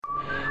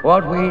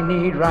What we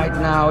need right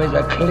now is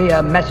a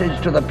clear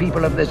message to the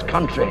people of this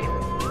country.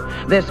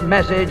 This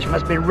message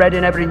must be read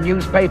in every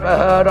newspaper,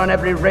 heard on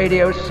every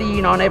radio,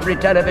 seen on every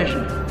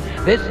television.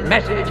 This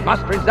message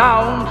must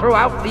resound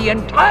throughout the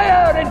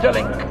entire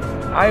interlink.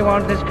 I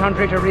want this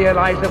country to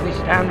realize that we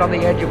stand on the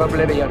edge of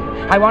oblivion.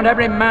 I want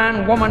every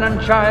man, woman,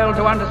 and child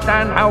to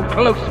understand how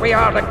close we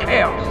are to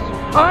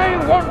chaos.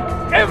 I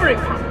want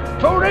everyone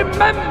to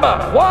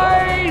remember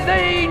why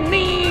they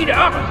need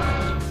us.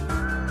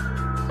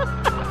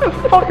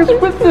 What the fuck is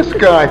with this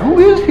guy? Who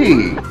is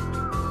he?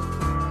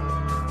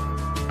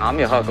 I'm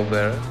your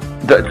huckleberry.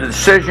 The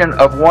decision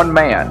of one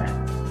man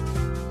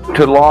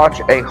to launch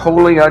a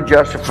wholly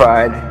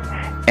unjustified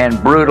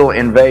and brutal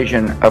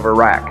invasion of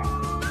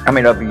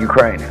of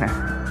Ukraine.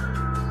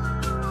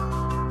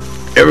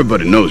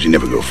 Everybody knows you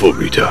never go full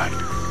retard.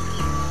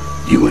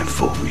 You went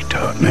full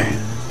retard,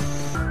 man.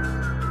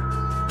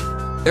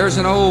 There's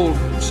an old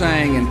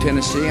saying in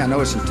Tennessee, I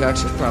know it's in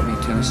Texas, probably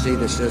in Tennessee,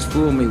 that says,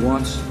 fool me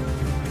once,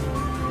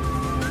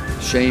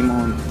 shame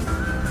on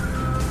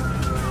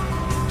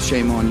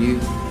you.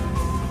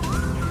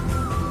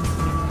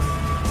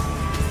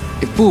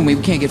 If fool me,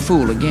 we can't get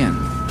fooled again.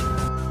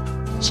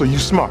 So you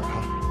smart,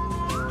 huh?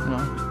 No.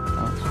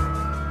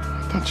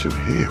 I thought your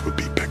hair would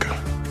be bigger.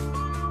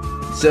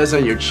 It says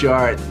on your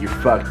chart you're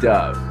fucked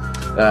up.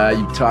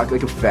 You talk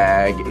like a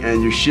fag,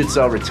 and your shit's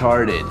all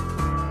retarded.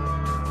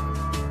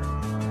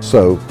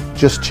 So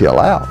just chill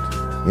out.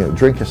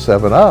 Drink a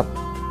 7-Up,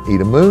 eat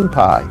a moon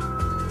pie,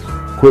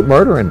 quit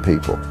murdering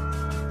people.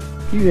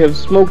 You have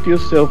smoked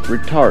yourself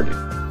retarded.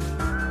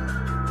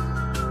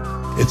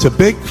 It's a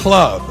big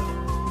club,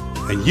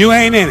 and you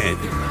ain't in it.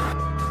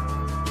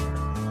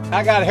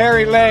 I got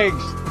hairy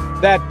legs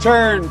that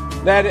turn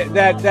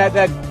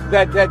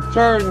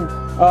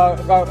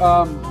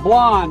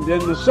blonde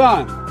in the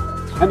sun,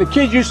 and the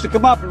kids used to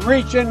come up and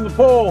reach into the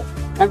pool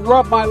and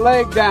rub my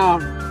leg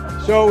down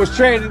so it was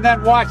straight, and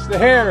then watch the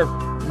hair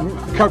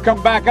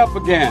come back up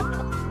again.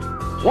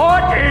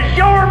 What is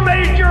your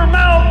major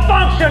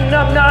malfunction,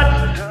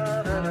 numbnuts?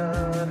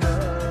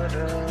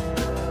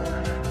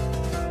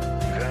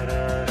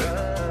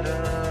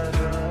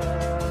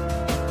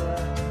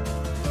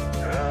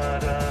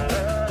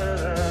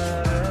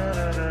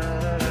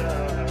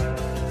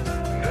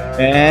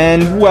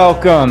 And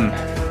welcome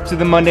to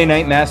the Monday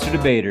Night Master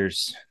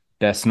Debaters.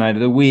 Best night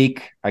of the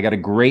week. I got a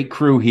great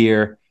crew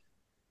here.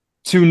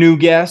 2 new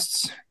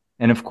guests.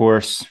 And of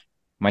course,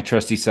 my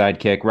trusty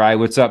sidekick. Rye,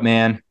 what's up,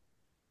 man?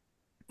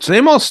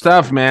 Same old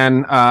stuff,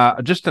 man.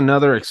 Just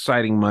another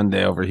exciting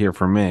Monday over here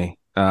for me.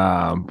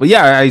 But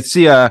yeah, I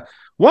see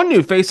one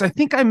new face. I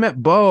think I met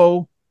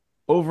Bo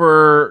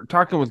over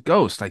talking with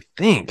Ghost, I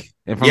think.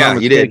 If I'm not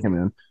mistaken,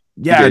 man.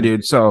 Yeah,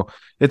 dude. So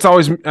it's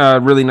always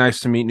really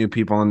nice to meet new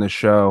people on this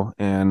show.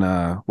 And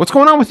what's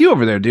going on with you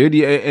over there, dude?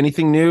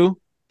 Anything new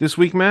this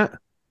week, Matt?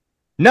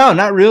 No,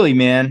 not really,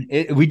 man.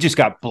 We just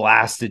got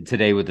blasted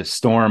today with a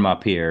storm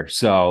up here.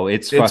 So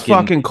it's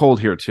fucking cold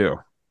here, too.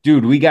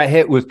 Dude, we got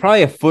hit with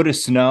probably a foot of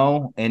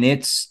snow, and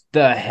it's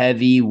the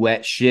heavy,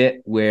 wet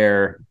shit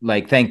where,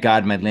 like, thank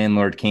God my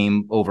landlord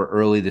came over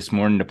early this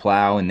morning to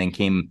plow and then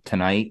came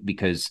tonight,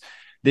 because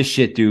this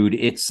shit, dude,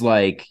 it's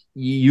like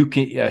you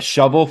can a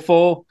shovel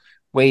full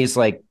weighs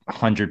like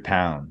 100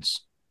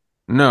 pounds.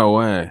 No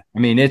way. I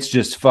mean, it's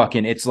just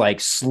fucking, it's like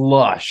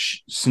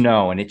slush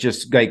snow, and it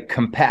just like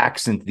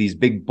compacts into these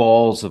big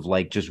balls of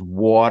like just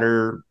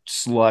water,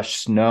 slush,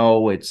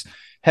 snow. It's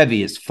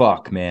heavy as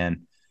fuck,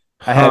 man.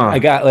 I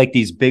got like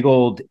these big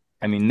old,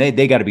 I mean,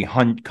 they got to be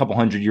couple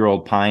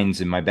 100-year-old pines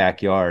in my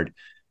backyard.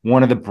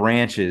 One of the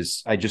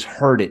branches, I just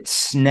heard it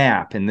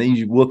snap, and then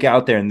you look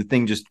out there and the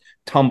thing just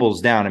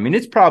tumbles down. I mean,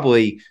 it's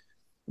probably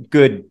a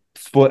good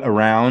foot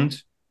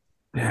around.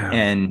 Yeah.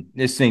 And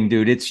this thing,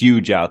 dude, it's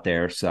huge out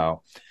there.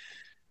 So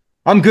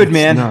I'm good,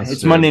 man.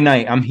 It's Monday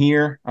night. I'm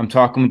here. I'm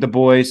talking with the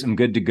boys. I'm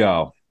good to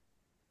go.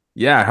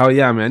 Yeah, hell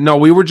yeah, man. No,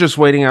 we were just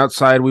waiting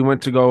outside. We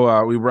went to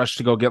go, we rushed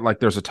to go get, like,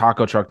 there's a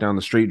taco truck down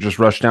the street, just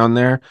rushed down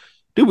there.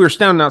 Dude, we were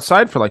standing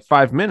outside for like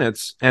 5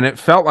 minutes, and it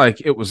felt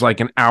like it was like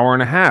an hour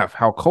and a half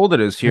how cold it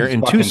is here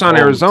in Tucson,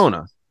 cold.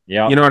 Arizona.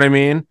 Yeah. You know what I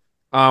mean?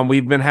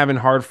 We've been having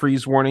hard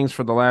freeze warnings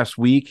for the last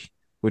week,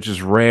 which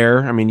is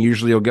rare. I mean,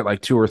 usually you'll get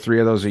like 2 or 3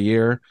 of those a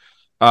year.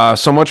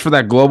 So much for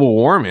that global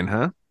warming,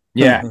 huh?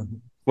 Yeah.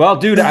 Well,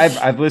 dude,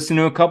 I've listened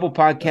to a couple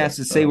podcasts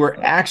that say we're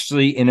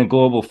actually in a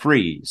global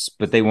freeze,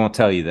 but they won't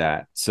tell you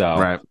that. So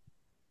right.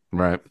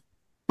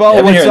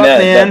 Bo, what's up,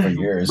 man?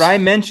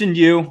 Ryan mentioned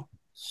you,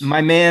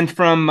 my man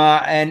from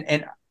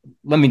and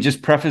let me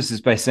just preface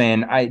this by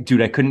saying, I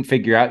couldn't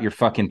figure out your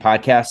fucking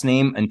podcast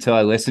name until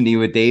I listened to you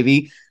with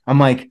Davey. I'm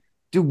like,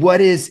 dude,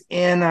 what is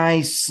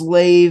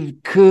anti-slave?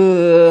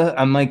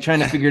 I'm like trying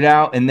to figure it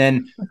out. And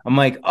then I'm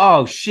like,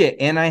 oh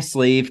shit,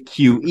 anti-slave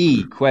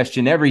QE,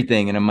 question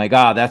everything. And I'm like,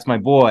 that's my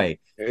boy.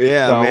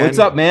 Yeah. So, man. What's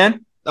up,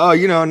 man? Oh,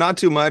 not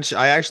too much.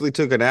 I actually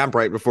took a nap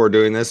right before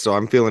doing this, so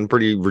I'm feeling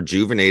pretty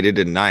rejuvenated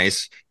and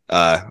nice,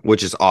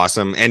 which is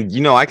awesome. And,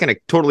 I can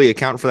totally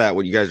account for that,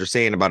 what you guys are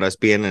saying about us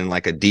being in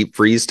like a deep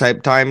freeze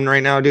type time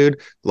right now,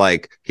 dude.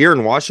 Like here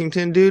in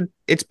Washington, dude,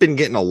 it's been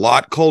getting a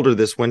lot colder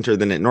this winter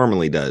than it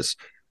normally does.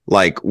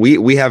 Like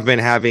we have been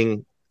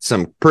having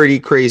some pretty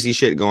crazy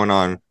shit going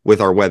on with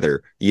our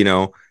weather, you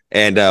know.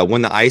 And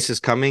when the ice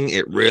is coming,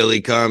 it really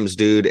comes,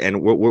 dude.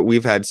 And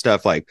we've had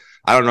stuff like,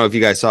 I don't know if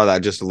you guys saw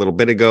that just a little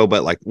bit ago,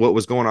 but like what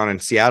was going on in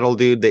Seattle,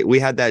 dude, we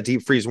had that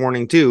deep freeze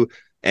warning too.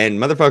 And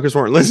motherfuckers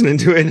weren't listening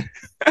to it.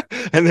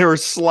 And they were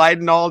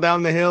sliding all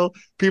down the hill.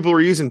 People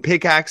were using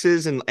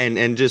pickaxes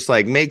and just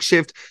like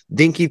makeshift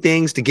dinky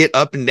things to get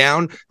up and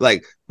down.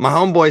 Like my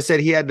homeboy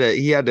said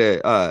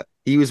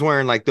he was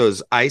wearing like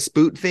those ice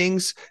boot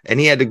things, and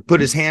he had to put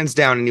his hands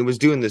down, and he was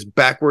doing this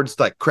backwards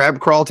like crab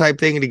crawl type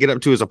thing to get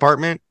up to his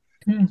apartment.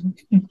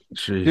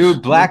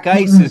 Dude, black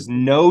ice is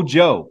no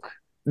joke.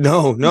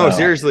 No,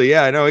 seriously.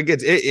 Yeah, I know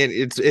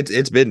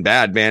it's been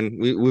bad, man.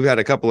 We've had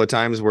a couple of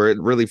times where it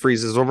really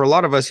freezes over. A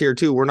lot of us here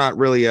too. We're not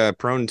really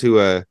prone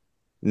to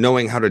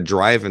knowing how to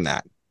drive in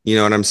that. You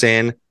know what I'm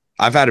saying?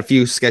 I've had a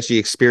few sketchy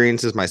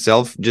experiences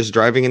myself just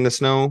driving in the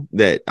snow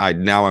that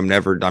I'm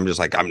never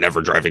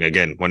driving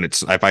again.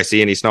 If I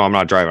see any snow, I'm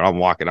not driving. I'm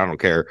walking. I don't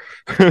care.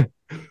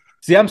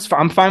 See, I'm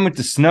fine with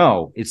the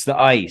snow. It's the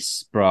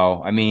ice,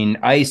 bro. I mean,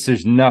 ice,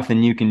 there's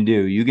nothing you can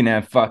do. You can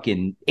have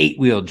fucking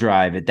 8-wheel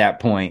drive at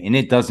that point, and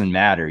it doesn't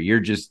matter.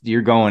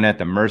 You're going at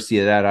the mercy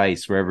of that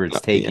ice wherever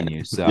it's taking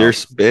you. So you're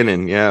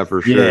spinning, yeah,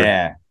 for sure.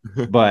 Yeah.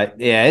 But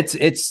yeah,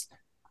 it's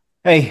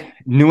hey,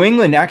 New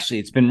England, actually,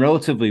 it's been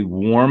relatively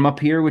warm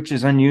up here, which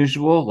is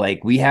unusual.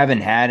 Like, we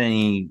haven't had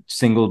any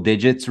single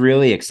digits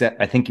really,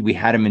 except I think we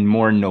had them in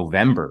more in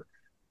November,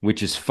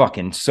 which is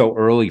fucking so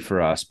early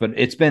for us. But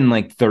it's been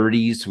like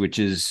 30s, which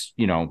is,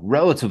 you know,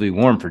 relatively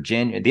warm for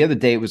January. The other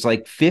day it was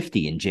like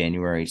 50 in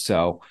January.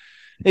 So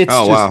it's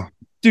wow.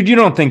 Dude, you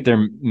don't think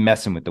they're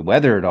messing with the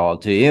weather at all,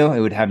 do you? It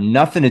would have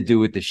nothing to do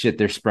with the shit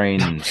they're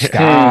spraying in the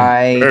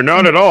sky. They're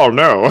not at all,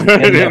 no.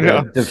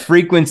 The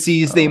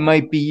frequencies they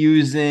might be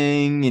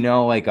using, you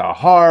know, like a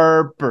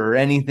harp or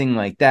anything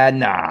like that.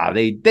 Nah,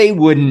 they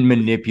wouldn't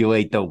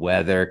manipulate the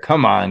weather.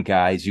 Come on,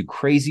 guys, you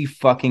crazy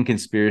fucking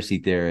conspiracy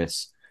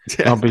theorists.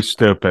 Don't be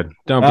stupid.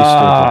 Don't be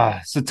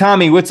stupid. So,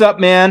 Tommy, what's up,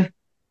 man?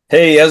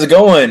 Hey, how's it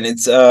going?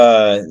 It's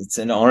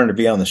an honor to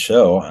be on the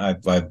show. I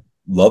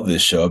love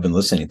this show. I've been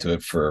listening to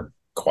it for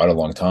quite a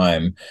long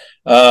time.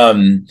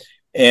 And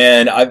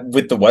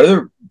with the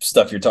weather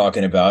stuff you're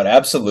talking about,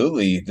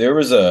 absolutely. There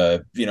was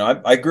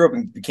I grew up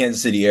in the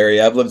Kansas City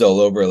area. I've lived all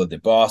over. I lived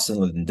in Boston,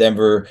 lived in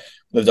Denver,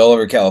 lived all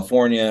over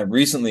California,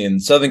 recently in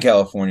Southern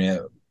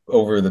California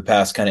over the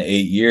past kind of 8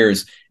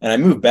 years. And I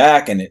moved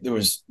back, and there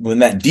was, when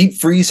that deep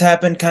freeze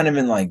happened kind of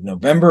in like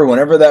November,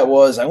 whenever that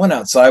was, I went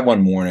outside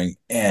one morning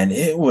and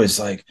it was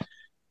like,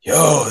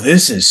 yo,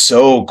 this is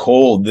so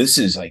cold. This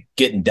is like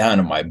getting down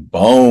to my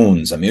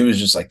bones. I mean, it was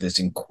just like this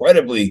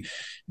incredibly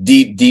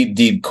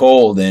deep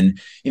cold. And,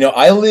 you know,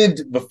 I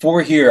lived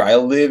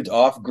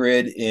off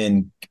grid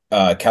in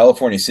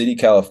California City,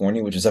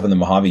 California, which is up in the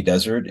Mojave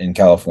Desert in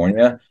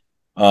California,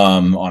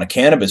 on a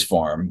cannabis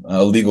farm,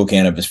 a legal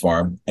cannabis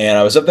farm. And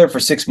I was up there for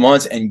 6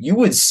 months, and you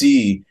would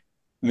see,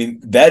 I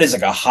mean, that is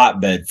like a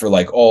hotbed for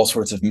like all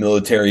sorts of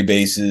military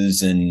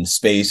bases and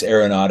space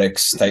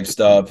aeronautics type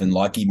stuff. And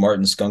Lockheed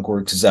Martin Skunk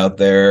Works is out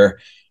there.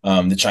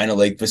 The China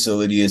Lake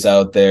facility is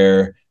out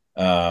there.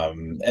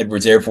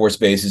 Edwards Air Force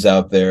Base is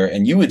out there.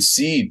 And you would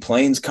see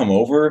planes come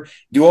over,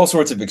 do all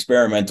sorts of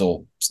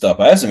experimental stuff.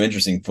 I have some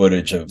interesting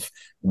footage of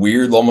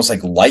weird, almost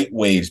like light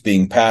waves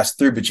being passed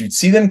through, but you'd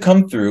see them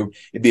come through.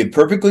 It'd be a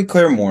perfectly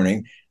clear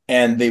morning,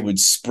 and they would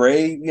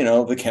spray, you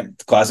know, the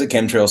classic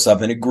chemtrail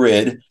stuff in a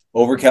grid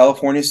over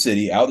California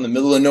City, out in the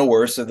middle of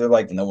nowhere. So they're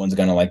like, no one's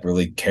going to like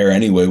really care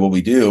anyway what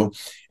we do.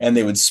 And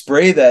they would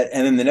spray that.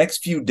 And in the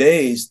next few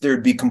days,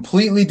 there'd be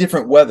completely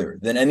different weather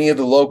than any of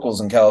the locals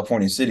in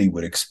California City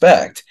would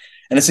expect.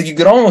 And it's like, you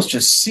could almost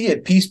just see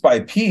it piece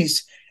by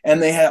piece.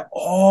 And they had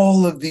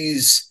all of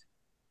these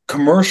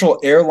commercial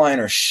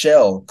airliner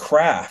shell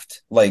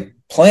craft, like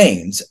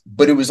planes,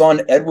 but it was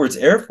on Edwards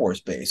Air Force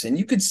Base. And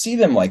you could see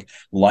them like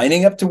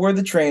lining up to where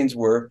the trains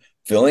were,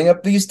 filling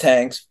up these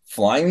tanks,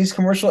 flying these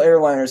commercial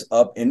airliners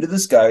up into the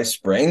sky,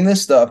 spraying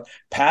this stuff,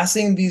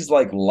 passing these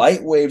like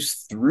light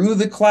waves through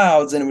the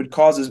clouds, and it would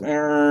cause this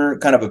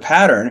kind of a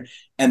pattern.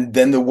 And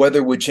then the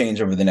weather would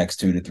change over the next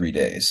 2 to 3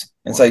 days.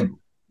 And it's like,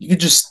 you could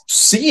just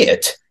see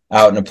it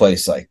out in a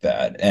place like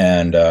that.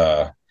 And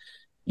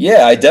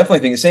yeah, I definitely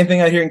think the same thing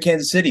out here in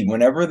Kansas City.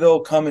 Whenever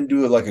they'll come and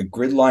do like a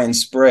grid line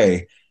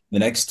spray, the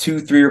next 2,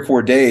 3, or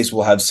 4 days,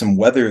 we'll have some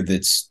weather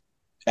that's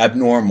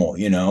abnormal,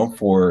 you know,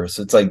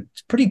 so it's like,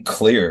 it's pretty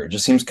clear. It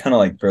just seems kind of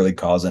like fairly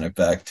cause and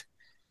effect.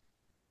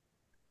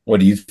 What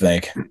do you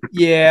think?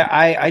 Yeah,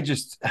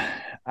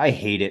 I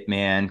hate it,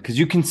 man, because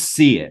you can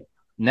see it.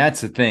 And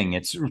that's the thing.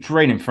 It's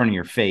right in front of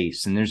your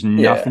face, and there's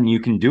nothing you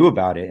can do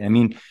about it. I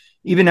mean,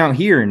 even out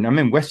here, and I'm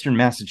in Western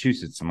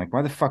Massachusetts, I'm like,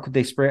 why the fuck would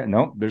they spray it?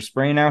 Nope, they're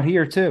spraying out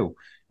here too.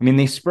 I mean,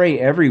 they spray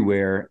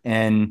everywhere.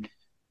 And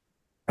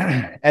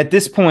at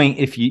this point,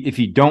 if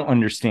you don't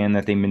understand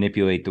that they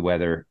manipulate the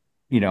weather,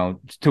 you know,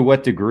 to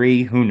what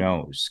degree, who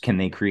knows? Can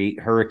they create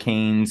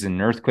hurricanes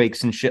and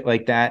earthquakes and shit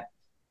like that?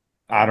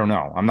 I don't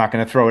know. I'm not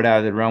going to throw it out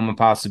of the realm of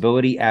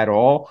possibility at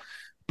all.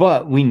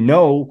 but we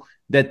know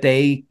that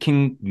they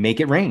can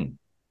make it rain.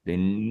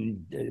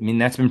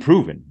 That's been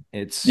proven.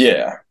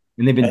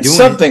 And they've been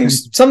doing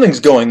something's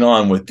going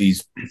on with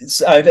these.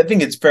 I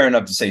think it's fair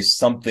enough to say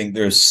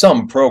there's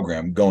some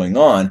program going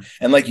on.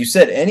 And like you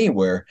said,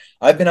 anywhere.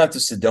 I've been out to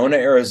Sedona,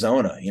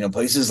 Arizona,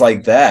 places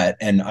like that.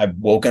 And I've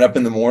woken up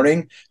in the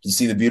morning to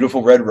see the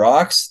beautiful red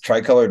rocks,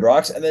 tricolored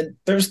rocks. And then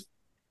there's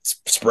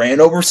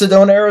spraying over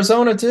Sedona,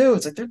 Arizona too.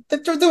 It's like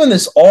they're doing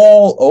this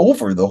all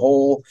over the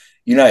whole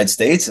United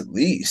States, at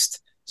least.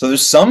 So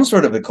there's some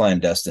sort of a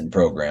clandestine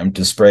program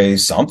to spray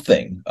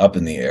something up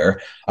in the air.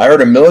 I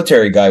heard a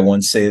military guy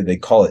once say that they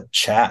call it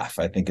chaff.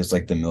 I think it's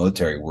like the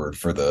military word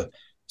for the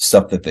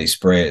stuff that they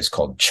spray is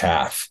called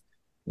chaff.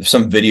 There's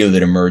some video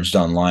that emerged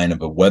online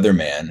of a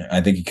weatherman.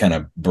 I think he kind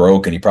of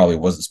broke and he probably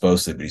wasn't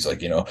supposed to, but he's like,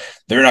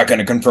 they're not going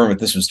to confirm if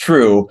this was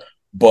true,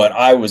 but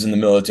I was in the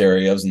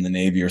military, I was in the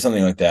Navy or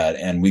something like that,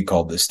 and we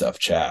called this stuff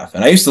chaff.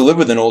 And I used to live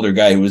with an older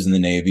guy who was in the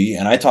Navy,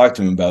 and I talked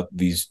to him about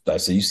these. I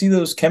said, you see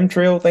those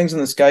chemtrail things in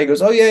the sky? He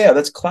goes, oh, yeah,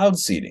 that's cloud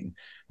seeding.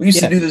 We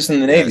used to do this in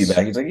the Navy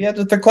back. He's like, yeah,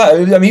 the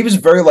cloud. He was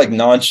very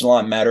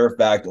nonchalant,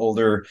 matter-of-fact,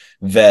 older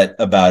vet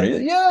about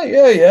it.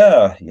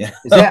 Yeah.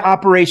 Is that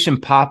Operation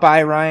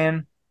Popeye,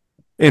 Ryan?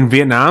 In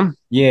Vietnam?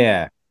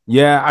 Yeah.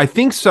 Yeah, I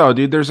think so,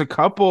 dude. There's a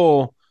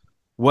couple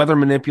weather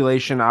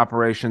manipulation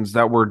operations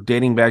that were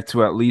dating back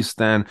to at least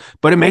then,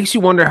 but it makes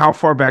you wonder how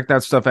far back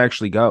that stuff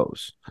actually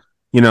goes.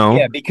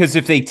 Yeah, because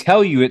if they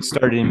tell you it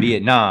started in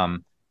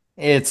Vietnam,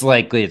 it's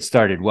likely it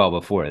started well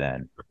before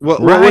then.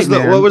 What was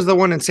the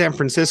one in San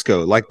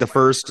Francisco? The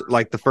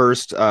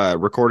first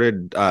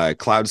recorded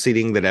cloud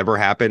seeding that ever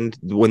happened,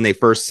 when they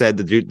first said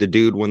the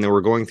dude when they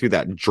were going through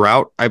that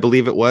drought, I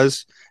believe it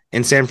was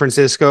in San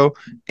Francisco,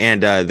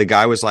 and the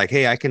guy was like,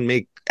 hey, I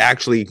can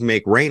actually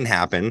make rain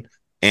happen.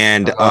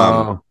 And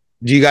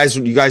do you guys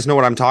know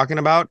what I'm talking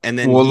about? And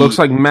then it looks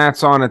like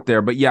Matt's on it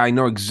there, but yeah, I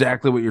know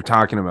exactly what you're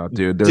talking about,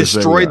 dude.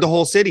 Destroyed the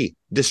whole city,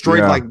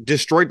 destroyed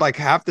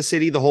half the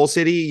city, the whole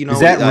city. Is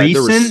that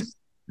recent?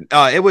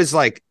 It was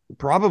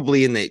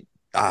probably in the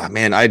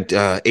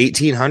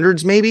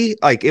 1800s, maybe.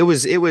 It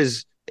was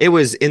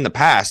in the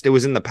past. It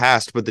was in the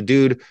past, but the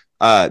dude,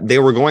 they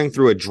were going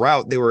through a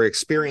drought. They were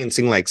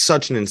experiencing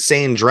such an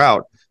insane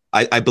drought.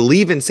 I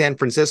believe in San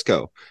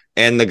Francisco,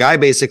 and the guy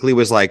basically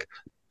was like,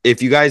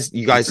 if you guys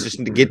just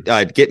need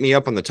to get me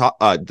up on the top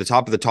of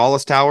the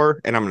tallest tower,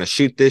 and I'm going to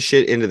shoot this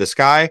shit into the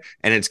sky,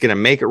 and it's going to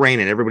make it rain.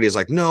 And everybody's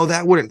like, no,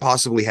 that wouldn't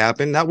possibly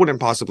happen. That wouldn't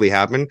possibly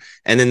happen.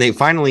 And then they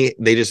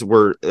just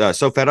were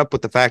so fed up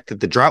with the fact that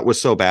the drought was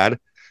so bad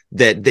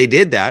that they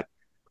did that.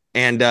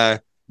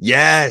 And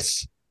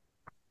yes,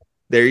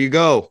 there you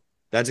go.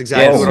 That's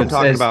exactly what I'm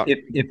talking about.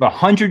 If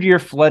 100-year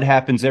flood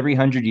happens every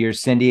 100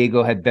 years, San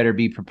Diego had better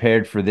be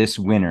prepared for this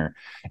winter.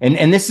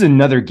 And this is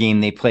another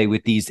game they play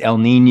with these El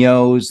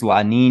Niños,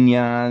 La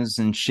Niñas,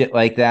 and shit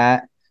like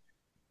that.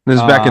 This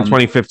is back in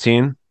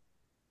 2015.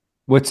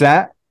 What's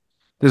that?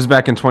 This is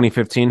back in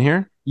 2015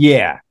 here?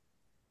 Yeah.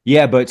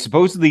 Yeah, but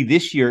supposedly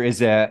this year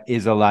is a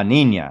La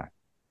Niña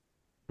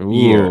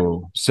year.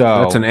 So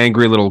that's an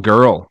angry little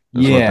girl.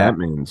 That's what that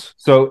means.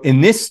 So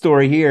in this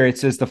story here, it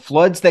says the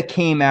floods that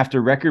came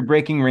after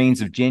record-breaking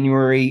rains of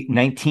January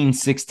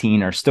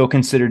 1916 are still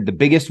considered the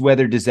biggest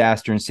weather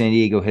disaster in San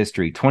Diego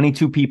history.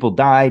 22 people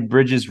died,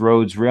 bridges,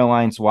 roads, rail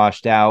lines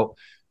washed out,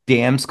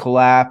 dams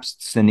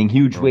collapsed, sending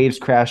huge waves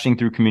crashing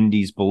through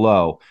communities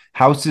below.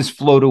 Houses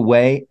flowed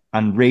away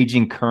on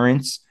raging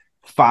currents.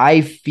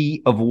 5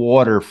 feet of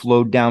water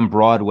flowed down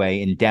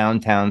Broadway in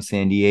downtown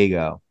San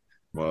Diego.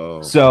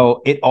 Whoa.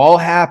 So it all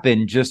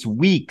happened just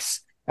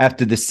weeks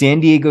after the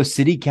San Diego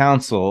City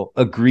Council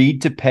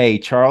agreed to pay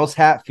Charles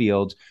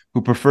Hatfield,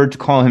 who preferred to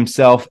call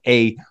himself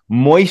a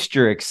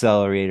moisture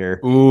accelerator.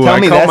 Ooh,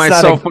 I call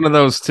myself one of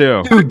those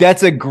too. Dude,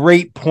 that's a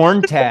great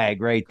porn tag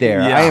right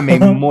there. Yeah. I am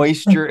a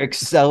moisture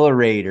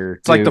accelerator.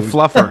 It's like the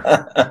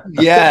fluffer.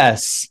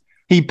 Yes.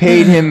 He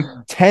paid him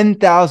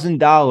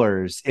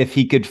 $10,000 if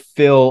he could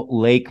fill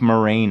Lake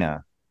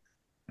Morena.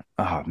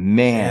 Oh,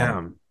 man.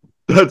 Damn.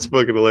 That's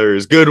fucking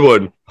hilarious. Good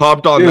one.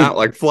 Hopped on that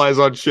like flies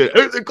on shit.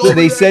 So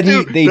they said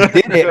they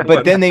did it,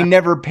 but then they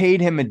never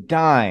paid him a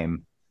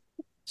dime.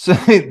 So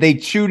they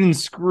chewed and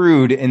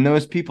screwed, and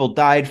those people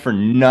died for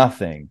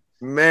nothing.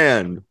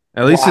 Man.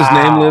 At least his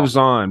name lives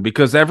on,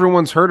 because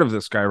everyone's heard of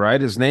this guy,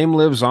 right? His name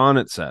lives on,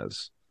 it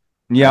says.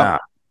 Yeah.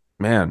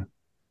 Man.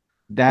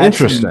 That's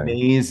interesting.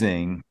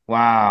 Amazing.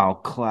 Wow.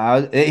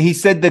 Cloud. He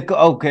said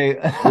okay.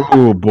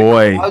 Oh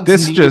boy.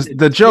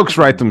 The jokes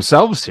write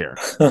themselves here.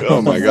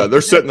 Oh my God. They're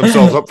setting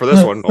themselves up for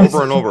this one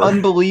over and over.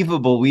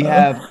 Unbelievable. We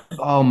have,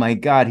 oh my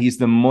God. He's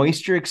the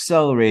moisture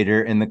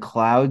accelerator and the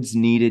clouds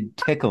needed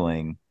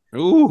tickling.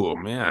 Ooh,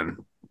 man.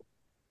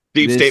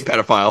 Deep state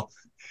pedophile.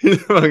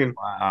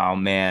 Wow,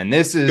 man.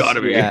 This is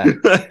gotta be.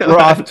 We're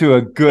off to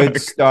a good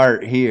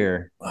start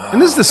here.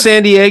 And this is the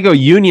San Diego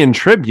Union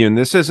Tribune.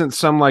 This isn't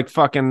some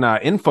fucking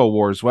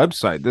InfoWars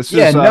website. This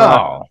is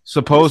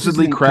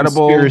supposedly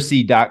credible.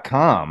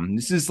 Conspiracy.com.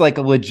 This is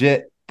a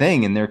legit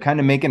thing, and they're kind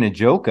of making a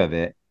joke of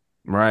it.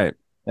 Right.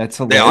 That's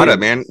They hilarious. ought to,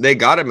 man. They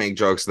gotta make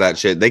jokes of that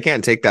shit. They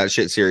can't take that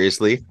shit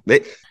seriously.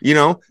 They, you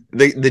know,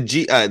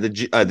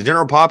 the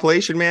general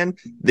population, man.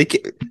 They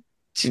can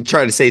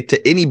try to say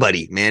to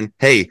anybody, man.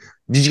 Hey,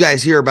 did you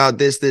guys hear about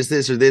this,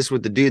 or this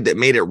with the dude that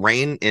made it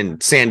rain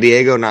in San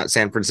Diego, not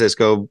San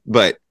Francisco?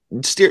 But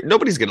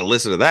nobody's gonna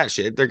listen to that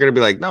shit. They're gonna be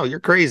like, no, you're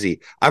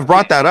crazy. I've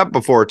brought that up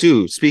before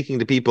too, speaking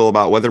to people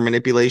about weather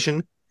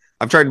manipulation.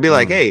 I've tried to be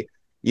like, hey,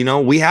 you know,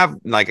 we have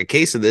like a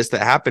case of this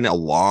that happened a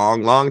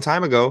long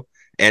time ago.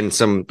 And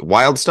some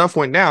wild stuff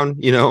went down,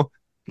 you know,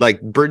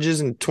 like bridges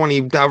and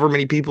 20, however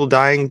many people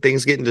dying,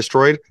 things getting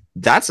destroyed.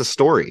 That's a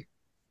story.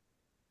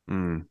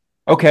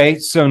 Okay,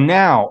 so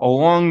now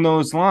along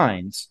those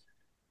lines,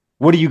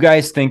 what do you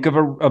guys think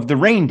of the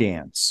rain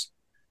dance?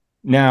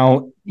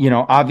 Now, you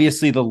know,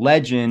 obviously the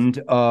legend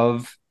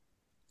of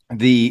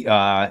the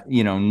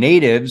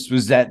natives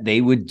was that they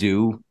would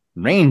do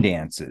rain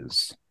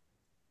dances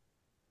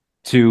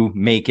to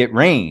make it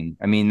rain.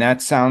 I mean,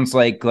 that sounds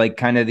like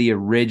kind of the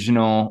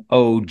original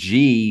OG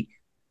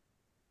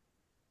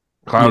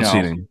cloud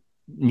seeding.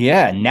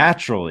 Yeah,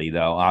 naturally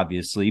though,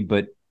 obviously.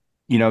 But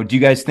you know, do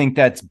you guys think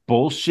that's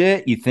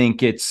bullshit? You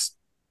think it's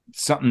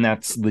something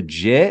that's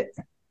legit?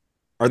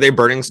 Are they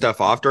burning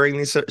stuff off during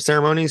these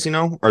ceremonies? You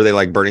know, are they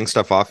like burning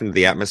stuff off into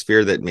the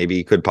atmosphere that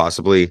maybe could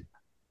possibly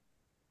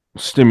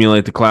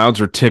stimulate the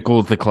clouds or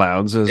tickle the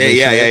clouds?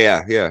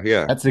 Yeah.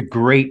 That's a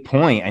great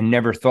point. I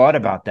never thought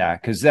about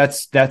that, because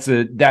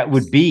that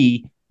would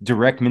be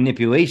direct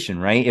manipulation,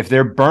 right? If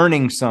they're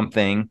burning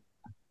something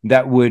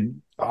that would,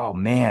 oh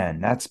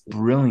man, that's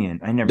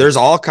brilliant. There's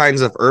all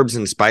kinds of herbs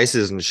and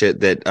spices and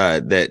shit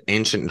that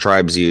ancient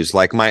tribes use.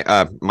 Like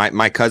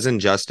my cousin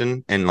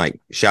Justin, and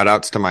like shout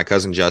outs to my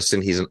cousin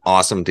Justin. He's an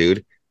awesome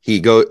dude.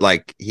 He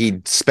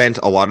spent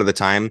a lot of the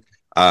time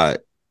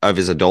of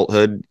his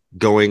adulthood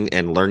going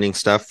and learning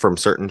stuff from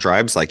certain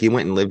tribes. Like he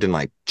went and lived in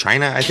like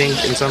China, I think,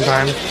 in some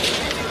time.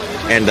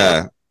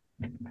 And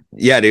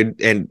yeah,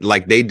 dude, and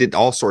like they did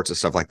all sorts of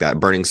stuff like that,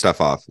 burning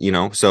stuff off, you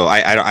know. So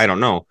I don't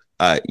know.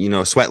 You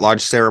know, sweat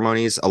lodge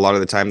ceremonies, a lot of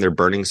the time they're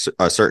burning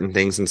certain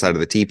things inside of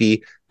the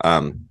teepee.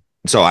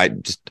 So I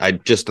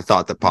just a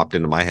thought that popped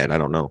into my head. I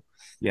don't know.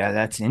 Yeah,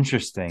 that's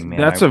interesting, man.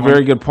 That's a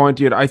very good point,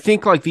 dude. I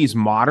think like these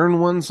modern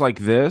ones like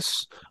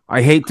this,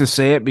 I hate to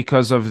say it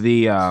because of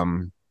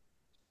the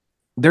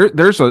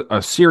there's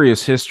a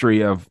serious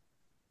history of,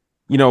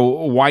 you know,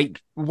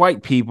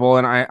 white people,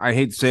 and I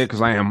hate to say it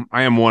because I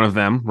am one of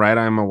them, right?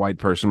 I am a white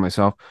person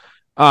myself.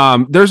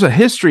 There's a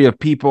history of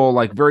people,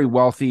 like very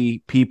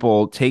wealthy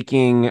people,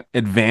 taking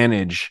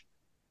advantage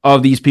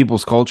of these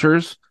people's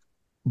cultures.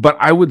 But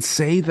I would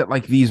say that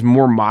like these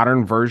more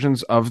modern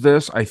versions of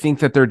this, I think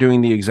that they're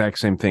doing the exact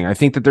same thing. I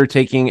think that they're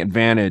taking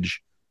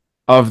advantage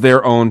of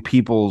their own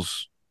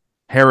people's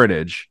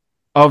heritage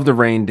of the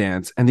rain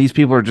dance, and these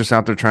people are just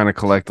out there trying to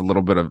collect a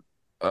little bit of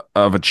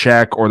a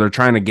check, or they're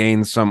trying to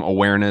gain some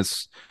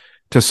awareness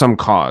to some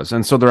cause.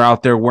 And so they're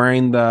out there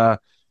wearing the,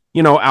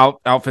 you know,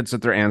 outfits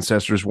that their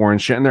ancestors wore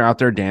and shit, and they're out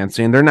there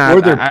dancing. They're not.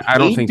 Or they're I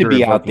don't think to they're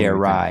be out there,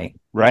 right?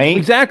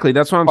 Exactly.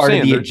 That's what I'm Part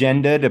saying. Of the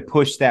agenda to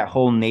push that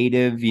whole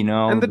native, you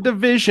know, and the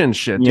division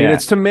shit, dude. Yeah.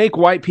 It's to make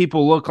white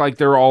people look like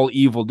they're all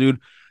evil, dude.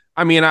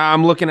 I mean,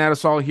 I'm looking at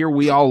us all here.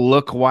 We all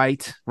look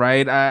white,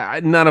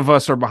 right? None of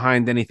us are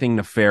behind anything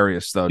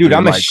nefarious, though, dude.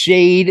 I'm a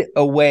shade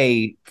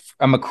away.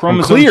 I'm a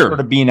chromosome short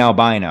of being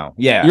albino.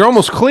 Yeah, you're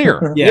almost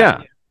clear. Yeah.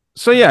 Yeah.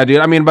 So yeah,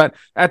 dude. I mean, but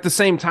at the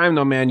same time,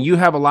 though, man, you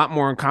have a lot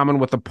more in common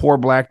with a poor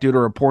black dude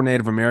or a poor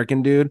Native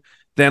American dude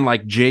than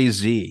like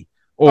Jay-Z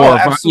or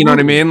you know what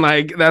I mean.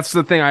 Like that's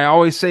the thing. I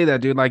always say that,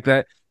 dude. Like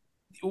that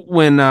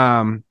when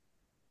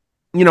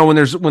you know,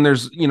 when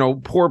there's you know,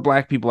 poor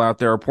black people out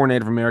there or poor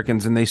Native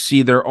Americans, and they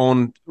see their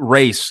own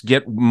race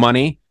get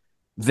money,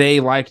 they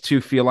like to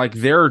feel like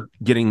they're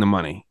getting the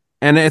money.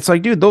 And it's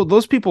like, dude,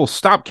 those people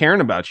stop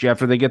caring about you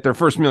after they get their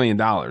first $1 million,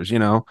 you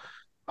know?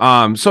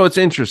 So it's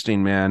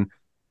interesting, man.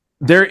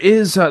 There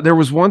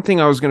was one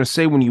thing I was going to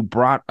say when you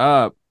brought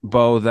up,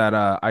 Bo, that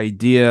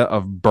idea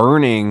of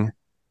burning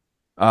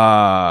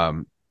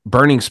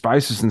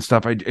spices and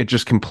stuff. It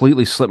just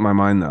completely slipped my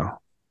mind, though.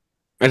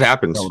 It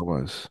happens. That's what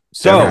it was.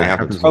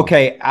 So,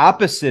 okay,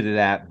 opposite of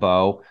that,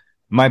 Bo,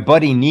 my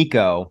buddy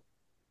Nico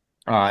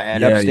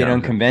at Upstate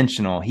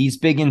Unconventional, he's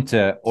big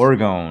into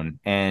orgone,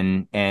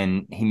 and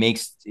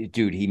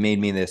he made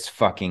me this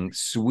fucking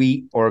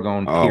sweet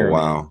orgone pyramid. Oh,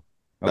 wow.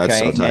 That's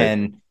okay, so tight.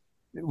 And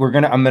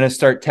I'm gonna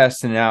start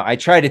testing it out. I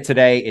tried it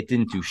today. It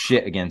didn't do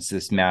shit against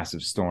this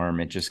massive storm.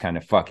 It just kind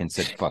of fucking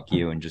said fuck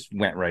you and just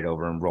went right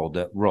over and rolled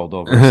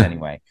over us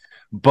anyway.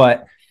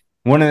 But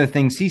one of the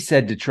things he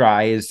said to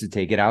try is to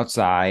take it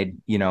outside,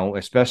 you know,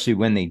 especially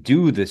when they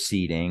do the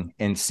seeding,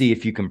 and see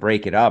if you can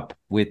break it up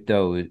with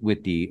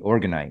the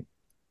organite.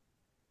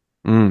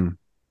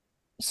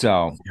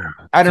 So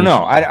I don't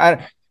know.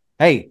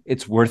 Hey,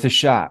 it's worth a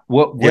shot.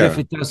 What if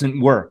it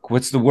doesn't work?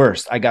 What's the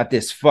worst? I got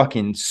this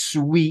fucking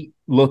sweet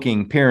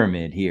looking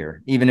pyramid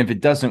here. Even if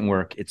it doesn't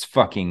work, it's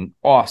fucking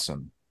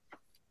awesome.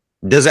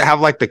 Does it have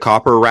like the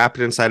copper wrapped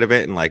inside of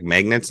it and like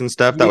magnets and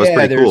stuff? That was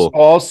pretty cool.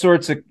 All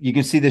sorts of, you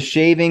can see the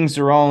shavings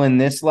are all in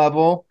this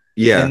level.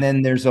 Yeah. And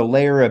then there's a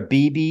layer of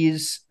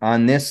BBs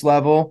on this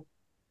level.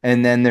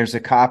 And then there's a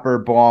copper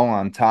ball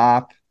on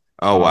top.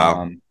 Oh,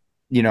 wow.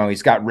 You know,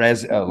 he's got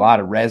a lot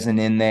of resin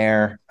in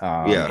there.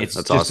 Yeah, it's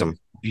that's just awesome.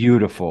 a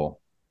beautiful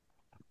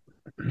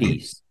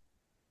piece.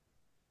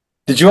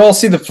 Did you all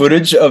see the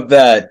footage of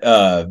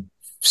that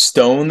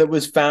stone that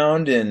was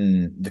found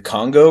in the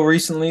Congo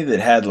recently that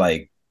had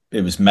like,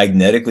 it was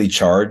magnetically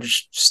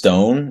charged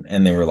stone,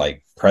 and they were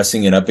like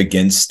pressing it up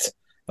against,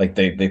 like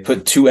they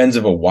put two ends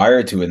of a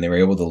wire to it, and they were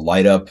able to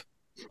light up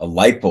a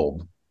light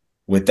bulb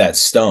with that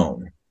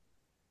stone,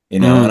 you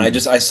know? And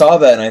I saw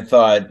that and I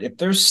thought, if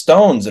there's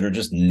stones that are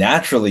just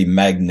naturally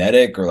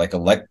magnetic or like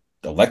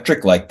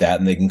electric like that,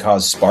 and they can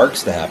cause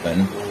sparks to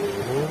happen.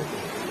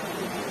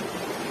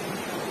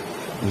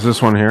 Is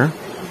this one here?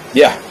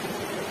 Yeah.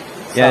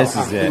 Yeah, this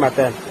is it.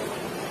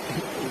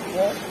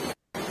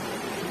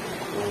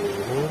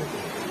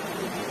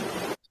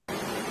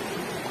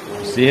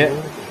 See it?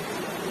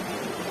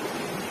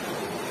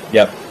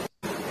 Yep.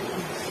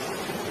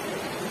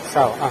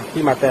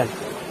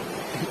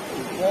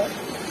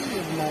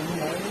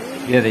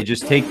 Yeah, they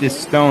just take this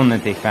stone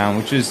that they found,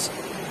 which is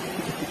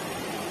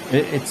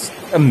it's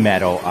a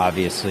metal,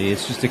 obviously.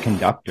 It's just a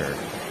conductor,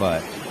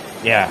 but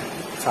yeah,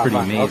 it's pretty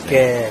amazing.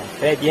 Okay,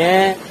 très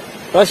bien.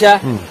 Tosha,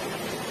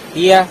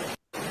 Tia,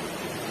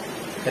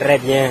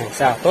 très bien.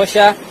 Ça,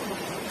 Tosha,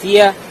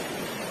 Tia.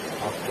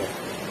 Okay.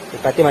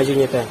 Ipati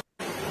majunya tu.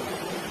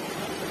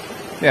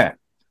 Yeah.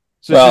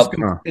 So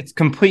it's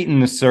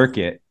completing the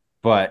circuit,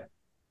 but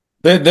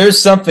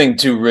there's something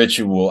to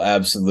ritual,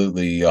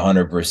 absolutely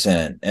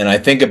 100%. And I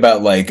think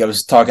about, like I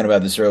was talking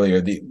about this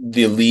earlier, the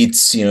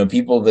elites, you know,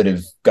 people that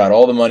have got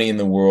all the money in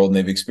the world and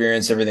they've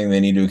experienced everything they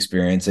need to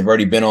experience. They've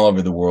already been all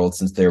over the world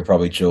since they were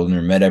probably children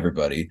or met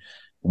everybody.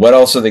 What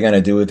else are they going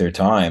to do with their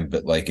time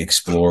but like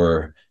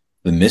explore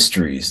the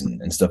mysteries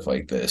and stuff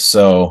like this?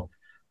 So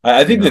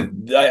I think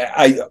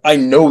that I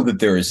know that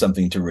there is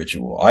something to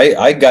ritual.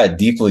 I got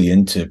deeply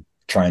into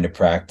trying to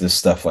practice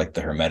stuff like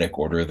the Hermetic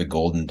Order of the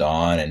Golden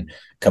Dawn and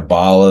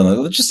Kabbalah.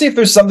 And let's just see if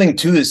there's something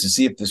to this, to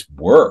see if this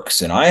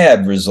works. And I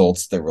had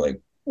results that were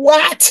like,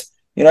 what?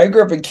 You know, I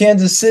grew up in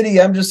Kansas City.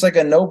 I'm just like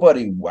a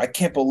nobody. I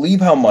can't believe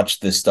how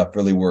much this stuff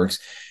really works.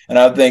 And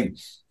I would think,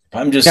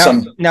 I'm just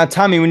now,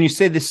 Tommy, when you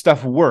say this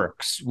stuff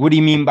works, what do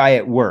you mean by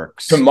it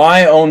works? To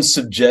my own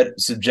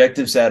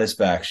subjective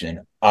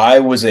satisfaction, I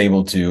was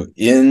able to,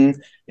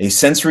 in a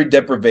sensory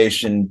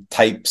deprivation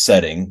type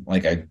setting,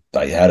 like I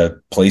had a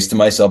place to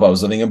myself. I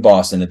was living in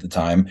Boston at the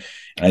time,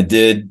 and I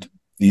did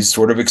these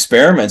sort of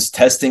experiments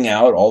testing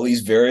out all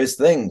these various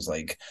things,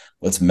 like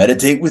let's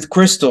meditate with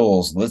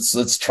crystals,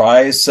 let's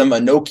try some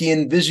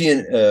Enochian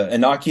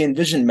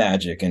vision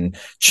magic and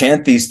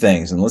chant these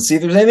things, and let's see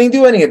if there's anything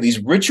to any of these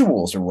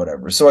rituals or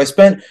whatever. So I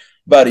spent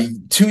about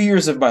 2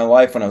 years of my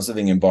life when I was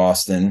living in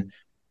Boston,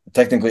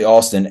 technically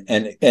Austin,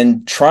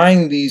 and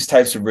trying these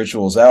types of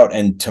rituals out.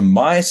 And to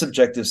my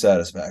subjective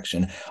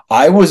satisfaction,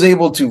 I was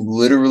able to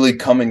literally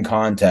come in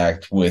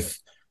contact with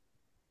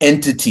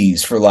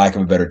entities, for lack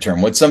of a better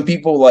term, what some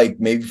people like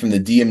maybe from the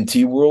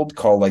DMT world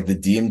call like the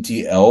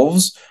DMT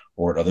elves,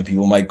 or what other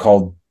people might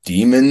call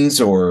demons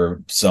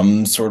or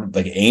some sort of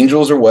like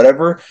angels or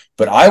whatever.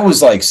 But I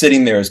was like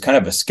sitting there as kind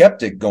of a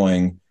skeptic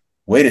going,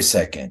 wait a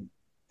second,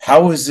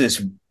 how is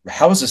this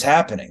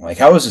happening? Like,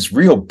 how is this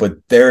real? But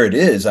there it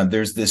is.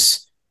 There's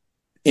this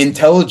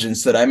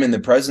intelligence that I'm in the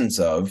presence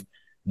of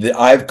that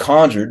I've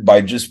conjured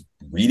by just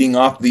reading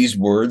off these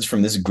words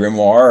from this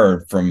grimoire,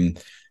 or from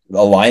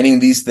aligning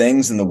these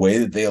things in the way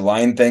that they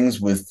align things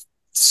with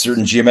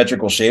certain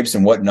geometrical shapes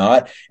and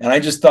whatnot. And I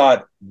just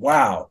thought,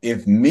 wow,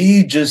 if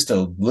me, just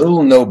a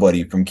little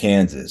nobody from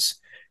Kansas,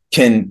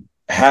 can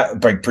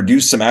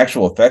produce some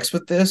actual effects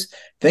with this,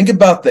 think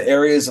about the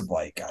areas of,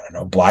 like, I don't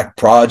know, black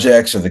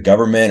projects or the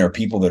government or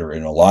people that are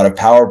in a lot of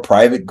power,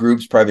 private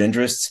groups, private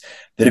interests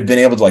that have been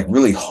able to like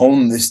really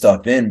hone this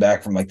stuff in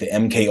back from like the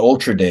MK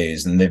Ultra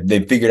days. And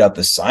they've figured out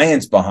the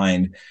science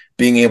behind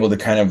being able to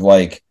kind of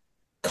like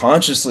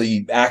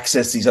consciously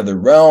access these other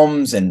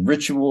realms and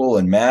ritual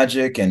and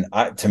magic. And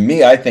to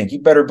me, I think you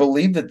better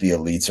believe that the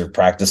elites are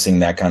practicing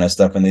that kind of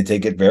stuff and they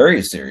take it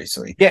very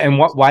seriously. Yeah. And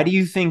why do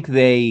you think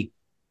they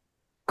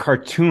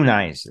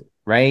cartoonize it,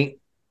 right?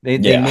 They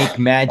make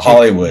magic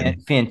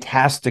Hollywood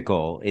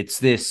fantastical. It's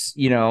this,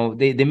 you know,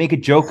 they make a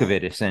joke of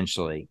it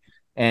essentially.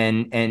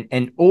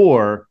 And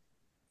or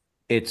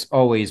it's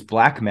always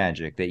black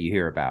magic that you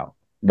hear about.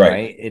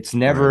 Right. It's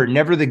never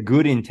the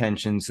good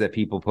intentions that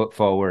people put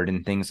forward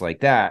and things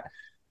like that.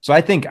 So I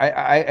think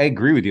I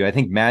agree with you. I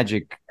think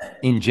magic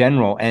in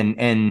general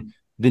and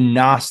the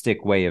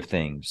Gnostic way of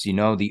things, you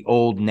know, the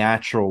old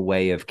natural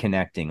way of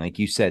connecting, like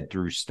you said,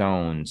 through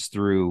stones,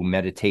 through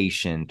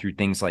meditation, through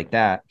things like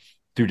that,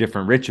 through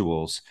different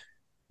rituals,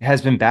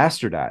 has been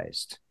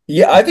bastardized.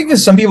 Yeah, I think that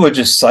some people are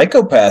just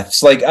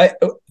psychopaths. Like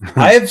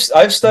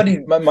I've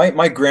studied.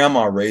 My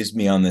grandma raised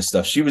me on this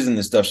stuff. She was in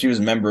this stuff. She was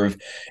a member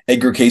of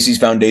Edgar Casey's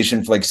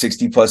foundation for like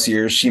 60 plus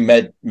years. She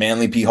met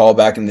Manly P. Hall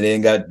back in the day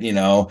and got, you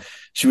know,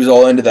 she was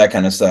all into that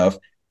kind of stuff.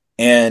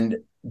 And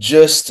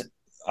just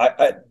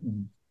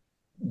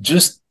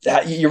just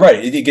you're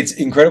right. It gets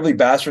incredibly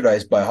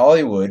bastardized by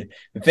Hollywood.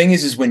 The thing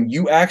is when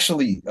you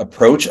actually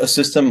approach a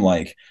system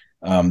like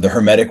the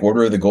Hermetic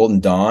Order of the Golden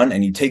Dawn,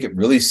 and you take it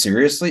really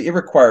seriously, it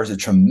requires a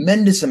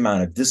tremendous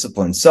amount of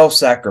discipline,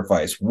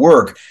 self-sacrifice,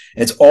 work.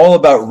 It's all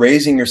about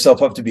raising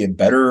yourself up to be a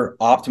better,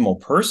 optimal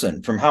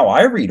person from how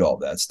I read all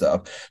that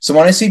stuff. So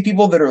when I see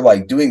people that are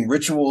like doing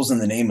rituals in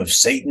the name of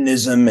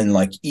Satanism and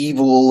like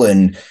evil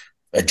and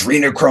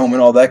adrenochrome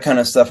and all that kind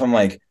of stuff, I'm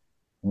like,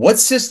 what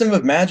system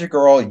of magic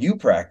are all you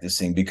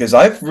practicing? Because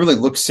I've really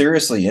looked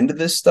seriously into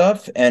this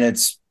stuff, and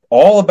it's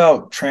all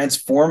about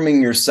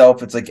transforming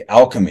yourself. It's like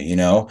alchemy, you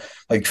know,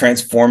 like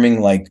transforming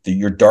like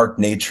your dark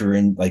nature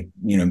and like,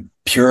 you know,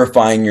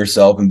 purifying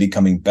yourself and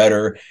becoming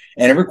better.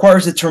 And it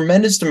requires a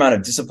tremendous amount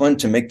of discipline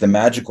to make the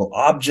magical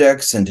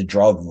objects and to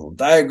draw the little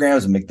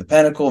diagrams and make the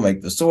pentacle,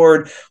 make the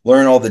sword,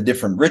 learn all the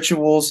different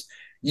rituals.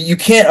 You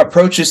can't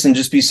approach this and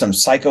just be some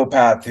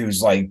psychopath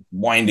who's like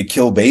wanting to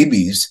kill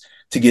babies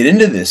to get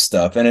into this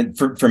stuff. And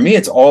for me,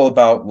 it's all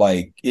about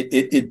like,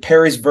 it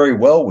pairs very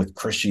well with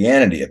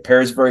Christianity. It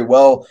pairs very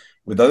well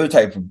with other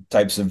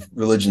types of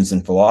religions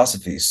and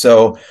philosophies.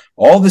 So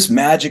all this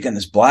magic and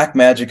this black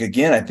magic,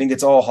 again, I think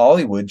it's all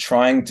Hollywood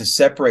trying to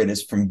separate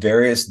us from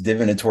various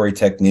divinatory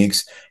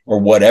techniques or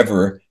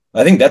whatever.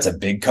 I think that's a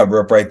big cover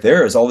up right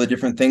there, is all the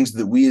different things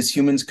that we as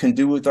humans can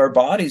do with our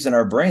bodies and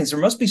our brains. There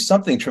must be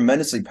something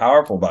tremendously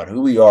powerful about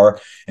who we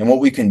are and what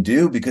we can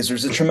do, because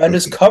there's a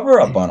tremendous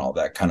cover up on all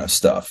that kind of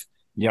stuff.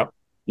 Yep.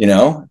 You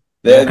know,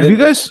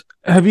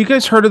 have you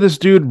guys heard of this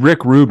dude,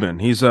 Rick Rubin?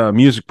 He's a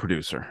music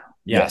producer.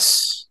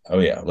 Yes. Oh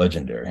yeah.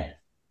 Legendary.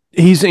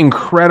 He's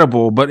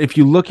incredible. But if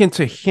you look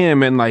into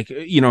him and like,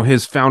 you know,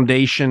 his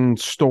foundation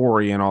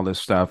story and all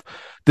this stuff,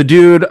 the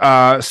dude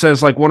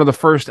says like one of the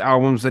first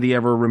albums that he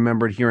ever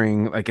remembered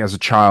hearing like as a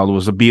child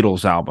was a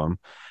Beatles album.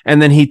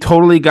 And then he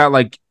totally got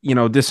like, you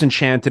know,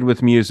 disenchanted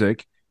with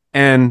music.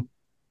 And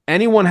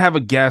anyone have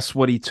a guess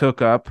what he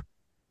took up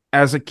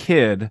as a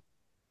kid?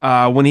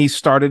 When he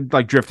started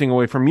like drifting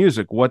away from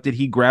music, what did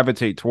he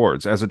gravitate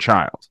towards as a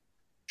child?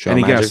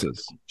 Any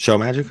guesses? Show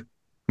magic?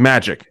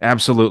 Magic,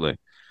 absolutely.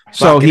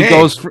 So Fucking he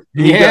goes.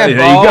 There you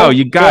go.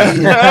 You got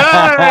it.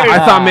 I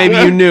thought maybe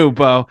you knew,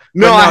 Bo.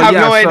 No, I have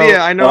no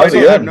idea. I know. I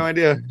have no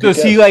idea. So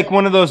is he like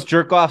one of those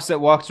jerk offs that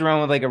walks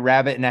around with like a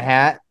rabbit in a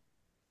hat?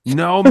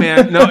 No,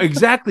 man. No,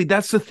 exactly.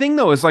 That's the thing,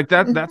 though. Is like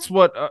that. That's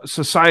what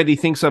society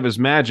thinks of as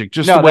magic.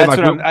 Just no, the way, that's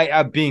like, what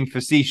I'm being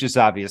facetious.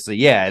 Obviously,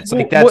 yeah. It's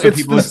like that's what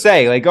people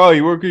say. Like, oh,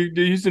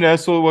 he's an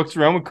asshole who walks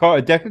around with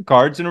a deck of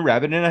cards and a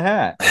rabbit in a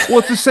hat. Well,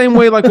 it's the same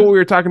way, like what we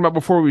were talking about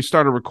before we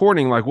started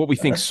recording. Like what we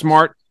think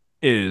smart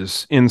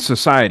is in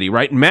society,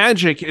 right?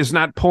 Magic is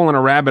not pulling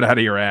a rabbit out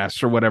of your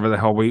ass or whatever the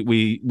hell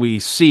we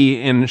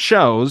see in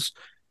shows.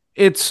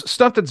 It's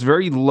stuff that's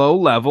very low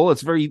level.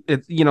 It's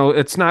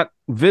it's not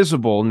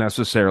visible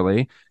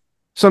necessarily.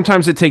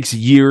 Sometimes it takes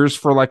years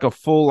for like a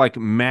full like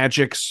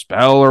magic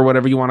spell or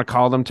whatever you want to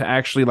call them to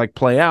actually like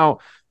play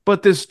out.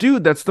 But this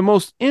dude, that's the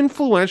most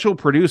influential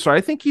producer. I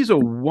think he's a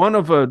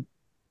once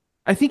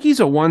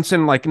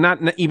in like not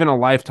even a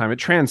lifetime. It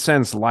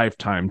transcends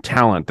lifetime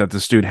talent that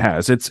this dude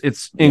has.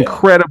 It's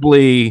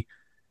incredibly.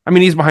 I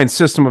mean, he's behind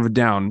System of a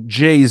Down,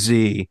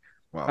 Jay-Z.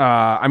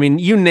 Wow. I mean,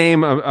 you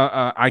name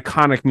a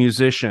iconic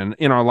musician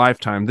in our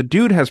lifetime. The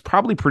dude has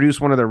probably produced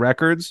one of their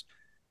records.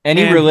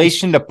 Any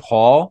relation to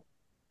Paul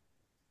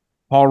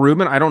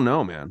Rubin? I don't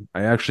know, man.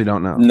 I actually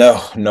don't know.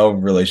 No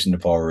relation to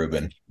Paul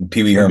Rubin.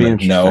 Pee Wee Herman.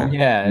 No.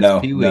 Yeah. No.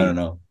 Pee-wee.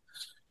 No.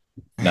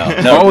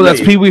 Oh,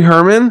 that's Pee Wee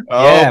Herman.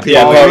 Yeah,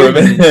 Paul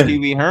Rubin. Pee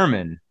Wee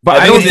Herman.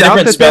 But I don't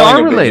doubt that they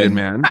are related,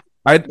 man.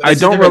 I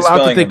don't rule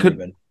out that they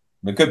could.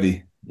 It could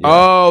be. Yeah.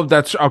 Oh,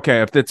 that's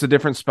okay. If it's a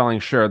different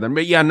spelling, sure. Then,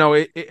 but yeah, no,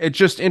 it's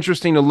just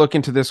interesting to look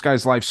into this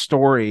guy's life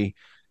story,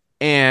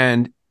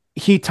 and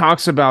he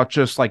talks about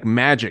just like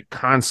magic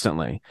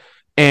constantly,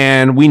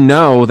 and we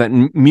know that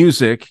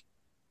music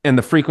and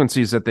the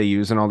frequencies that they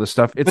use and all this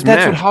stuff. But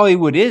that's what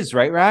Hollywood is,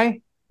 right, Rye?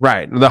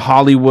 Right, the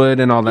Hollywood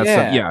and all that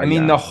stuff. Yeah, I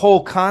mean the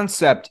whole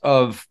concept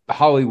of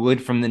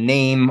Hollywood, from the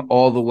name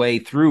all the way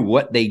through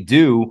what they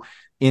do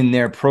in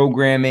their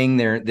programming,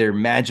 their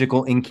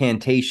magical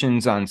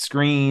incantations on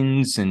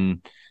screens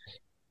and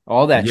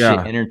all that shit,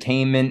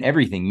 entertainment,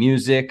 everything,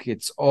 music,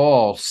 it's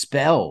all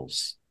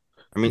spells.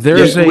 I mean,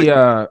 there's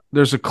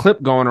a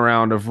clip going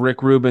around of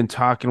Rick Rubin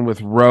talking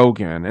with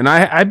Rogan, and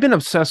I've been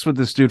obsessed with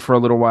this dude for a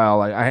little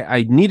while.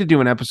 I need to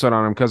do an episode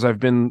on him because I've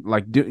been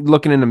like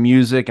looking into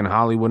music and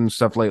Hollywood and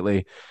stuff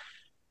lately.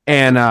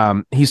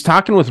 And he's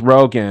talking with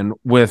Rogan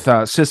with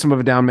System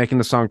of a Down making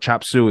the song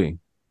Chop Suey.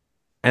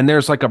 And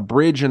there's like a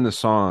bridge in the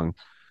song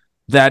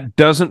that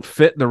doesn't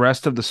fit the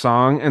rest of the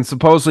song. And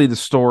supposedly the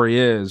story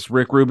is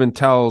Rick Rubin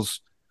tells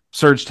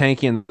Serge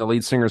Tankian, the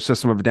lead singer of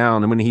System of a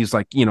Down, and when he's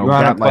like, you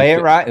want to play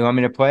it, right? You want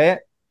me to play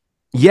it?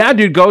 Yeah,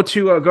 dude, go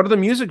to the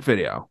music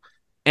video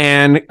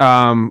and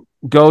go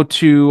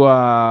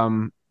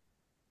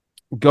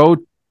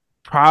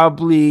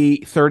probably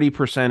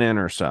 30% in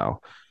or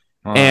so.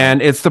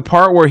 And it's the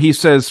part where he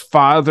says,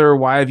 "Father,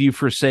 why have you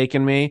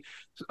forsaken me?"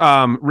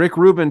 Rick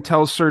Rubin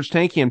tells Serge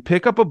Tankian,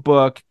 pick up a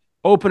book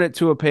open it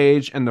to a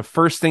page, and the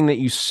first thing that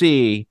you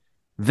see,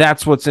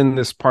 that's what's in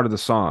this part of the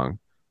song.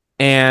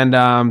 And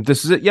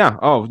this is it. Yeah.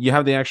 Oh, you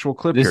have the actual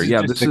clip here.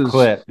 Yeah, this is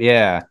clip.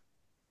 Yeah.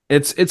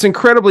 It's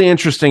incredibly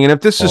interesting. And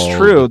if this is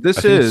true,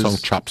 this is song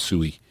Chop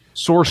Suey.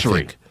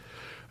 Sorcery.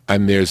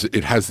 And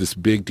it has this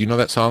big, do you know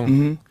that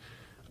song?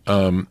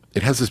 Mm-hmm.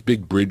 It has this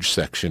big bridge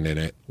section in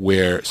it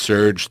where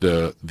Serge,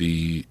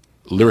 the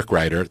lyric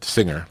writer, the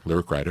singer,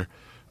 lyric writer,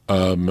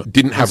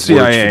 didn't have words for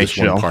this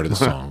one part of the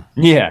song.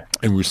 Yeah.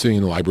 And we were sitting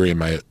in the library in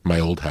my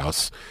old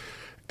house,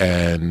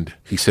 and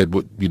he said,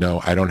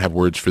 well, I don't have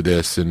words for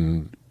this.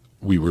 And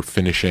we were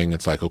finishing.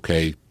 It's like,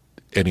 okay,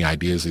 any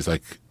ideas? He's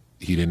like,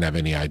 he didn't have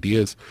any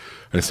ideas.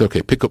 And I said,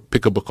 okay, pick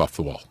a book off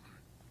the wall.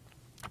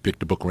 I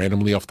picked a book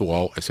randomly off the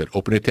wall. I said,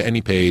 open it to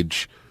any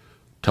page.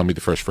 Tell me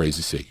the first phrase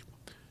you see.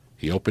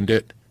 He opened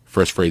it.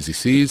 First phrase he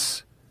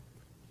sees.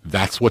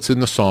 That's what's in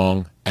the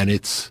song. And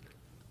it's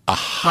a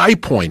high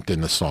point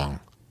in the song.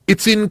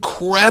 It's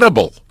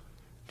incredible.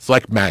 It's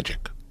like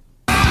magic.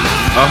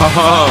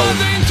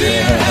 Oh,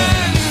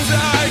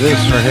 yeah.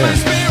 This right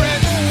here.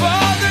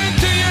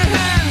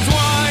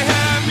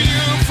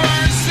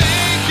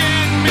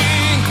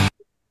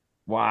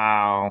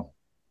 Wow.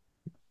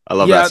 I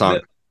love that song.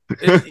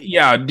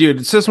 Yeah,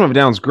 dude, System of a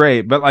Down's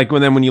great, but like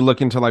when you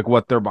look into like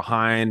what they're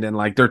behind, and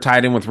like they're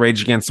tied in with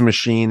Rage Against the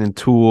Machine and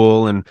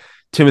Tool and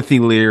Timothy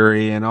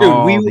Leary and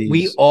all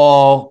we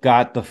all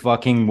got the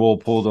fucking wool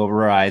pulled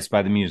over our eyes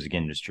by the music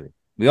industry.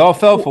 We all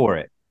fell for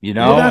it,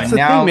 Well, that's the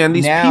thing, man.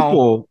 These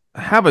people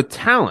have a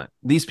talent.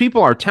 These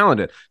people are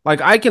talented.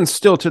 Like, I can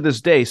still to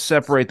this day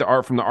separate the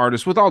art from the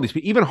artist with all these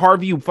people. Even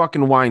Harvey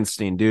fucking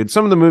Weinstein, dude.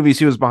 Some of the movies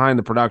he was behind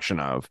the production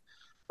of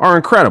are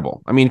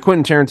incredible. I mean,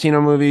 Quentin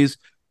Tarantino movies.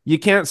 You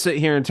can't sit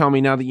here and tell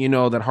me now that you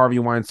know that Harvey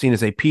Weinstein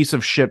is a piece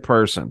of shit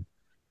person,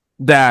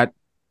 that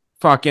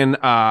fucking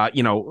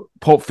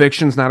Pulp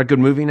Fiction's not a good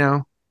movie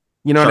now.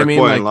 You know what I mean?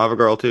 Like, Lava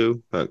Girl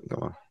too. But go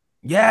on.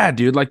 Yeah,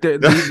 dude. Like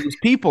these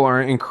people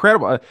are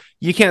incredible.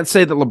 You can't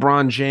say that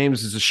LeBron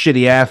James is a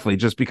shitty athlete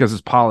just because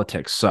his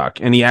politics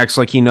suck and he acts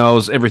like he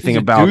knows everything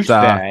about.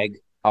 Douchebag.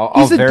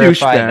 I'll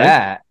verify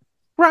that.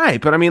 Right,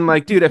 but I mean,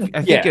 like, dude,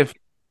 I think if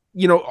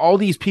all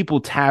these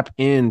people tap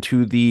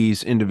into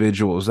these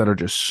individuals that are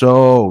just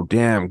so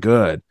damn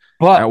good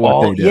at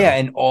what they do. Yeah,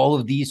 and all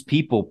of these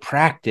people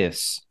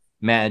practice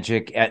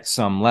magic at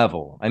some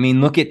level. I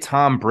mean, look at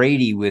Tom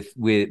Brady with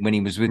when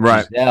he was with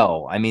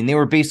Giselle. I mean, they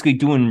were basically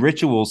doing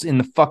rituals in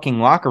the fucking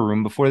locker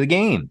room before the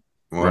game.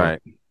 Whoa. Right.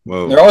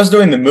 Whoa. They're always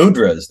doing the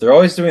mudras. They're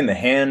always doing the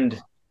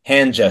hand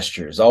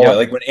gestures.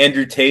 Like when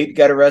Andrew Tate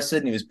got arrested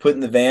and he was put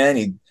in the van,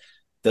 he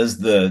does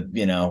the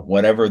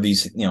whatever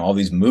these all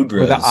these mudras.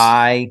 With the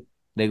eye.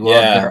 They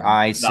love their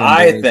eye symbol. The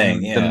eye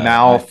thing, the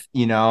mouth,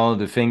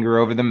 the finger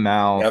over the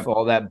mouth,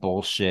 all that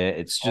bullshit.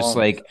 It's just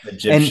like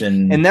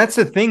Egyptian. And that's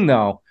the thing,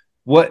 though.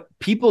 What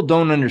people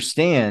don't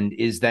understand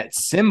is that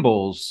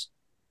symbols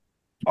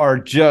are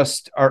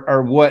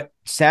what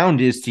sound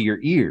is to your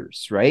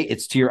ears, right?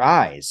 It's to your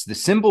eyes. The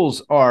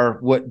symbols are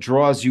what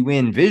draws you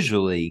in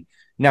visually.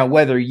 Now,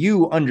 whether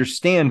you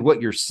understand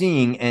what you're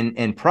seeing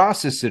and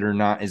process it or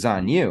not is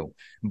on you.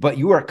 But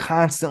you are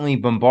constantly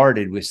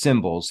bombarded with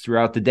symbols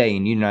throughout the day,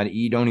 and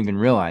you don't even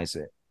realize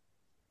it.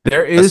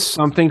 There is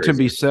something to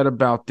be said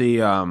about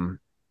the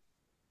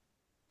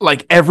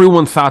like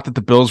everyone thought that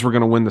the Bills were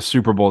going to win the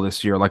Super Bowl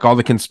this year. Like all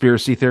the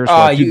conspircy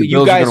theorists.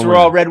 You guys were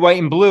all red, white,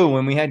 and blue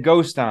when we had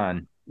Ghost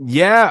on.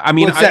 Yeah, I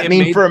mean, what's that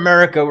mean for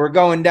America? We're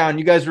going down.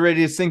 You guys are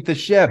ready to sink the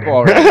ship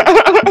already.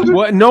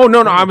 What? No.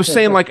 I was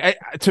saying, like,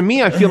 to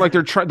me, I feel like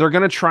they're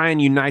going to try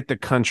and unite the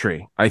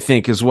country. I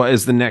think is what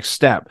is the next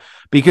step,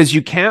 because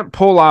you can't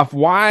pull off.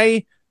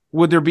 Why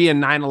would there be a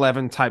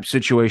 9/11 type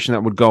situation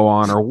that would go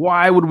on, or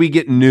why would we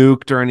get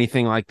nuked or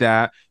anything like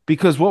that?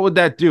 Because what would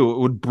that do? It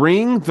would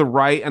bring the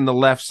right and the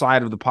left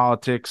side of the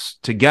politics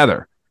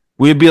together.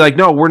 We'd be like,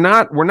 no, we're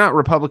not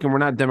Republican, we're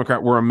not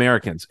Democrat, we're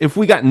Americans. If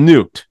we got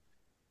nuked.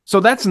 So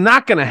that's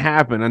not going to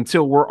happen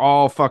until we're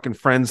all fucking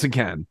friends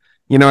again.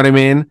 You know what I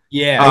mean?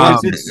 Yeah,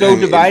 because it's so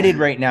divided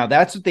right now.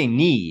 That's what they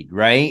need,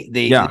 right?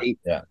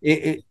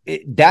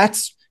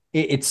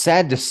 It's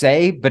sad to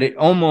say, but it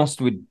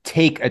almost would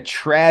take a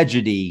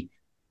tragedy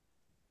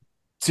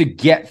to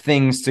get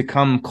things to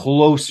come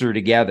closer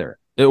together.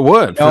 It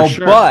would, for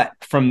sure. But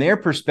from their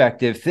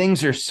perspective,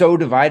 things are so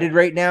divided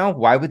right now.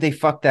 Why would they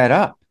fuck that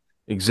up?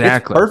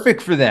 Exactly. It's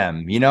perfect for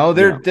them.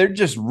 They're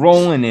just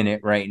rolling in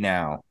it right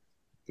now.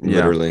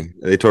 Literally,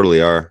 they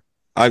totally are.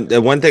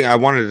 One thing I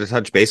wanted to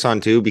touch base on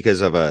too,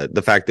 because of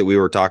the fact that we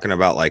were talking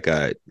about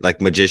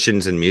like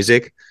magicians and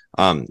music.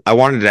 I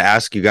wanted to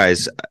ask you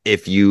guys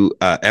if you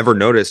ever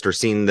noticed or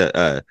seen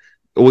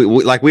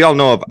we all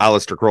know of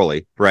Aleister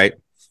Crowley, right?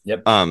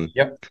 Yep.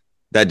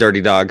 That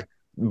dirty dog.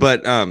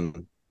 But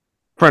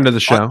friend of the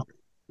show,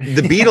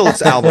 the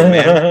Beatles album,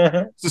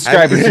 man.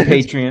 Subscribers to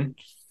Patreon.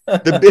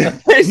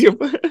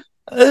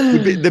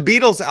 The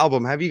Beatles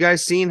album. Have you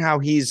guys seen how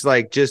he's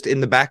like just in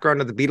the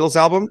background of the Beatles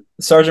album?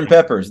 Sergeant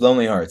Pepper's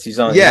Lonely Hearts. He's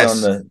on. Yes.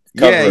 He's on the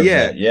cover of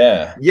that.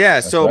 Yeah.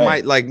 That's so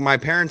right. my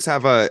parents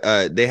have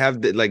they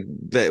have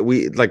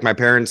my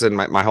parents and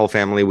my whole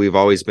family. We've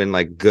always been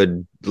like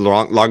good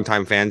long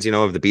time fans,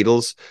 of the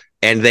Beatles,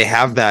 and they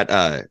have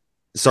that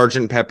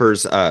Sergeant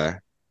Pepper's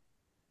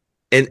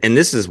and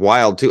this is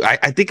wild too.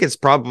 I think it's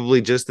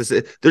probably just this.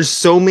 There's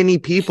so many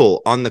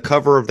people on the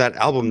cover of that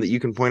album that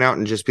you can point out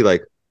and just be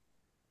like,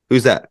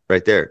 who's that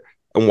right there?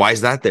 And why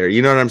is that there?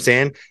 You know what I'm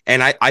saying?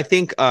 And I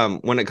think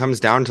when it comes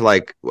down to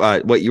like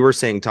what you were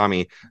saying,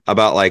 Tommy,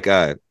 about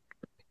the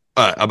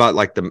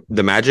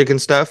magic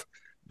and stuff,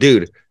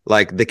 dude,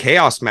 like the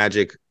chaos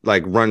magic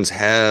like runs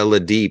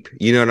hella deep.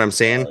 You know what I'm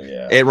saying? Oh,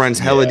 yeah. It runs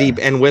hella deep.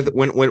 And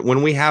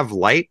when we have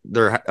light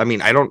there, I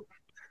mean, I don't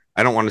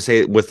want to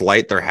say with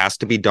light there has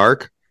to be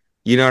dark.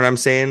 You know what I'm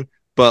saying?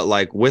 But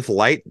like with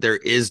light there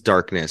is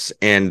darkness,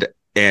 and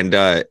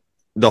the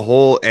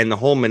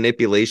whole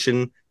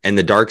manipulation and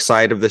the dark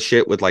side of the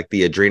shit with like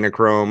the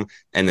adrenochrome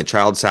and the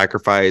child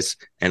sacrifice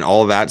and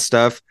all of that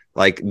stuff,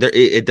 like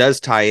it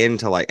does tie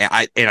into like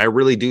I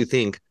really do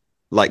think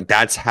like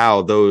that's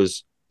how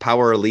those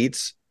power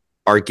elites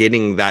are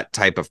getting that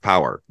type of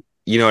power.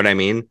 You know what I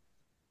mean?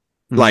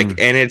 Like,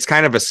 and it's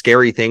kind of a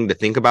scary thing to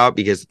think about,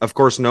 because of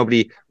course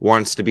nobody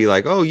wants to be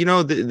like, oh,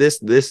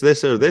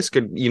 this or this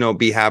could,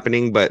 be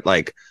happening. But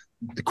like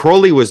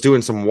Crowley was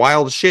doing some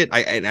wild shit.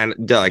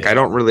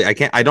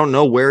 I don't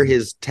know where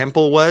his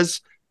temple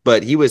was,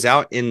 but he was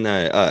out in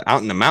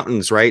the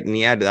mountains, right? And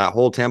he had that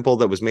whole temple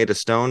that was made of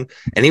stone,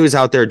 and he was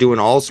out there doing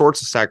all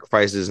sorts of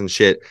sacrifices and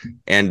shit.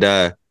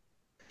 And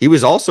he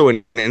was also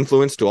an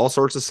influence to all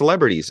sorts of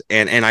celebrities.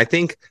 And I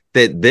think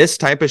that this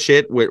type of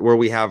shit where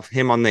we have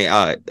him on the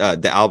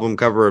album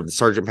cover of the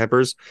Sgt.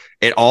 Pepper's,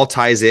 it all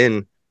ties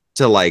in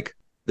to like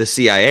the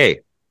CIA,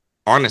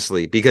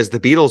 honestly, because the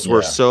Beatles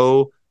were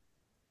so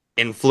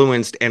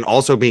influenced and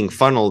also being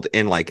funneled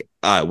in like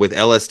with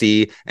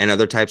LSD and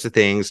other types of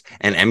things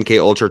and MK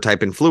Ultra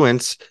type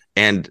influence.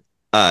 And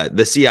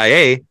the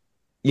CIA,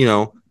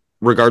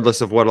 regardless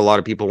of what a lot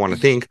of people want to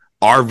think,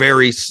 are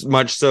very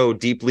much so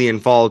deeply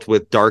involved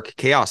with dark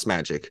chaos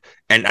magic.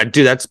 And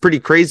dude, that's pretty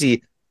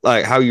crazy.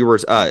 Like how you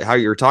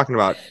were talking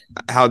about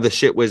how the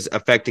shit was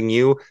affecting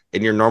you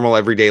in your normal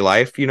everyday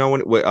life, when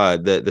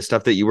the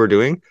stuff that you were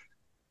doing.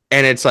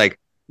 And it's like,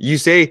 you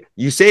say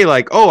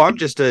like, oh, I'm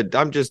just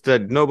a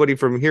nobody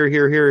from here.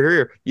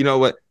 You know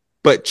what?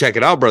 But check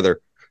it out, brother.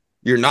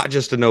 You're not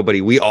just a nobody.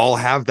 We all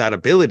have that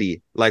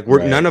ability. Like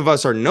none of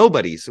us are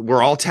nobodies.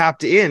 We're all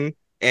tapped in.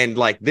 And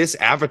like this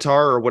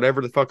avatar or whatever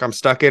the fuck I'm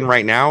stuck in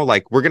right now,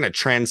 like we're going to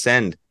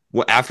transcend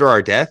after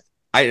our death.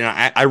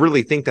 I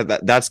really think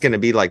that's going to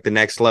be like the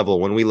next level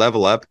when we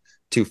level up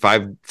to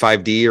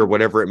 5D or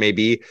whatever it may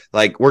be.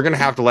 Like we're going to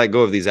have to let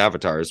go of these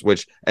avatars,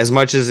 which as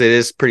much as it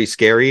is pretty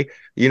scary,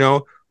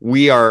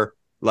 we are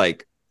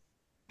like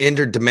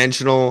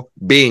interdimensional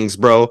beings,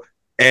 bro.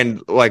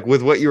 And like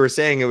with what you were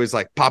saying, it was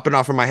like popping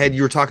off in my head.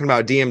 You were talking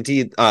about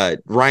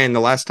DMT, Ryan,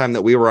 the last time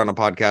that we were on a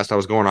podcast, I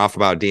was going off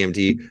about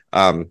DMT.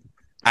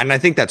 And I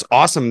think that's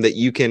awesome that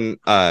you can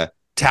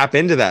tap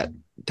into that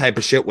type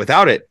of shit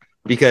without it.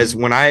 Because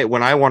when I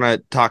want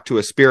to talk to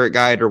a spirit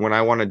guide or when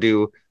I want to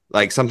do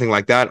like something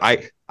like that,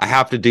 I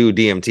have to do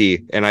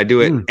DMT, and I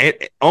do it in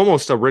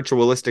almost a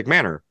ritualistic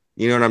manner.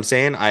 You know what I'm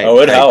saying?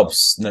 It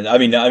helps. I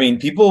mean,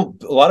 a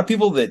lot of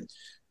people that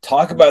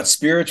talk about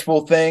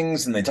spiritual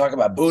things and they talk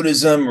about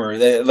Buddhism or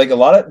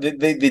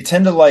they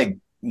tend to like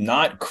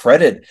not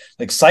credit,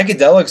 like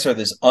psychedelics are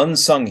this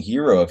unsung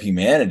hero of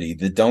humanity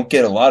that don't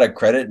get a lot of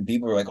credit, and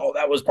people are like, oh,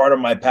 that was part of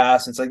my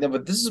past. It's like, no,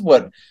 but this is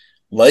what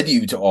led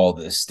you to all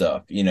this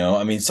stuff. I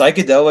mean,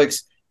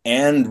 psychedelics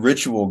and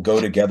ritual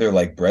go together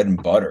like bread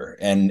and butter.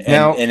 And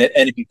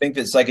if you think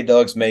that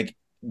psychedelics make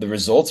the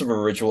results of a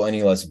ritual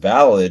any less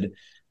valid,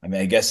 I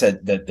mean, I guess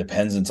that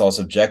depends. It's all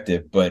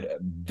subjective, but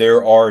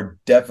there are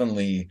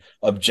definitely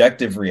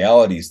objective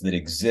realities that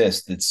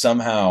exist that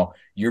somehow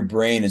your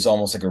brain is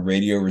almost like a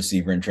radio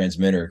receiver and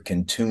transmitter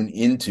can tune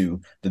into.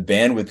 The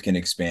bandwidth can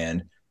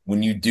expand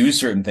when you do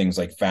certain things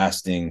like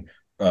fasting,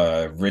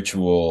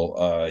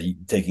 ritual,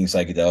 taking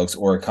psychedelics,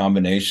 or a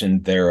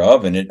combination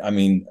thereof.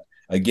 And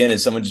again,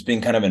 as someone just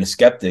being kind of a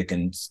skeptic,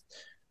 and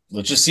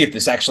let's just see if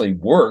this actually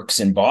works.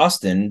 In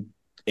Boston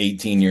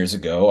 18 years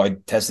ago, I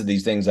tested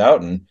these things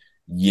out, and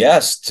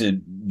yes, to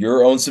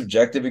your own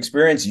subjective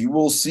experience, you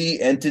will see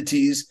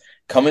entities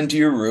come into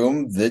your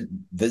room that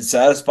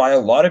satisfy a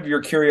lot of your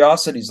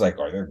curiosities. Like,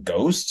 are there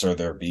ghosts? Are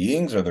there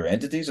beings? Are there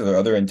entities? Are there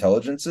other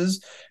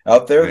intelligences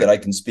out there that I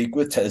can speak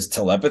with? Is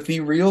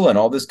telepathy real? And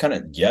all this kind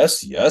of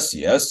yes.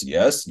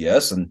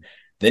 And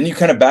then you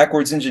kind of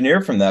backwards engineer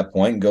from that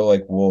point and go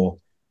like, well,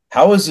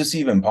 how is this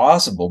even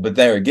possible? But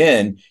there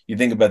again, you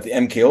think about the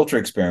MK Ultra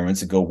experiments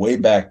that go way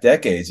back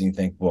decades, and you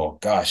think, well,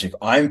 gosh, if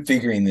I'm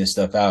figuring this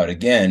stuff out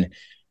again,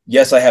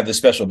 yes, I have this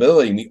special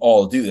ability, and we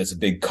all do. That's a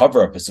big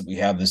cover-up, is that we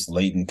have this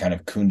latent kind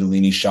of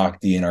Kundalini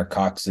Shakti in our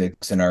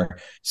coccyx and our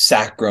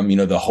sacrum.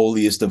 The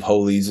holiest of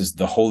holies is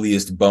the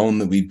holiest bone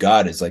that we've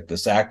got is like the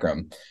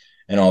sacrum.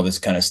 and all this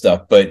kind of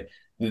stuff. But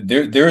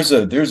there's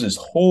this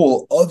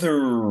whole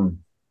other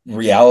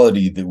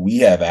reality that we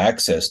have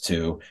access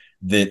to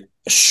that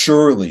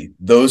surely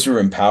those who are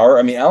in power.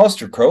 I mean,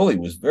 Aleister Crowley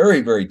was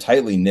very, very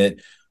tightly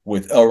knit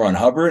with L. Ron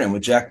Hubbard and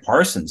with Jack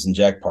Parsons. And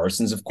Jack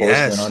Parsons, of course,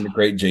 went on to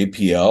create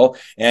JPL.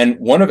 And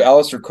one of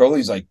Aleister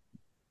Crowley's, like,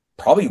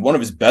 probably one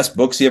of his best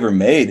books he ever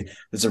made.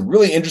 It's a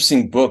really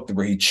interesting book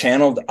where he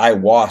channeled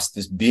Iwas,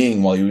 this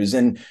being, while he was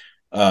in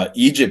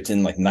Egypt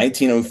in like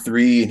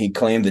 1903, and he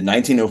claimed that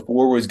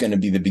 1904 was going to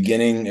be the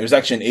beginning. It was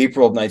actually in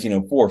April of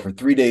 1904. For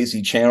 3 days,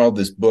 he channeled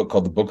this book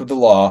called the Book of the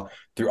Law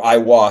through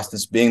Iwas,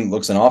 this being that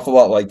looks an awful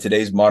lot like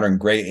today's modern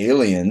gray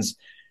aliens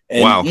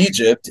in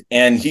Egypt.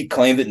 And he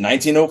claimed that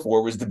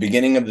 1904 was the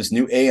beginning of this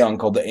new aeon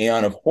called the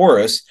Aeon of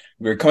Horus.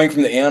 We were coming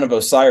from the Aeon of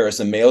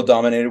Osiris, a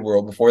male-dominated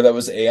world. Before that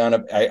was the Aeon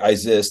of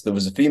Isis. There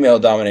was a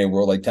female-dominated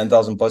world like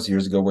 10,000 plus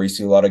years ago where you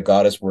see a lot of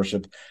goddess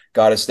worship,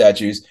 goddess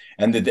statues.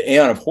 And that the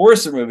Aeon of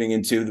Horus are moving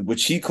into,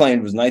 which he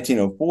claimed was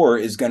 1904,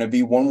 is going to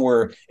be one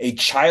where a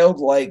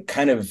childlike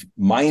kind of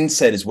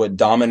mindset is what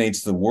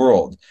dominates the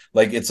world.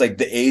 Like, it's like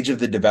the age of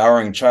the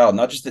devouring child.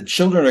 Not just that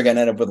children are going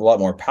to end up with a lot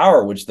more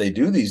power, which they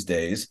do these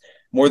days,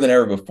 more than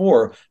ever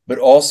before, but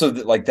also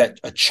that, like, that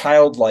a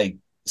childlike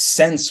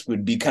sense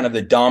would be kind of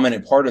the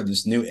dominant part of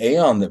this new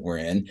aeon that we're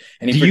in.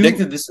 And he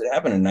predicted this would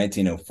happen in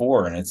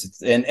 1904.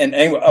 And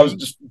anyway, I was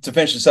just to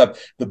finish this up.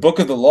 The Book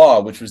of the Law,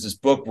 which was this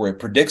book where it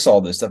predicts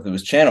all this stuff that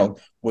was channeled,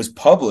 was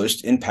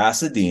published in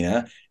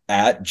Pasadena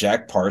at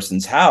Jack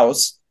Parsons'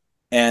 house.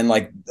 And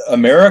like,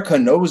 America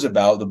knows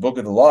about the Book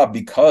of the Law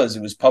because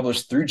it was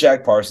published through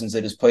Jack Parsons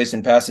at his place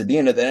in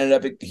Pasadena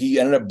that he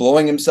ended up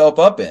blowing himself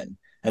up in.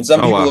 And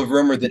some people have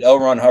rumored that L.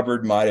 Ron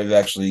Hubbard might have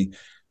actually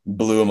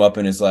blew him up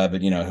in his lab,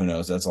 but, you know, who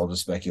knows? That's all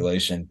just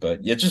speculation.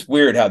 But yeah, just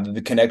weird how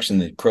the connection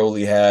that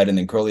Crowley had, and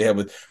then Crowley had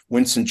with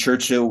Winston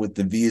Churchill with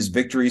the V is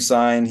victory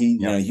sign. He, you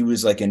know, he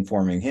was like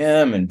informing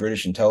him and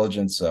British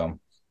intelligence. So,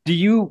 do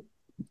you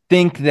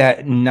think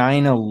that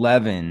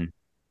 9/11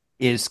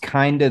 is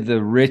kind of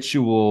the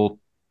ritual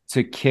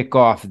to kick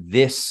off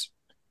this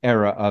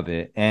era of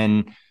it?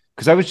 And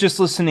because I was just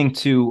listening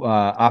to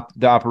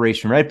the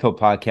Operation Red Pill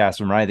podcast,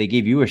 and Ryan, they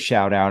gave you a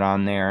shout out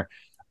on there.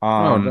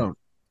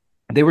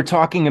 They were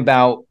talking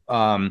about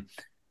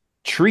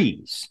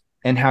trees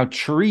and how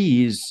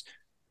trees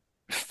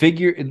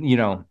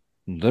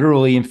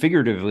literally and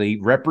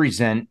figuratively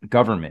represent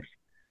government,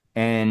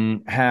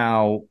 and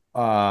how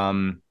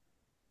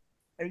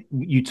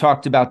you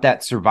talked about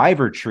that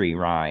survivor tree,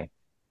 Rye,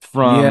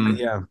 from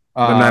the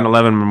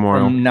 9/11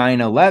 memorial, from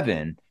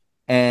 9/11,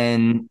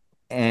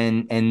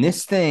 and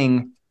this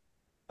thing,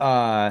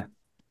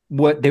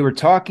 what they were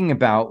talking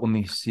about, let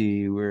me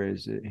see, where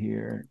is it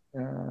here?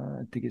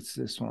 I think it's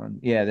this one.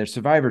 Yeah, their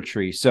survivor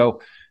tree.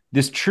 So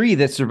this tree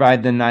that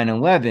survived the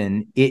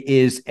 9/11, it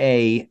is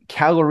a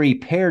calorie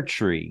pear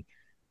tree.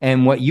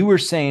 And what you were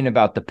saying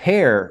about the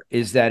pear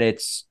is that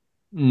it's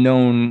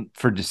known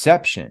for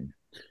deception.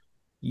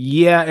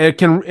 Yeah, it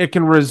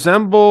can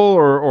resemble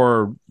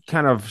or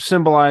kind of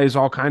symbolize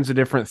all kinds of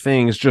different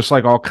things, just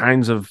like all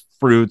kinds of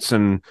fruits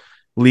and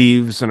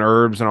leaves and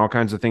herbs and all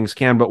kinds of things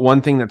can. But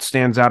one thing that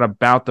stands out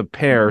about the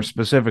pear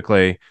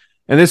specifically,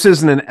 and this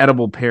isn't an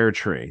edible pear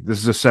tree, this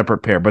is a separate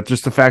pear, but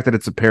just the fact that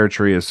it's a pear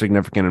tree is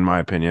significant in my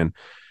opinion.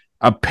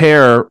 A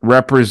pear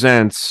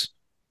represents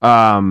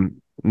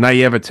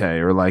naivete,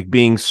 or like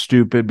being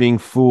stupid, being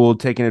fooled,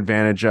 taken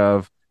advantage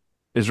of,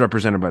 is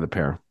represented by the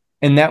pear.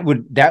 And that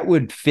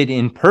would fit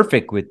in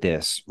perfect with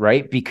this,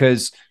 right?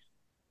 Because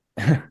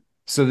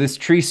so this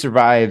tree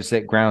survives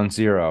at ground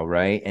zero,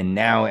 right? And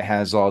now it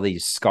has all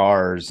these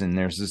scars, and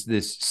there's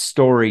this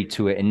story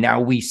to it. And now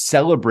we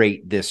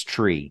celebrate this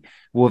tree.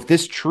 Well, if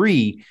this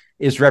tree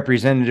is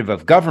representative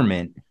of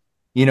government,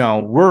 you know,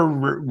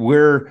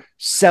 we're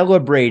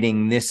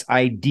celebrating this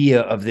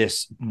idea of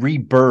this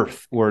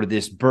rebirth, or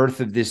this birth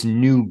of this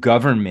new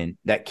government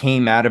that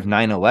came out of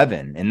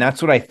 9/11. And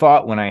that's what I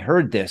thought when I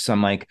heard this.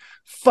 I'm like,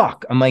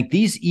 fuck. I'm like,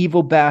 these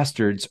evil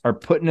bastards are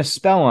putting a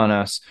spell on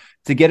us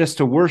to get us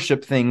to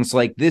worship things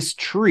like this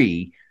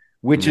tree,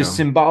 which is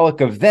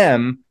symbolic of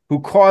them who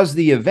caused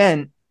the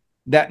event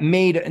that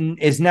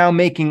is now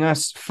making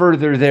us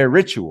further their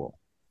ritual.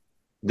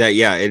 That,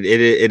 yeah, it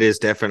is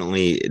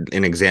definitely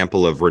an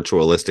example of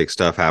ritualistic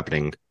stuff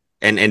happening.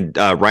 And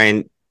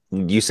Ryan,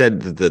 you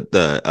said that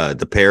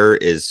the pear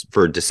is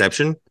for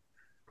deception.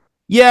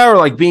 Yeah, or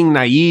like being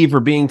naive or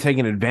being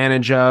taken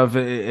advantage of.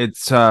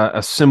 It's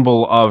a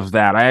symbol of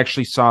that. I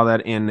actually saw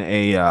that in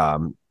a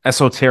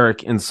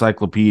esoteric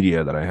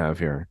encyclopedia that I have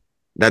here.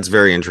 That's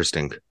very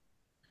interesting.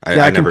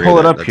 I can pull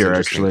it up here.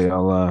 Actually,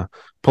 I'll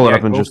pull it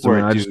up in just a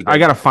minute. I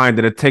gotta find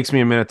it. It takes me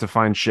a minute to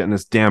find shit in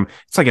this damn.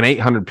 It's like an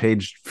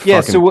 800-page.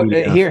 Yeah. So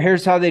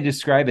here's how they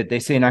describe it. They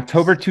say in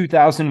October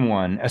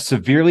 2001, a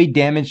severely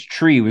damaged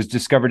tree was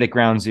discovered at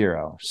ground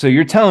zero. So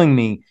you're telling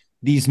me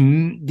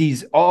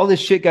these all this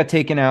shit got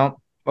taken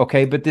out,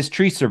 okay? But this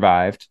tree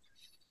survived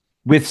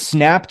with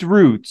snapped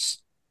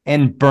roots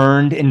and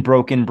burned and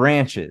broken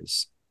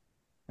branches.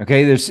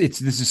 Okay, this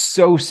is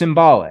so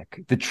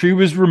symbolic. The tree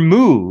was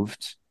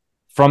removed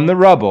from the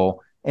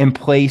rubble, and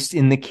placed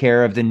in the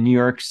care of the New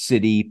York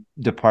City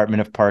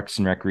Department of Parks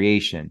and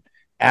Recreation.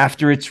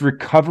 After its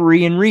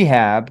recovery and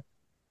rehab,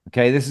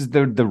 okay, this is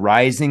the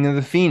rising of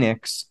the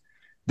phoenix,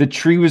 the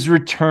tree was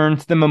returned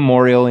to the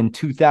memorial in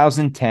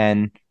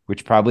 2010,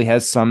 which probably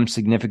has some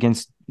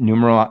significance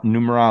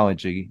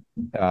numerology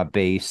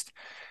based.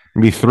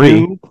 Be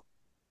 3.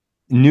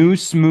 New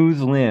smooth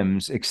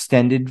limbs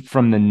extended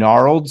from the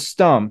gnarled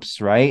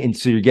stumps, right? And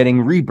so you're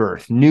getting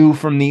rebirth, new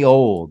from the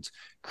old,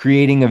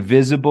 creating a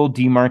visible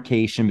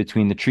demarcation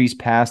between the tree's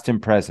past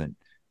and present.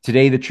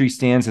 Today, the tree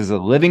stands as a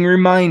living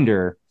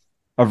reminder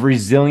of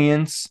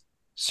resilience,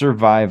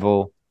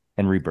 survival,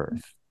 and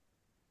rebirth.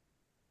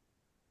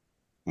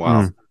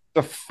 Wow.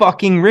 The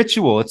fucking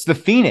ritual. It's the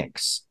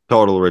phoenix.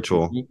 Total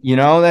ritual. You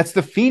know, that's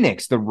the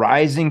phoenix, the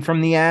rising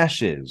from the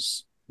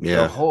ashes.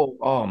 Yeah. The whole,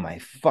 oh my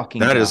fucking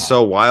That God. is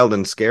so wild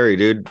and scary,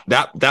 dude.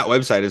 That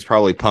website is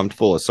probably pumped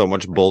full of so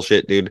much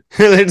bullshit, dude.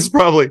 It's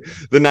probably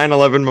the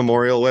 9/11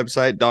 memorial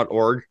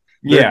website.org.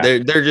 Yeah.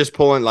 They're just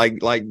pulling like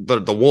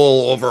the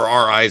wool over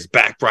our eyes,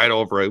 back right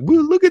over it.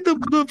 Well, look at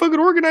the fucking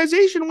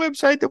organization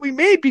website that we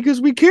made because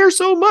we care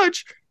so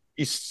much.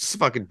 You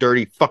fucking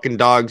dirty fucking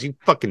dogs. You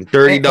fucking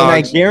dirty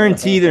dogs. And I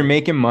guarantee they're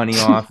making money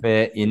off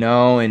it, you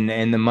know,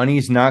 and the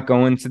money's not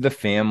going to the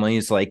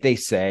families like they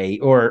say,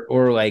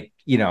 or like,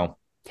 you know,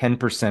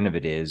 10% of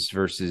it is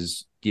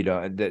versus, you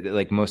know,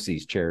 like most of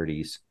these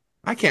charities.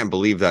 I can't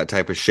believe that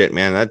type of shit,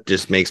 man. That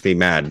just makes me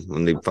mad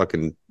when they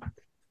fucking,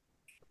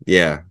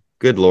 yeah,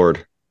 good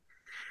Lord.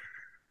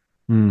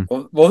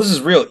 Well, this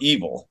is real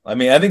evil. I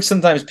mean, I think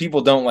sometimes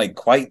people don't like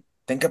quite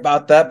think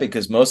about that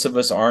because most of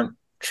us aren't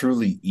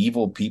truly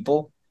evil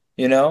people,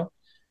 you know,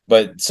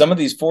 but some of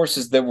these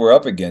forces that we're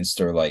up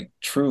against are like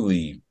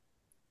truly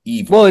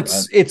evil. Well,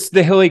 it's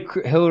the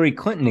Hillary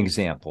Clinton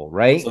example,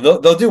 right? So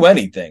they'll do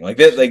anything like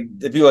that. Like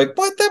if you're like,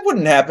 what, that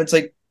wouldn't happen. It's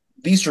like,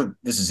 this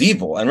is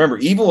evil. And remember,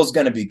 evil is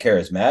going to be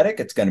charismatic.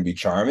 It's going to be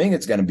charming.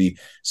 It's going to be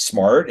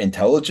smart,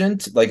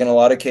 intelligent, like in a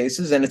lot of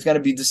cases, and it's going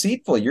to be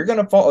deceitful. You're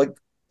going to fall. Like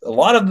a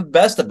lot of the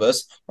best of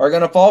us are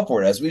going to fall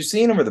for it, as we've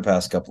seen over the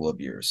past couple of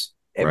years.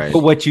 Right.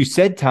 But what you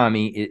said,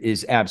 Tommy,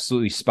 is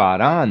absolutely spot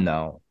on.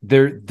 Though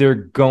they're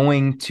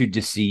going to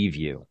deceive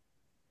you.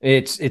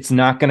 It's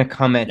not going to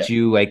come at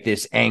you like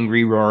this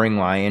angry roaring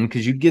lion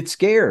because you'd get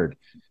scared.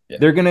 Yeah.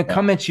 They're going to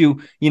come at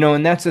you, you know,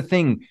 and that's the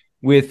thing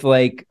with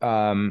like,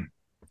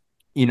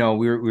 you know,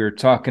 we were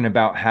talking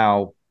about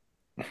how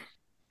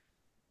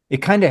it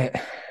kind of,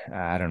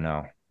 I don't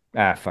know.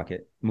 Fuck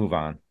it. Move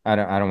on. I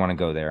don't want to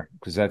go there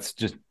because that's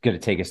just going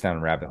to take us down a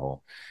rabbit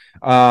hole.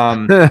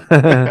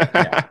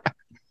 Yeah.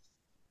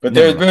 But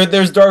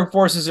there's dark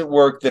forces at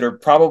work that are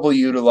probably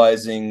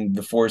utilizing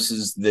the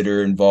forces that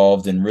are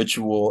involved in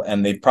ritual,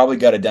 and they've probably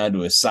got it down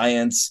to a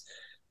science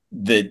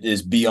that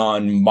is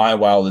beyond my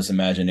wildest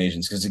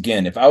imaginations. Because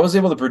again, if I was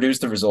able to produce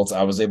the results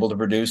I was able to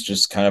produce,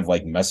 just kind of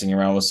like messing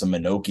around with some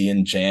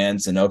Enochian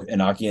chants and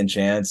Enochian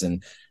chants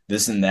and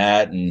this and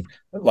that, and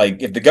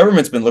like if the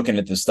government's been looking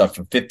at this stuff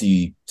for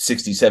 50,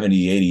 60,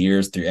 70, 80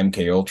 years through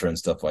MK Ultra and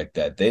stuff like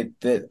that, they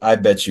I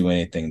bet you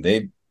anything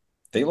they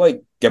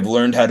like have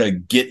learned how to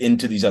get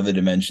into these other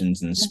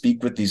dimensions and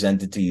speak with these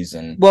entities.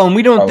 And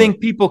we don't think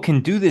people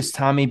can do this,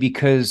 Tommy,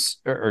 because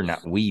or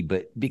not we,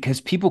 but because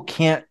people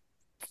can't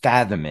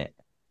fathom it,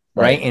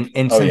 right?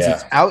 And since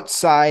it's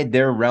outside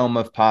their realm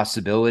of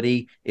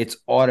possibility, it's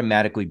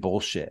automatically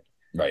bullshit.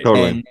 Right.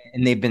 Totally.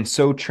 And they've been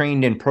so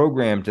trained and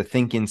programmed to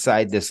think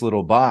inside this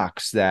little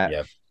box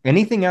that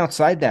anything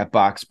outside that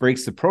box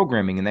breaks the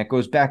programming. And that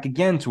goes back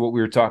again to what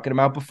we were talking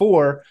about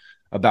before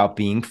about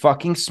being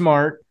fucking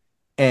smart.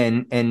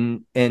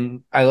 And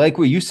I like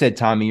what you said,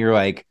 Tommy. You're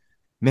like,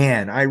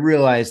 man, I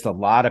realized a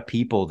lot of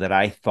people that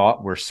I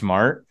thought were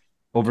smart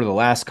over the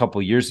last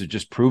couple of years have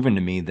just proven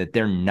to me that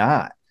they're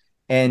not.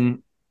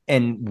 And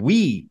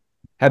we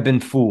have been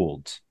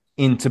fooled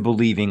into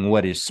believing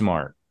what is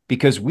smart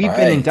because we've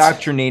been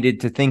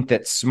indoctrinated to think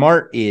that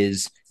smart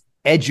is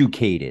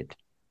educated,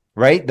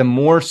 right? The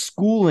more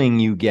schooling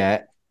you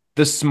get,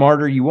 the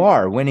smarter you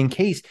are. When in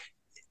case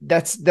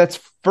that's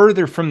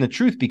further from the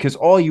truth because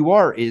all you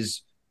are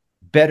is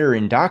better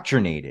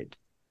indoctrinated,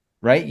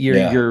 right?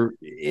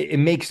 It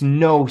makes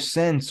no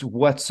sense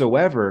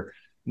whatsoever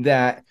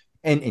that,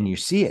 and you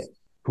see it.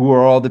 Who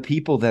are all the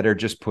people that are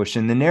just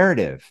pushing the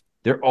narrative?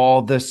 They're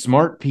all the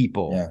smart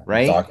people,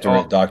 right?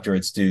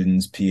 Doctorate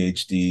students,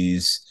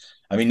 PhDs.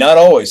 I mean, not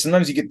always.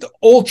 Sometimes you get the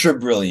ultra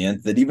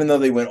brilliant that even though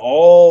they went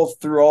all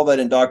through all that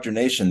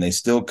indoctrination, they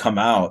still come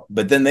out,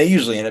 but then they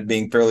usually end up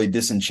being fairly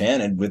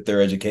disenchanted with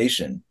their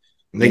education.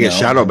 They get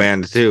shadow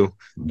banned too.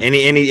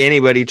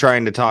 Anybody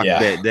trying to talk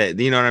that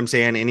you know what I'm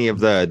saying? Any of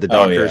the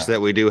doctors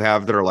that we do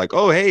have that are like,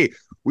 oh, hey,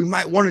 we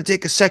might want to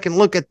take a second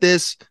look at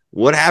this.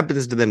 What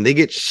happens to them? They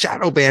get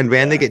shadow banned,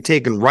 man. They get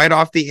taken right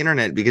off the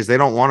internet because they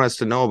don't want us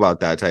to know about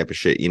that type of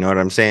shit. You know what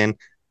I'm saying?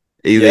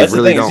 That's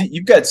really the thing.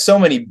 You've got so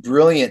many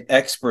brilliant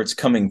experts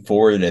coming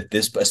forward at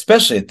this,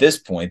 especially at this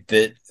point,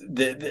 that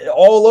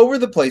all over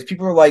the place.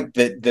 People are like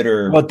that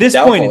are at this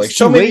point, it's like,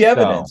 show me the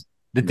evidence.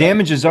 The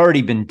damage has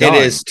already been done.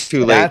 It is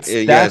too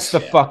late. That's the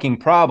fucking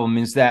problem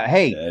is that,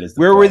 hey,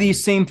 where were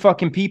these same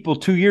fucking people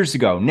 2 years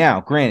ago? Now,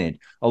 granted,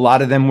 a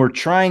lot of them were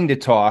trying to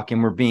talk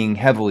and were being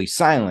heavily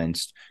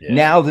silenced. Yeah.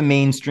 Now the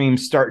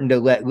mainstream's starting to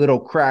let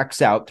little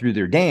cracks out through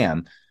their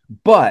dam.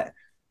 But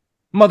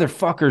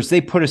motherfuckers,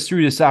 they put us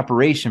through this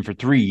operation for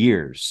 3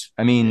 years.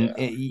 I mean,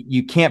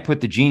 you can't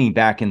put the genie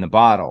back in the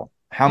bottle.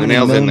 How many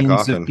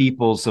millions of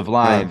people's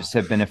lives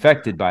have been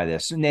affected by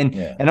this?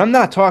 And I'm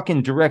not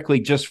talking directly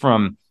just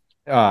from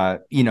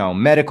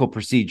medical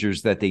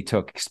procedures that they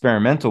took,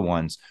 experimental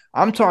ones.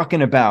 I'm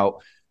talking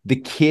about the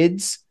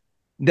kids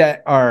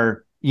that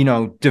are,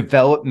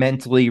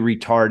 developmentally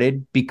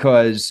retarded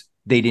because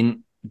they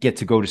didn't get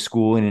to go to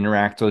school and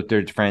interact with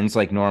their friends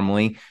like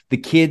normally. The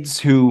kids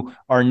who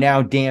are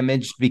now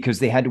damaged because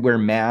they had to wear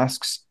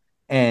masks,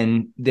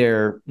 and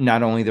their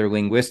not only their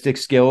linguistic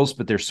skills,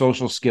 but their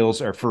social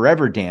skills are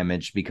forever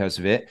damaged because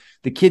of it.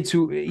 The kids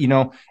who,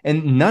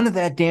 and none of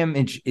that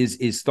damage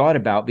is thought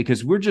about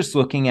because we're just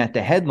looking at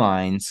the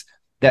headlines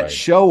that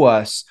show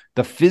us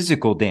the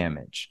physical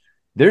damage.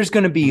 There's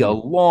going to be a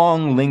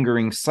long,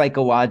 lingering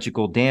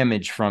psychological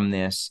damage from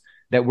this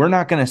that we're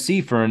not going to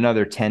see for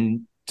another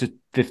 10 to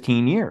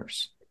 15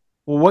 years.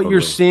 Well, what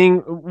you're seeing,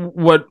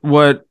 what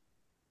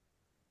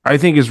I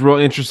think is real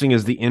interesting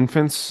is the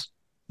infants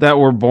that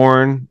were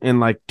born in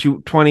like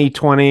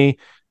 2020,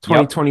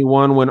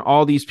 2021, when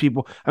all these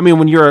people, I mean,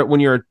 when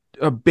you're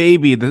a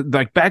baby,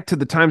 like back to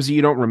the times that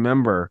you don't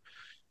remember,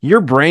 your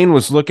brain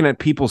was looking at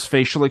people's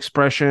facial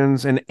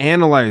expressions and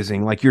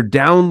analyzing, like you're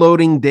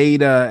downloading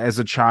data as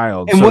a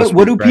child. And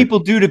what do people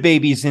do to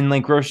babies in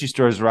like grocery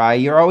stores, right?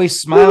 You're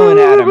always smiling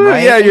at them,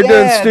 right? Yeah, you're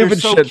doing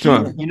stupid shit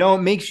to them.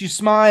 It makes you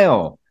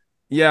smile.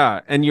 Yeah,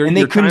 and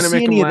they couldn't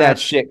see any of that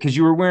shit because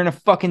you were wearing a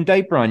fucking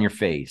diaper on your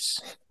face.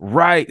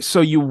 Right.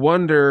 So you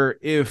wonder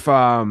if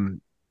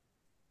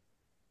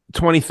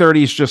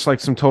 2030 is just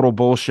like some total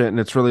bullshit, and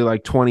it's really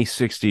like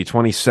 2060,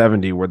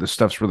 2070 where the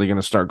stuff's really going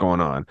to start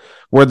going on,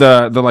 where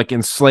the like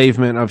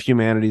enslavement of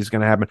humanity is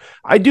going to happen.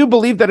 I do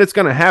believe that it's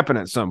going to happen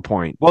at some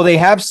point. Well, they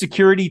have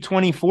Security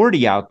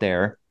 2040 out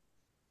there.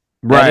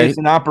 Right. It's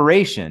an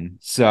operation.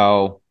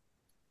 So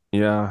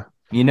yeah.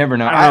 You never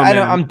know.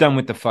 I'm done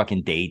with the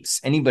fucking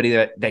dates. Anybody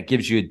that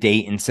gives you a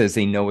date and says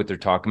they know what they're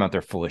talking about,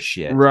 they're full of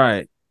shit.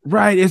 Right.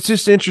 It's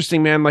just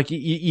interesting, man. Like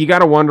you got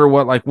to wonder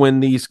what, like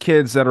when these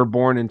kids that are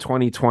born in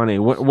 2020,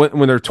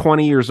 when they're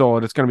 20 years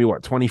old, it's going to be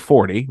what,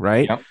 2040,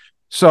 right? Yep.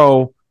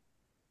 So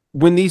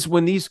when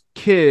these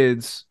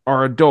kids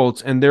are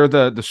adults and they're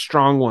the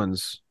strong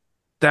ones,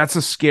 that's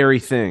a scary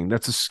thing.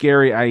 That's a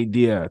scary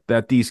idea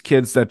that these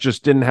kids that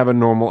just didn't have a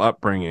normal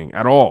upbringing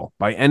at all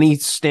by any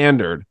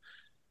standard,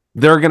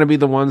 they're going to be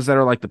the ones that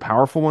are like the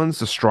powerful ones,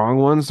 the strong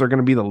ones. They're going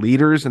to be the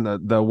leaders and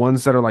the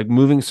ones that are like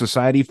moving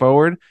society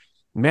forward.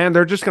 Man,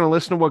 they're just going to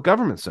listen to what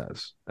government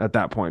says at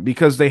that point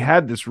because they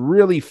had this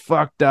really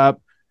fucked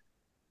up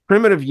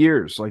primitive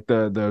years. Like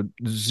the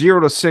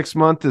 0 to 6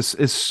 month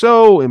is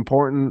so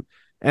important.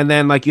 And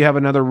then like you have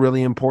another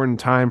really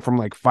important time from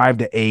like 5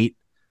 to 8.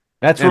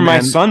 That's where my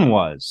son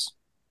was.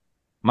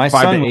 My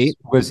son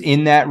was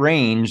in that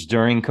range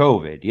during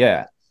COVID.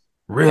 Yeah.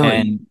 Really?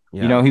 And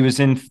he was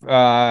in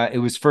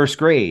it was first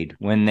grade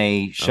when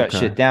they shut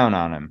shit down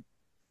on him.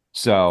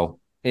 So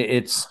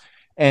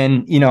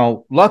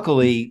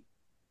luckily,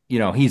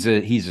 he's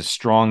a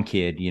strong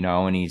kid,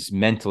 and he's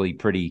mentally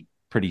pretty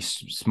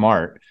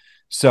smart.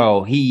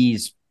 So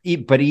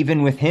but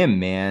even with him,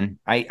 man,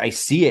 I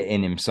see it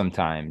in him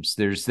sometimes.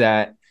 There's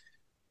that,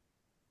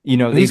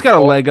 he's got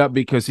a leg up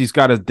because he's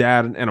got a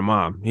dad and a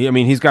mom.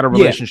 He's got a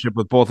relationship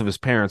with both of his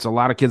parents. A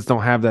lot of kids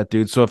don't have that,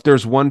 dude. So if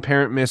there's one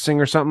parent missing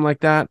or something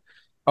like that,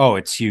 oh,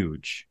 it's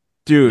huge,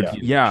 dude.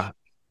 Yeah,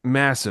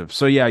 massive.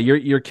 So yeah,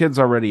 your kid's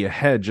already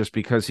ahead just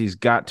because he's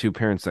got two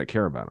parents that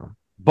care about him.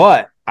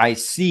 But I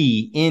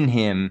see in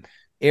him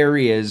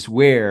areas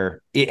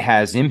where it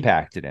has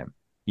impacted him,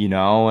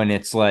 and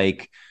it's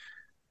like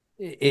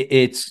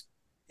it's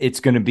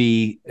going to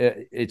be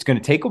it's going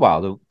to take a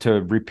while to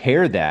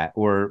repair that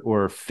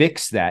or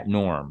fix that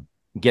norm,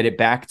 get it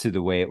back to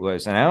the way it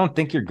was. And I don't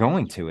think you're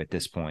going to at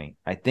this point.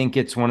 I think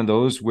it's one of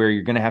those where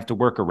you're going to have to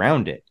work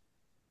around it.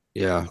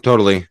 Yeah,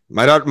 totally.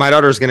 My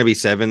daughter's going to be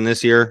 7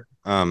 this year.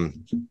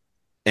 And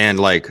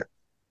like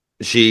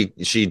she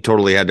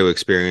totally had to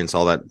experience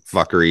all that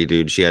fuckery,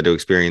 dude. She had to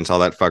experience all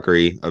that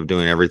fuckery of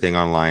doing everything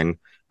online.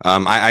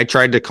 I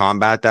tried to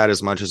combat that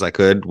as much as I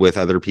could with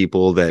other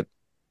people that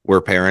were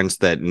parents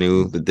that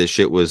knew that this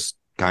shit was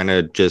kind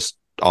of just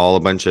all a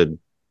bunch of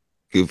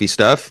goofy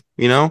stuff,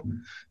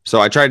 So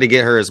I tried to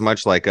get her as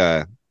much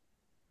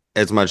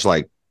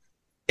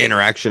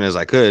interaction as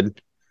I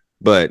could,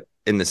 but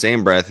in the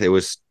same breath, it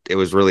was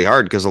really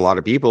hard because a lot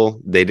of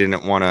people they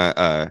didn't want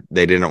to,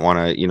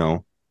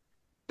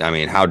 I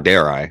mean, how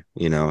dare I,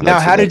 Now,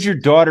 how did your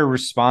daughter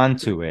respond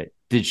to it?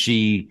 Did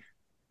she,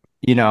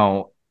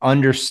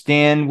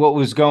 understand what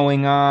was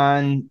going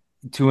on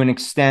to an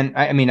extent?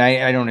 I mean,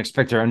 I don't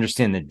expect her to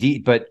understand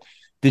but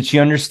did she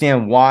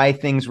understand why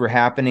things were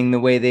happening the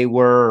way they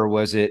were, or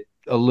was it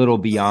a little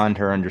beyond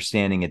her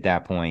understanding at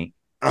that point?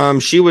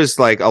 She was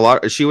like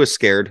she was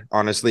scared,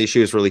 honestly. She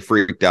was really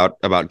freaked out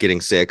about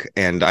getting sick.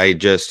 And I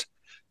just,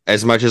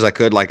 as much as I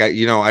could, like,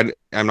 I'm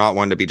not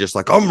one to be just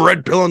like, I'm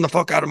red pilling the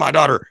fuck out of my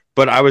daughter.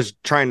 But I was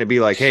trying to be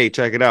like, hey,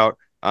 check it out.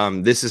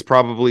 This is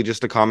probably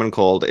just a common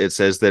cold. It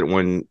says that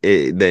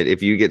that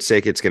if you get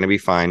sick, it's going to be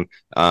fine.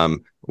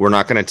 We're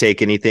not going to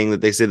take anything that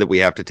they say that we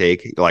have to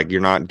take. Like,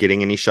 you're not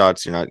getting any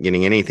shots. You're not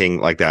getting anything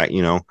like that,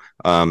 No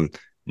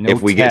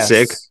if we tests.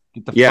 get sick,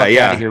 Get the fuck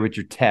out of here with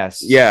your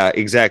tests. Yeah,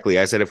 exactly.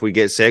 I said, if we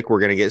get sick, we're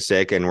going to get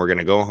sick and we're going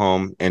to go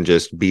home and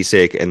just be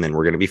sick. And then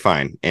we're going to be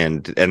fine.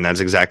 And that's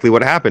exactly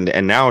what happened.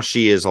 And now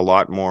she is a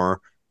lot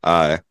more,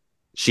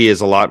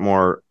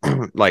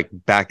 like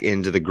back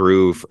into the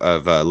groove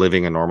of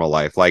living a normal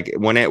life. Like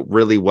when it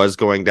really was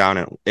going down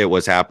and it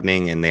was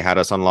happening and they had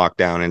us on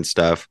lockdown and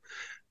stuff.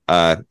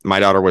 My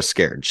daughter was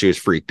scared. She was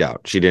freaked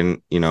out. She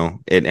didn't,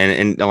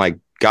 and like,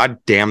 God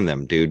damn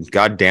them, dude.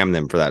 God damn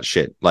them for that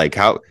shit. Like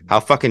how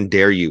fucking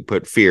dare you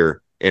put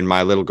fear in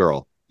my little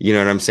girl? You know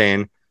what I'm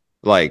saying?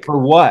 Like for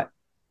what?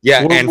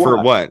 Yeah,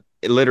 for what?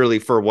 Literally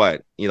for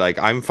what? Like,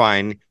 I'm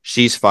fine.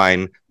 She's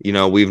fine.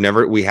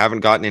 We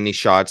haven't gotten any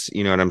shots.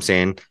 You know what I'm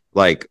saying?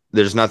 Like,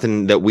 there's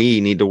nothing that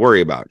we need to worry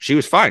about. She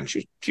was fine.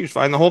 She was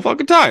fine the whole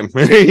fucking time.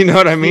 You know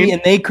what I mean?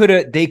 And they could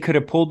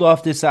have pulled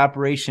off this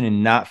operation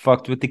and not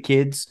fucked with the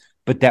kids,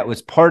 but that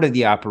was part of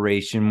the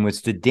operation,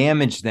 was to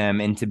damage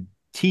them and to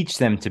teach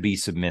them to be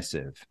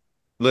submissive.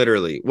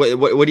 Literally.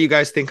 What do you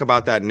guys think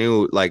about that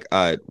new, like,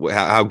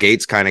 how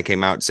Gates kind of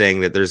came out saying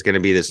that there's going to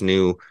be this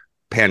new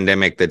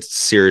pandemic that's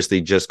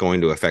seriously just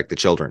going to affect the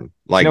children?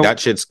 Like, nope.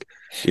 That shit's,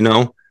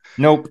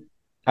 Nope.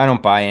 I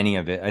don't buy any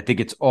of it. I think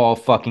it's all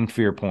fucking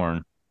fear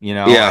porn.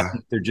 Yeah. I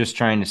think they're just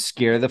trying to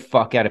scare the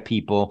fuck out of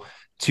people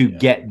to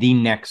get the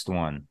next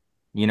one,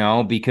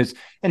 because,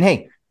 and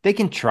hey, they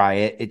can try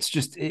it. It's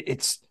just,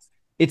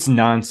 it's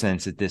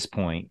nonsense at this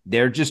point.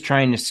 They're just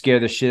trying to scare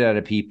the shit out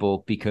of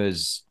people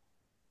because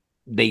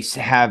they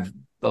have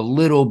a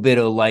little bit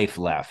of life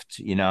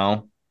left,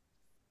 Well,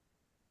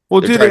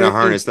 they're trying to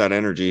harness that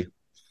energy.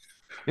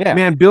 Yeah,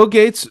 man, Bill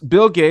Gates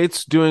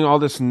doing all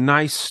this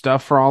nice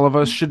stuff for all of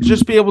us should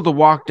just be able to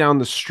walk down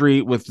the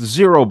street with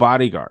 0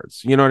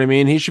 bodyguards. You know what I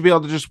mean? He should be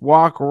able to just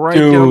walk right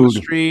down the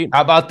street.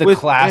 How about the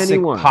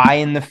classic pie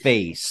in the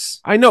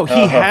face? I know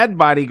he had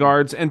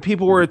bodyguards and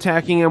people were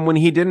attacking him when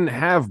he didn't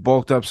have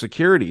bulked up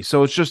security.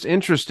 So it's just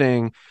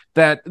interesting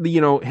that,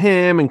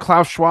 him and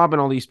Klaus Schwab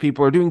and all these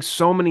people are doing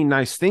so many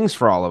nice things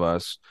for all of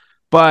us,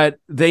 but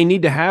they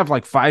need to have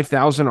like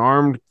 5,000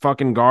 armed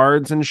fucking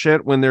guards and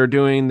shit when they're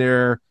doing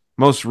their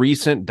most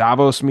recent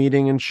Davos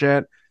meeting and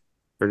shit.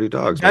 Dirty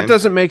dogs. That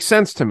doesn't make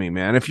sense to me,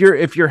 man. If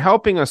you're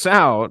helping us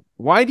out,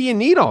 why do you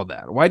need all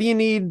that? Why do you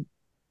need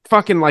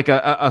fucking like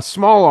a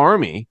small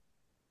army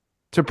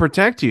to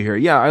protect you here?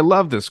 Yeah, I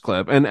love this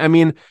clip. And I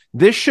mean,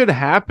 this should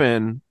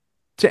happen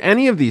to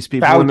any of these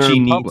people.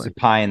 Fauci needs a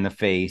pie in the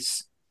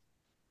face.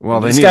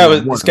 Well, this guy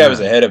was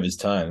ahead of his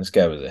time. This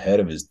guy was ahead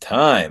of his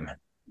time.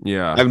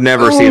 Yeah. I've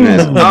never seen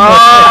this.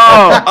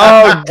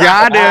 Oh,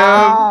 got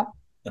him.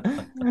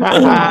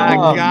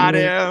 I got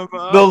him.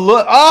 The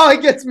look. Oh, he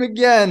gets him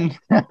again.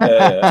 So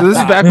this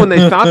is back when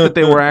they thought that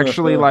they were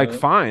actually like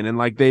fine and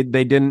like they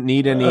didn't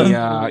need any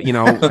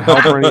help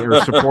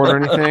or support or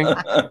anything.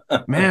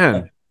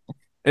 Man,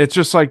 it's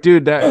just like,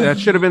 dude, that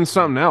should have been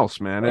something else,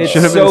 man. It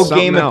should have been so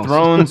Game of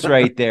Thrones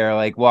right there,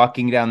 like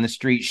walking down the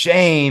street,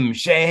 shame,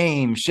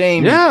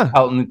 yeah,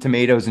 out in the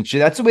tomatoes and shit.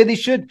 That's the way they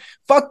should.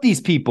 Fuck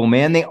these people,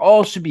 man. They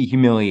all should be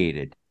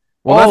humiliated.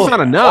 Well, that's not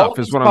enough,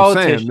 is what I'm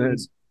saying.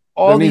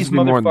 All these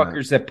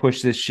motherfuckers that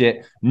push this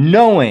shit,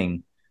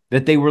 knowing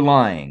that they were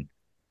lying.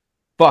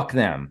 Fuck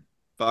them.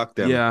 Fuck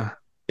them. Yeah.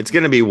 It's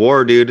going to be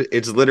war, dude.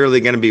 It's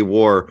literally going to be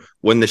war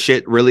when the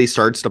shit really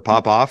starts to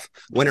pop off.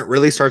 When it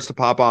really starts to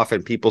pop off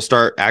and people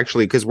start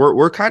actually, because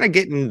we're kind of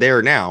getting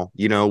there now.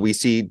 We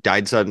see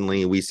Died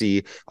Suddenly. We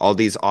see all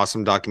these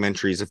awesome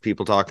documentaries of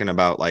people talking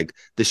about like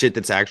the shit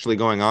that's actually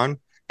going on.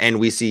 And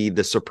we see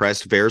the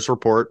suppressed VAERS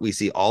report. We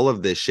see all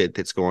of this shit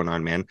that's going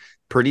on, man.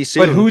 Pretty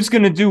soon. But who's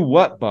going to do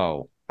what,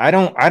 Bo? I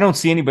don't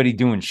see anybody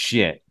doing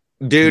shit,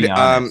 dude.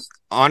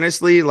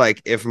 Honestly, like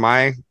if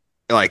my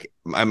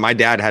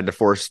dad had to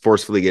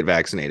forcefully get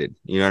vaccinated,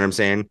 you know what I'm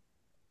saying?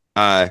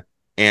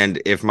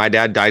 And if my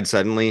dad died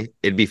suddenly,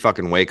 it'd be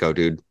fucking Waco,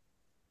 dude.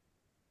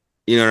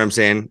 You know what I'm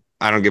saying?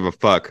 I don't give a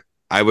fuck.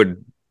 I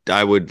would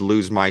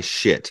lose my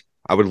shit.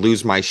 I would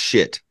lose my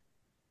shit.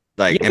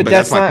 Like, yeah, but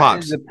that's my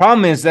pops. The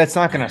problem is that's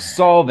not going to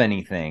solve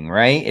anything,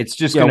 right? It's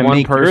just going to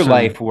make your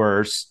life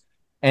worse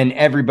and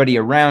everybody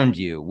around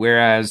you.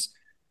 Whereas,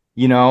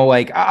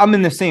 like I'm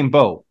in the same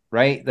boat,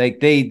 right? Like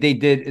they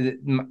did,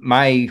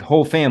 my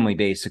whole family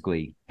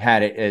basically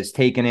had it as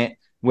taking it,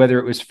 whether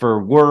it was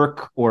for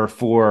work or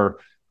for,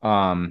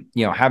 having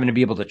to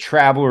be able to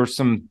travel or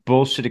some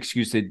bullshit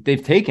excuse that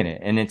they've taken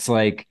it. And it's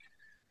like,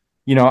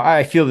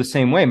 I feel the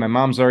same way. My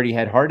mom's already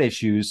had heart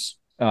issues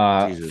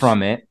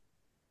from it.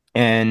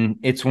 And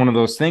it's one of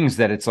those things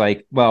that it's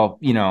like, well,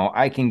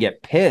 I can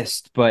get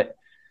pissed, but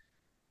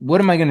what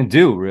am I going to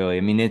do, really?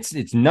 I mean,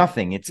 it's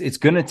nothing. It's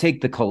going to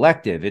take the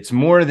collective. It's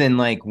more than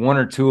like one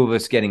or two of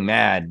us getting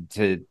mad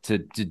to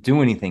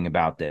do anything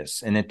about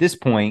this. And at this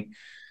point,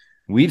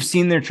 we've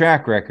seen their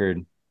track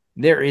record.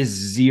 There is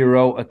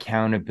zero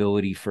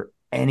accountability for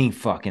any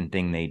fucking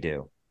thing they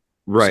do.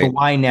 Right. So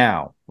why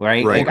now?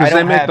 Right. Right. Because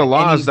they make the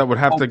laws that would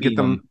have to get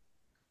them.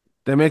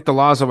 They make the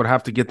laws that would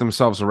have to get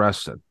themselves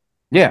arrested.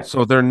 Yeah.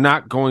 So they're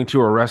not going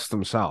to arrest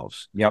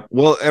themselves. Yep.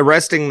 Well,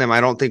 arresting them,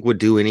 I don't think would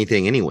do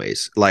anything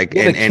anyways. Like,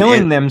 and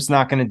killing them's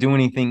not going to do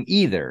anything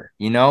either.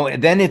 You know,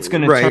 and then it's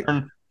going to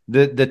turn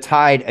the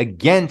tide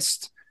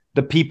against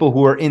the people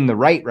who are in the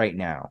right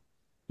now.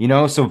 You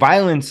know, so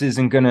violence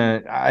isn't going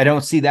to, I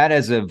don't see that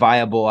as a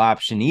viable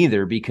option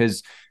either,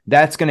 because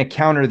that's going to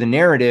counter the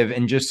narrative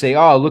and just say,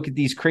 oh, look at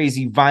these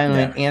crazy,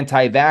 violent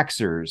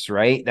anti-vaxxers,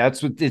 right?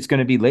 That's what it's going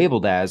to be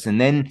labeled as. And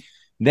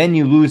then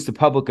you lose the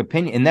public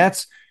opinion. And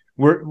that's,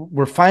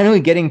 we're finally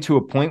getting to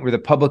a point where the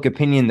public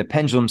opinion, the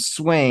pendulum's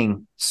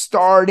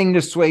starting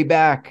to sway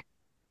back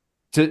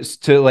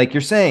to like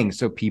you're saying.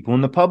 So people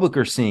in the public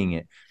are seeing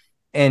it.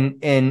 And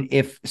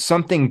if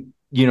something,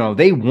 you know,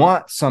 they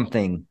want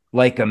something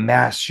like a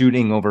mass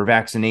shooting over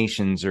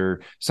vaccinations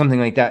or something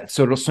like that,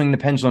 so it'll swing the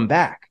pendulum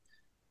back,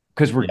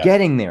 because we're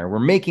getting there. We're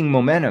making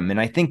momentum.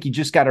 And I think you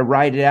just got to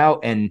ride it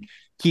out and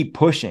keep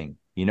pushing,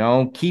 you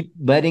know, keep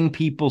letting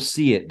people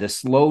see it. The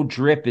slow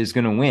drip is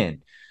going to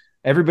win.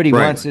 Everybody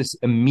wants this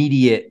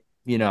immediate,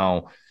 you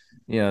know,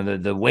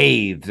 the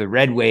wave, the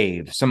red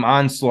wave, some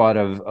onslaught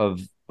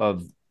of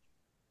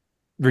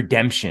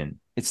redemption.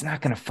 It's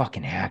not going to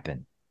fucking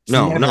happen.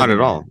 No, not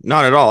at all.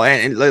 Not at all.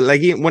 And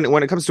like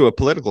when it comes to a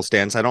political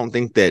stance, I don't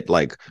think that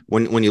like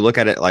when you look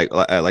at it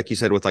like you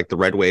said with like the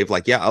red wave,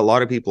 like, yeah, a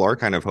lot of people are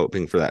kind of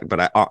hoping for that.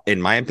 But in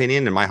my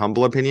opinion, in my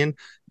humble opinion,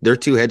 they're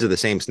two heads of the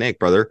same snake,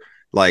 brother.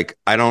 Like,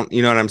 I don't,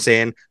 you know what I'm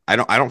saying? I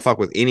don't fuck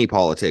with any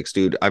politics,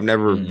 dude. I've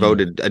never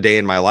voted a day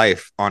in my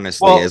life,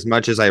 honestly. Well, as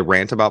much as I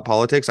rant about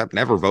politics, I've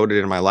never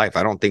voted in my life.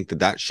 I don't think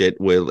that shit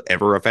will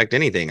ever affect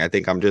anything. I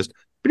think I'm just,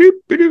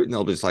 and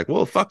they'll just like,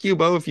 well, fuck you,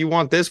 Bo. If you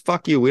want this,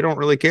 fuck you. We don't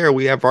really care.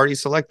 We have already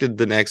selected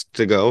the next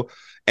to go.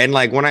 And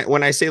like,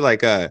 when I say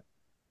like, I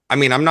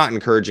mean, I'm not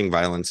encouraging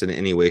violence in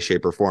any way,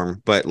 shape, or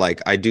form, but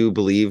like, I do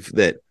believe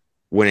that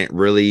when it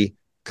really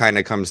kind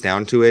of comes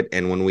down to it,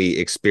 and when we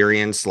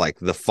experience like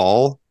the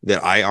fall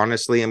that I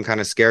honestly am kind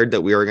of scared that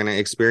we are going to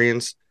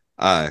experience,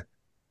 I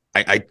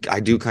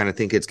do kind of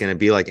think it's going to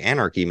be like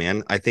anarchy,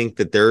 man. I think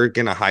that they're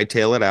going to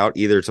hightail it out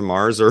either to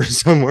Mars or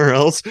somewhere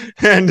else,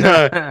 and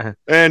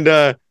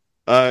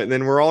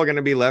then we're all going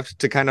to be left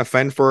to kind of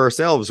fend for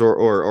ourselves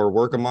or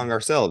work among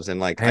ourselves. And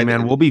like, hey,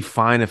 man, we'll be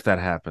fine if that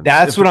happens.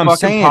 That's what I'm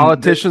saying.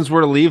 Politicians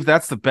were to leave,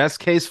 that's the best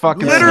case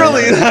fucking.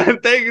 Literally,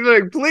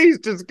 like, please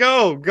just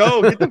go,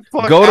 get the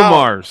fuck go out. To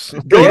Mars.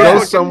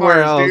 Go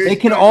somewhere else. Dude. They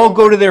can all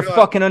go to their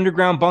fucking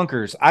underground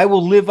bunkers. I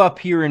will live up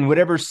here in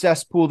whatever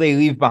cesspool they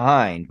leave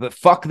behind, but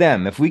fuck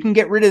them. If we can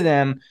get rid of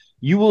them,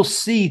 you will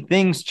see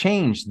things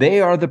change. They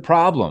are the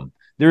problem.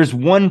 There's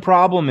one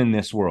problem in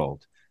this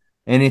world,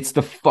 and it's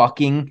the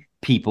fucking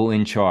people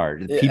in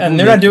charge. And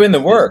they're not doing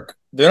the work.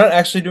 They're not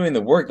actually doing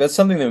the work. That's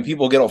something that when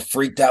people get all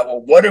freaked out.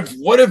 Well, what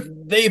if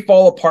they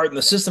fall apart and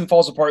the system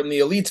falls apart and the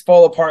elites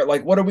fall apart?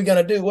 Like, what are we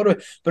gonna do?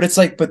 But it's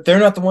like, but they're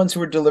not the ones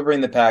who are delivering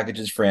the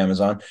packages for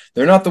Amazon.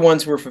 They're not the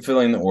ones who are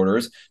fulfilling the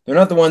orders. They're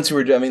not the ones who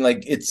are. I mean,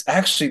 like, it's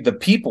actually the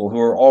people who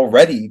are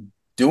already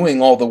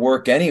doing all the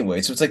work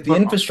anyway. So it's like the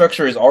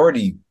infrastructure is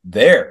already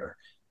there.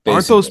 Basically.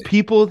 Aren't those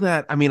people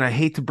that, I mean, I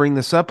hate to bring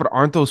this up, but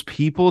aren't those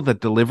people that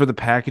deliver the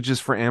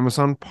packages for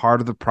Amazon part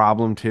of the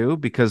problem too?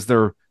 Because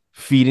they're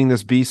feeding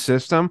this beast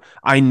system.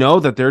 I know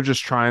that they're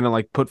just trying to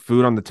like put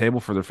food on the table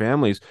for their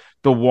families.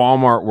 The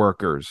Walmart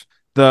workers,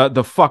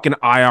 the fucking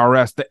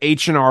IRS, the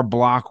H&R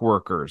Block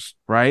workers,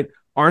 right?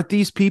 Aren't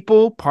these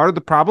people part of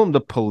the problem?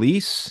 The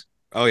police?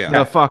 Oh yeah.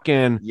 The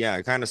fucking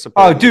kind of.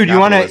 Oh, dude, you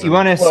want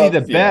to see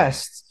the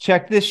best?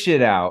 Check this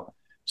shit out.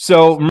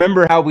 So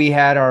remember how we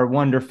had our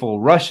wonderful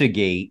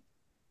Russiagate?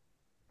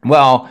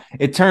 Well,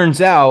 it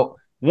turns out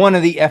one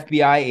of the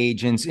FBI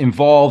agents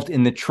involved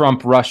in the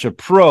Trump-Russia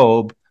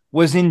probe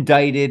was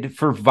indicted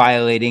for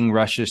violating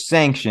Russia's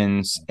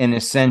sanctions and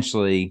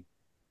essentially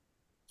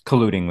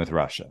colluding with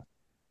Russia.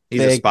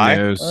 He's a spy?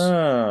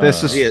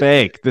 This is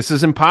fake. This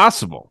is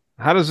impossible.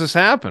 How does this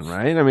happen,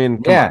 right? I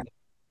mean, come on.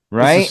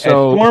 Right? A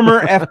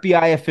former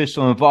FBI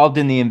official involved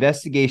in the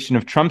investigation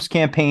of Trump's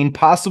campaign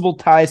possible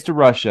ties to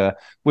Russia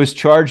was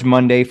charged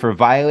Monday for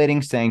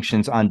violating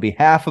sanctions on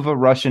behalf of a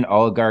Russian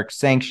oligarch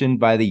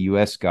sanctioned by the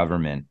U.S.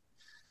 government.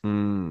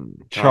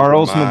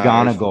 Charles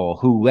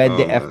McGonigal, who led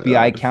the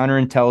FBI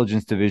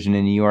counterintelligence division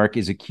in New York,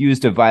 is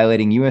accused of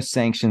violating U.S.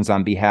 sanctions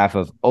on behalf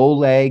of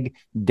Oleg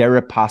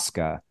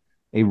Deripaska,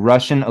 a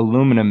Russian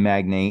aluminum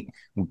magnate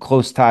with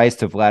close ties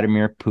to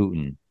Vladimir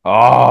Putin.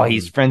 Oh,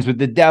 he's friends with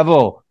the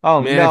devil.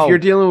 Oh, man, no. if you're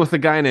dealing with a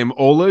guy named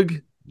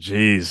Oleg,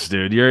 Jeez,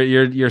 dude,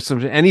 you're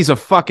some, and he's a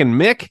fucking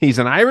Mick. He's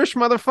an Irish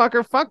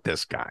motherfucker. Fuck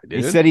this guy,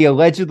 dude. He said he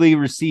allegedly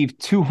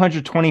received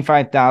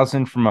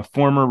 $225,000 from a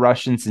former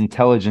Russian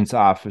intelligence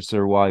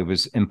officer while he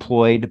was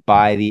employed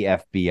by the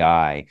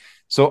FBI.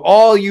 So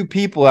all you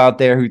people out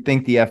there who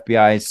think the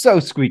FBI is so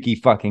squeaky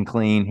fucking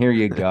clean, here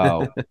you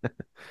go.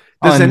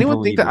 Does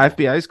anyone think the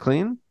FBI is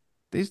clean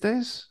these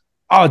days?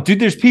 Oh, dude,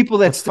 there's people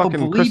that still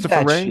believe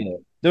that shit.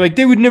 They're like,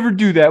 they would never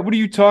do that. What are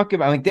you talking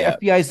about? Like, the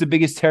FBI is the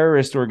biggest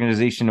terrorist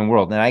organization in the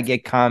world. And I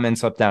get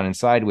comments up, down, and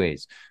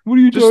sideways. What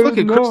are you just look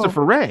at about?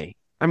 Christopher Wray.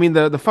 I mean,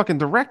 the fucking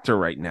director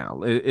right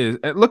now is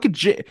look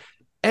at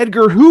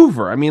Edgar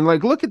Hoover. I mean,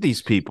 like, look at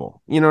these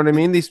people. You know what I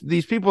mean?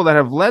 These people that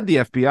have led the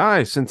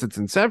FBI since its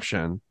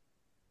inception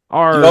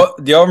are.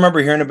 Do y'all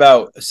remember hearing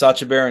about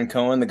Sacha Baron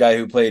Cohen, the guy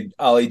who played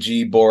Ali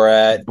G,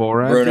 Borat,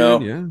 Bruno,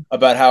 dude, yeah.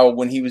 about how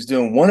when he was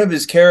doing one of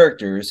his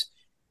characters,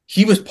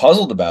 he was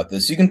puzzled about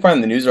this. You can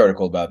find the news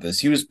article about this.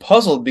 He was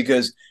puzzled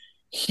because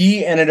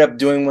he ended up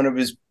doing one of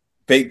his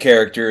fake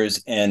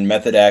characters and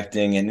method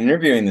acting and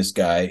interviewing this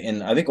guy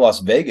in, I think, Las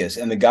Vegas.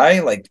 And the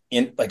guy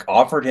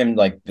offered him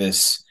like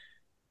this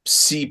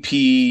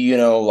CP,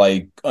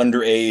 like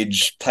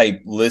underage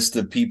type list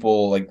of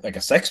people, like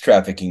a sex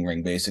trafficking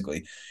ring,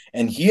 basically.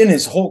 And he and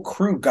his whole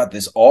crew got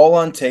this all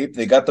on tape.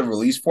 They got the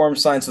release form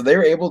signed. So they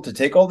were able to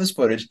take all this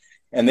footage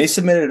and they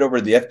submitted it over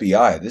to the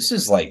FBI. This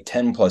is like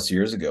 10 plus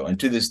years ago. And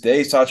to this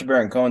day, Sacha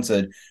Baron Cohen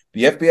said,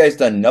 the FBI has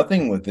done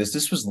nothing with this.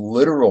 This was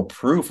literal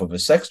proof of a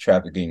sex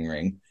trafficking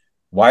ring.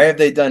 Why have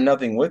they done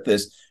nothing with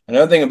this?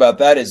 Another thing about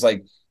that is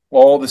like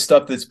all the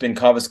stuff that's been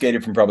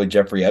confiscated from probably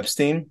Jeffrey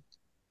Epstein.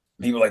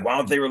 People are like, why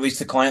don't they release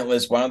the client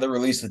list? Why don't they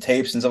release the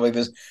tapes and stuff like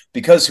this?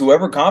 Because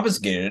whoever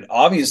confiscated it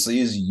obviously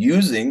is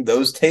using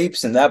those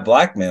tapes and that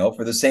blackmail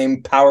for the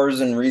same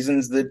powers and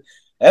reasons that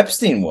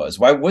Epstein was.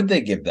 Why would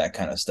they give that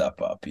kind of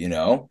stuff up?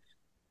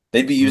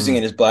 They'd be using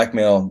it as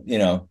blackmail,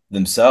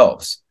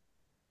 themselves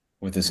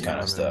with this kind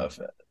of stuff.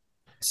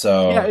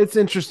 So yeah, it's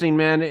interesting,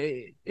 man.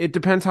 It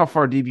depends how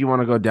far deep you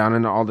want to go down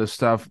into all this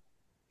stuff.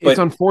 It's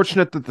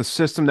unfortunate that the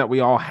system that we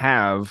all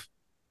have,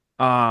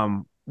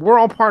 we're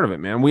all part of it,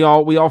 man. We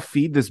all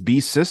feed this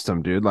beast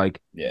system, dude. Like,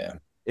 yeah,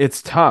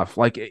 it's tough.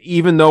 Like,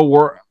 even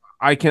though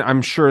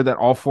I'm sure that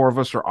all four of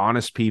us are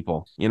honest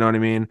people, you know what I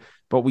mean?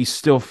 But we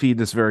still feed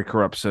this very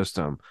corrupt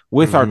system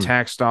with our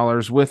tax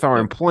dollars, with our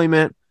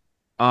employment.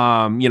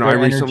 I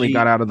recently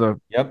got out of the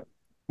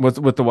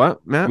with the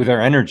what, Matt? With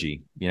our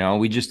energy.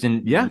 We just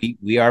didn't. Yeah,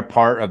 we are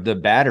part of the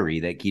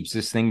battery that keeps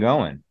this thing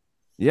going.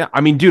 Yeah,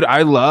 I mean, dude,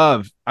 I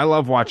love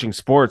watching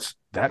sports.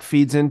 That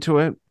feeds into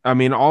it. I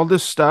mean, all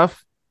this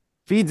stuff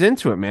feeds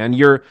into it, man.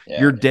 Your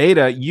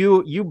data,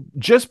 you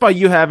just by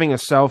you having a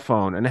cell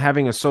phone and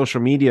having a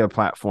social media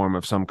platform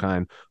of some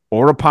kind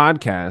or a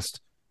podcast,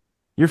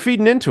 you're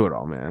feeding into it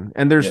all, man.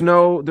 And there's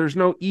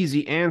no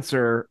easy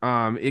answer.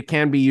 It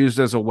can be used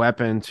as a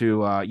weapon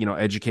to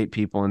educate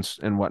people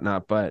and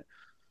whatnot, but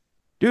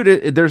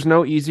dude, there's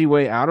no easy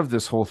way out of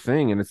this whole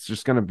thing, and it's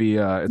just gonna be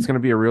a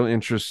real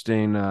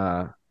interesting.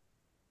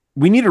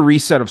 We need a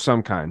reset of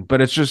some kind,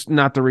 but it's just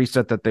not the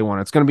reset that they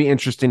want. It's going to be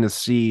interesting to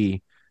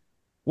see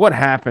what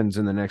happens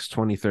in the next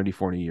 20, 30,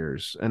 40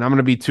 years. And I'm going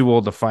to be too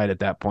old to fight at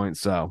that point.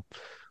 So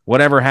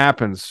whatever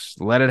happens,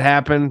 let it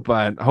happen.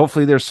 But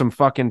hopefully there's some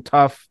fucking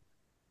tough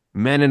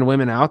men and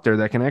women out there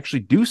that can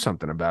actually do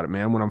something about it,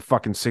 man, when I'm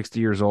fucking 60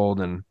 years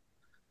old and,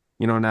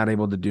 not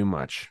able to do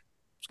much.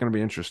 It's going to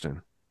be interesting.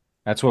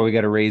 That's why we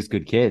got to raise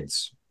good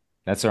kids.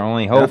 That's our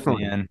only hope,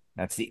 definitely, man.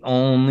 That's the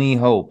only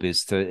hope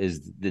is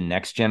the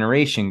next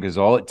generation, because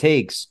all it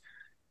takes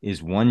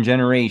is one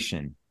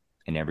generation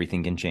and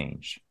everything can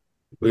change.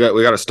 We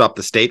got to stop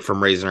the state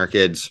from raising our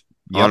kids.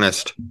 Yep.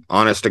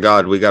 Honest to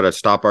God, we got to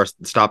stop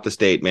the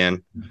state,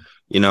 man.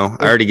 I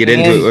already get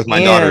into it with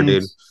my daughter,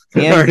 dude.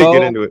 I already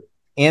get into it.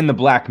 And the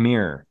Black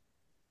Mirror.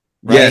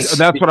 Right? Yes,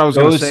 that's what I was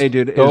going to say,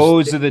 dude.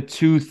 Those are the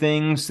two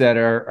things that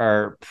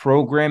are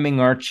programming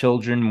our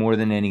children more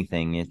than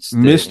anything. It's the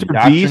Mr.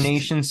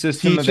 indoctrination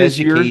system of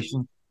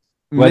education.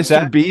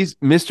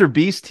 Mr.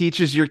 Beast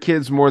teaches your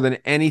kids more than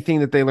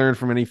anything that they learn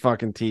from any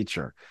fucking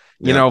teacher.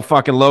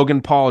 Fucking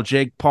Logan Paul,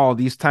 Jake Paul,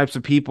 these types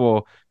of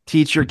people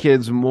teach your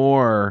kids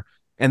more,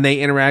 and they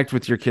interact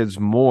with your kids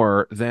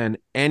more than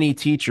any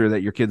teacher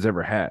that your kids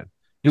ever had.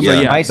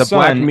 My the son,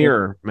 Black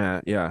Mirror,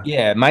 Matt.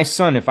 Yeah, my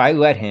son, if I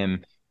let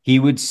him, he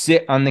would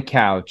sit on the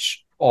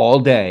couch all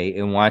day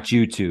and watch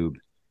YouTube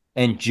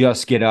and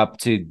just get up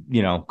to,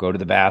 go to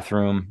the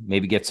bathroom,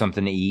 maybe get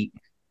something to eat.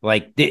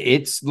 Like,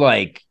 it's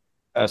like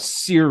a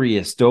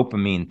serious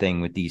dopamine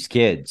thing with these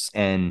kids.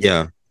 And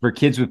for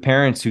kids with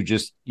parents who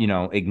just,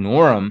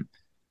 ignore them,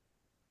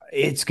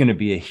 it's going to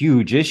be a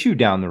huge issue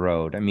down the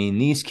road. I mean,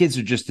 these kids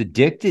are just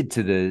addicted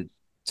to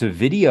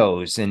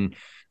videos, and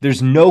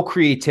there's no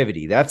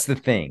creativity. That's the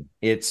thing.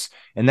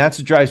 And that's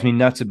what drives me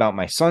nuts about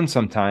my son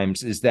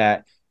sometimes is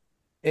that,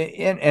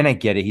 and I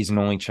get it, he's an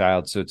only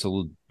child, so it's a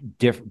little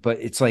different, but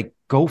it's like,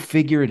 go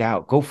figure it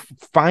out. Go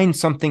find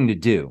something to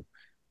do,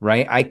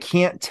 right? I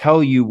can't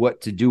tell you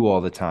what to do all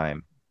the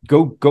time.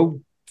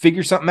 Go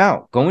figure something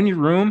out. Go in your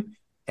room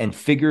and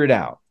figure it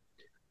out.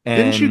 And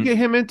didn't you get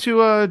him into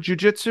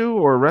jujitsu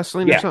or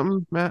wrestling or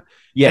something, Matt?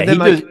 Yeah,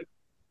 and then,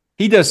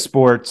 he does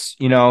sports.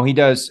 You know,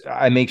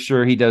 I make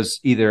sure he does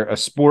either a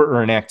sport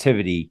or an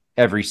activity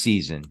every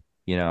season.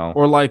 You know,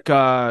 or like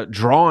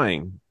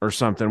drawing or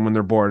something when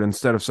they're bored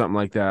instead of something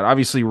like that.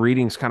 Obviously,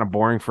 reading's kind of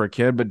boring for a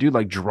kid, but dude,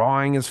 like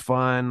drawing is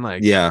fun.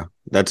 Like, yeah,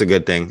 that's a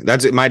good thing.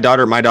 That's it. My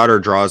daughter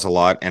draws a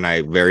lot, and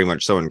I very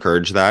much so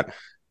encourage that.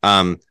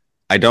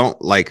 I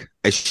don't like,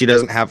 she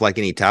doesn't have like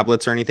any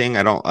tablets or anything.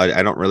 I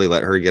don't really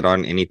let her get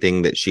on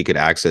anything that she could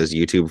access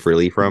YouTube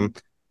freely from.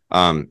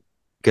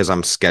 Because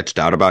I'm sketched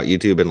out about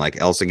YouTube and like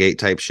Elsagate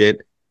type shit.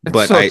 It's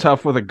but so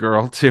tough with a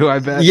girl too, I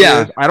bet.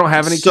 Yeah. Dude. I don't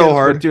have any so kids,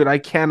 hard. But dude, I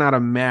cannot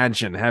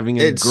imagine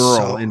having a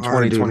girl in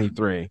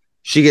 2023.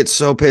 She gets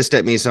so pissed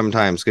at me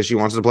sometimes because she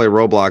wants to play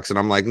Roblox, and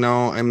I'm like,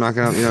 no, I'm not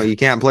gonna, you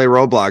can't play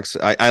Roblox.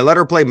 I let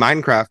her play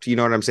Minecraft, you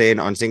know what I'm saying,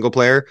 on single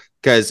player,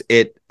 because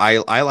I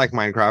like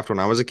Minecraft. When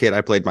I was a kid,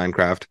 I played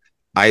Minecraft.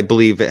 I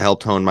believe it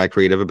helped hone my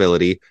creative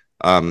ability.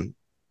 And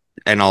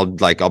I'll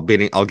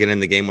get in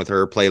the game with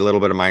her, play a little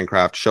bit of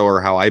Minecraft, show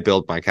her how I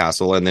build my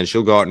castle, and then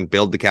she'll go out and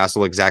build the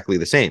castle exactly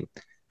the same.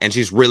 And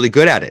she's really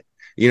good at it.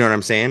 You know what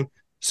I'm saying?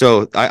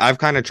 So I've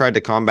kind of tried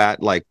to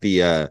combat like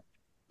the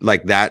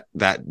like that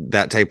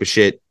type of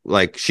shit.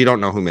 Like, she don't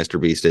know who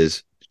Mr. Beast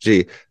is.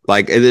 She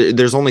like,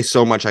 there's only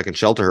so much I can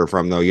shelter her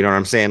from, though. You know what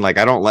I'm saying? Like,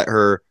 I don't let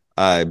her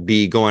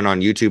be going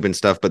on YouTube and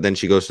stuff, but then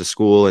she goes to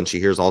school and she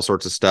hears all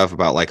sorts of stuff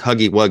about like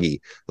Huggy Wuggy.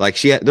 Like,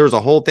 there was a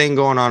whole thing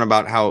going on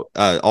about how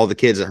all the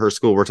kids at her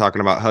school were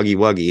talking about Huggy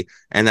Wuggy,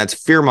 and that's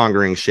fear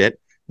mongering shit.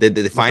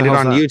 They find it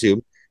on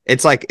YouTube.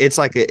 It's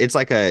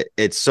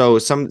so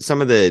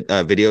some of the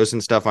videos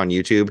and stuff on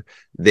YouTube,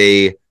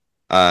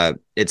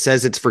 it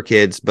says it's for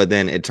kids, but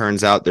then it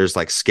turns out there's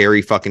like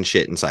scary fucking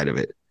shit inside of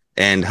it.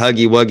 And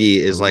Huggy Wuggy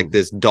is like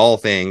this doll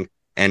thing,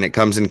 and it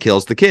comes and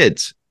kills the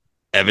kids.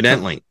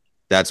 Evidently,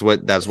 that's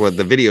what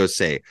the videos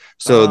say.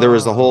 So there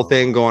was the whole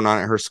thing going on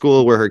at her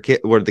school where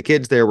the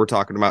kids there were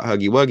talking about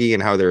Huggy Wuggy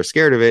and how they were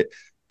scared of it,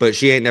 but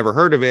she ain't never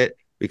heard of it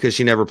because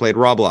she never played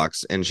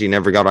Roblox and she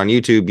never got on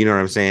YouTube. You know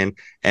what I'm saying?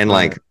 And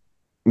like,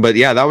 but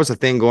yeah, that was a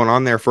thing going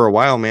on there for a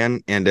while,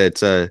 man. And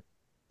it's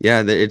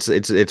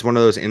it's one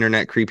of those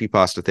internet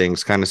creepypasta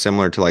things, kind of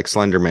similar to like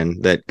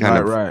Slenderman, that kind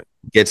of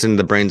gets into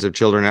the brains of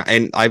children.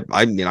 And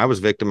I was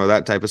victim of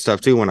that type of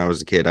stuff too when I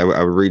was a kid. I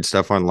would read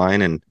stuff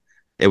online and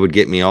it would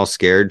get me all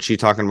scared. She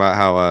talking about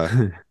how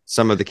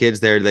some of the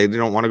kids there, they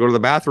don't want to go to the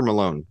bathroom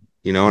alone.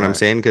 You know what I'm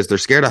saying? Because they're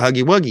scared of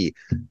Huggy Wuggy.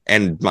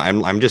 And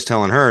I'm just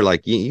telling her,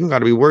 like, you got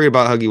to be worried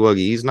about Huggy Wuggy.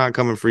 He's not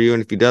coming for you.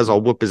 And if he does, I'll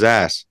whoop his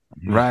ass.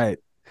 Right.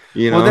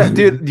 You know, well,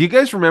 dude, do you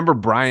guys remember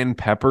Brian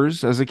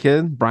Peppers as a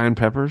kid? Brian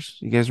Peppers?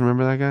 You guys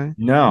remember that guy?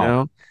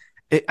 No.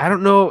 I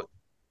don't know.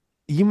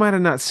 You might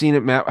have not seen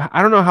it, Matt.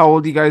 I don't know how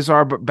old you guys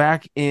are, but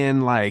back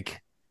in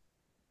like,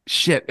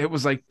 shit, it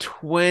was like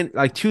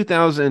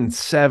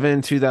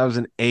 2007,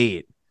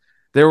 2008.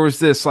 There was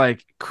this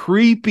like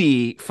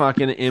creepy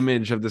fucking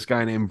image of this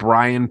guy named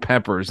Brian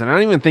Peppers. And I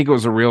don't even think it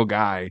was a real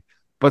guy,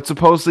 but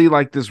supposedly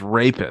like this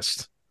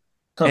rapist.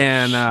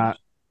 And,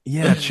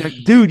 yeah, check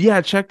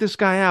this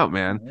guy out,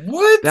 man.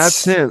 What?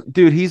 That's him,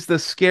 dude. He's the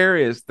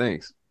scariest.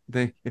 Thank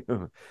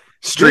you.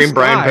 Stream This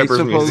Brian guy, Peppers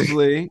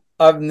supposedly. music.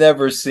 I've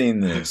never seen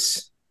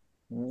this.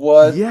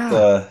 What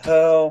the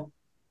hell?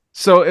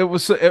 So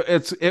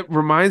it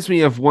reminds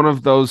me of one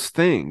of those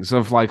things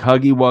of like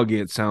Huggy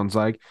Wuggy. It sounds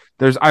like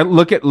I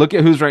look at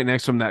who's right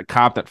next to him. That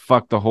cop that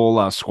fucked the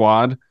whole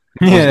squad.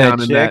 Yeah,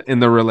 down in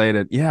the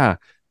related. Yeah.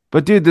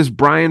 But dude, this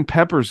Brian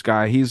Peppers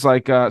guy, he's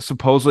like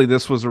supposedly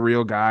this was a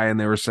real guy, and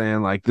they were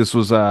saying like this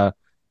was a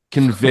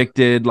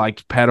convicted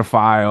like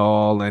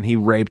pedophile and he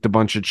raped a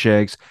bunch of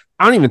chicks.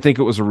 I don't even think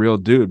it was a real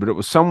dude, but it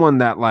was someone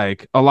that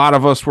like a lot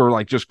of us were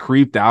like just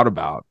creeped out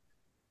about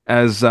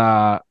as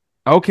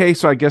okay,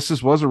 so I guess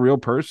this was a real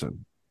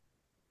person.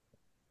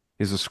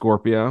 He's a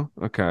Scorpio.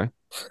 Okay.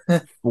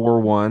 4'1",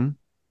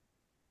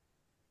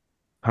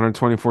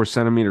 124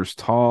 centimeters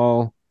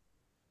tall.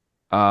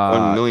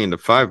 1 million to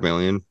 5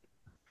 million.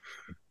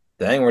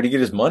 Dang, where'd he get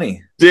his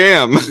money?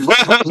 Damn.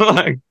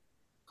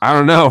 I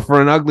don't know.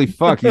 For an ugly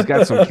fuck, he's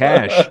got some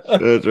cash.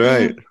 That's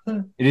right.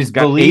 It is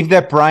believed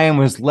that Brian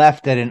was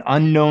left at an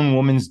unknown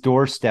woman's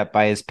doorstep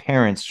by his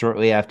parents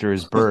shortly after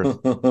his birth.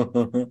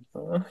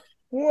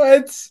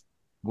 What?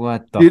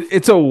 What the Dude,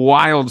 it's a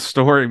wild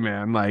story,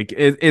 man. Like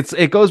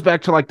it goes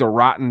back to like the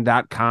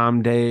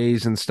rotten.com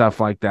days and stuff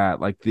like that.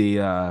 Like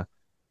the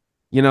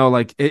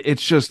like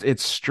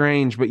it's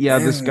strange, but yeah,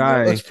 this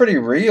guy, that's pretty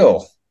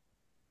real.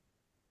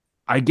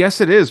 I guess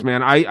it is,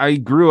 man. I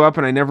grew up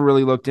and I never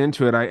really looked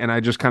into it. I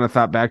just kind of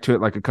thought back to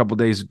it like a couple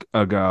days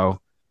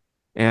ago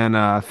and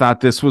thought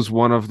this was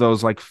one of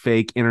those like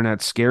fake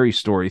internet scary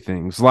story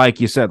things. Like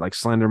you said, like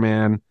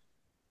Slenderman,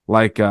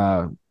 like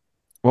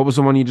what was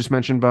the one you just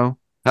mentioned, Bo?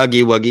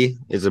 Huggy Wuggy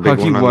is a big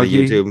one on the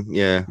YouTube.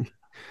 Yeah.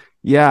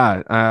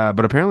 Yeah.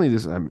 But apparently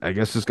I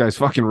guess this guy's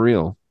fucking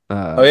real.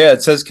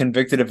 It says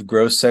convicted of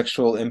gross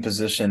sexual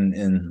imposition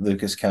in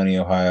Lucas County,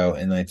 Ohio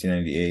in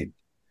 1998.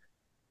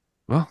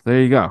 Well,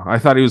 there you go. I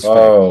thought he was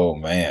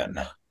fake.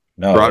 Man.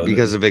 No. Brought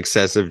because of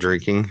excessive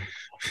drinking.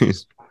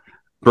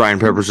 Brian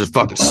Peppers just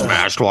fucking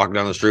smashed walking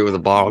down the street with a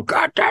bottle.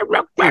 God damn.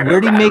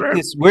 Where'd he make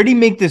this? Where'd he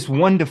make this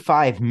 $1 to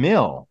 $5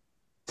 mil?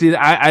 Dude,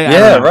 I yeah,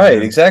 don't know, right,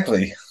 man.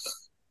 exactly.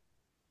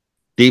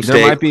 Deep There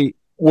state. might be.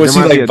 Was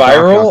there he might be like a doc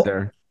viral? out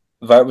there.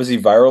 Was he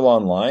viral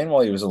online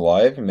while he was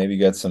alive, and maybe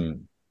got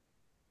some?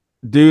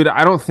 Dude,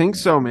 I don't think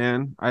so,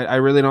 man. I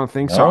really don't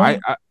think so. No?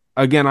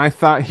 I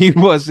thought he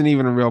wasn't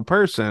even a real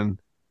person.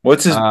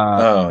 What's his?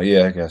 Oh,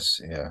 yeah, I guess,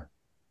 yeah.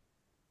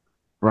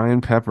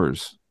 Brian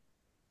Peppers.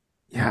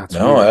 Yeah, it's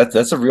No, weird.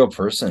 that's a real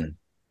person.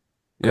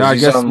 Yeah, I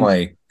he's guess on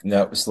like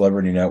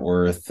Celebrity Net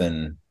Worth,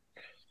 and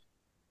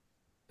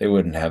they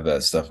wouldn't have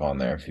that stuff on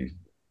there if you.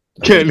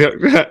 Can't look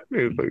at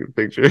that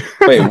picture.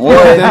 Wait,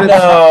 what?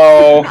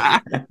 No.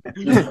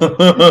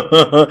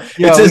 Yo,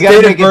 It says we gotta date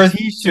of make a birth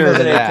t-shirt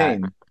of that.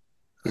 2018.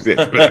 Dude,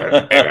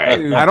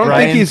 I don't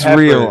Brian think he's Peppers.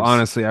 real,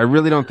 honestly. I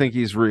really don't think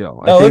he's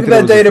real. No, I look think at that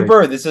it was a date of fake-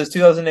 birth. It says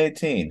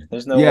 2018.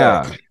 There's no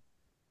Yeah. way.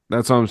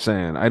 That's what I'm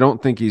saying. I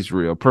don't think he's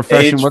real.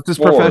 Profession. Age What's his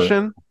 4.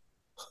 profession?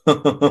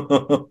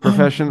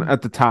 Profession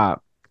at the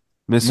top.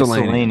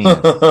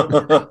 Miscellaneous.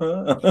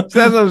 So that's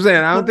what I'm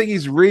saying. I don't think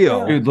he's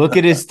real. Dude, look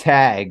at his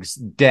tags: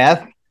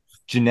 death,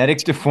 genetic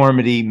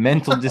deformity,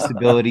 mental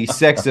disability,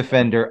 sex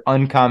offender,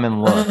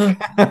 uncommon look.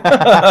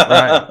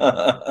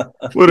 Right.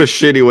 What a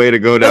shitty way to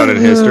go down in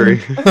history.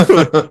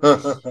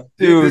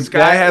 Dude, this guy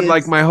that had is-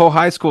 like my whole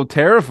high school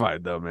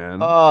terrified though, man.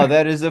 Oh,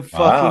 that is a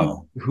fucking.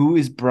 Wow. Who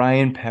is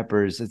Brian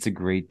Peppers? That's a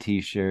great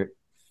T-shirt.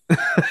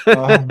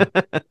 Oh,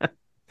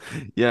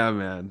 Yeah,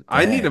 man.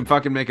 I need to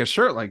fucking make a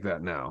shirt like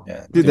that now.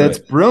 Yeah, dude, do that's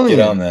it. brilliant.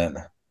 Get on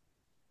that.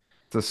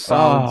 It's a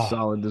solid, Oh,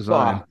 solid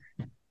design. fuck.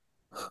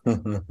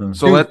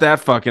 So let that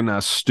fucking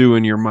stew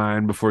in your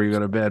mind before you go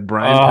to bed,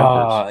 Brian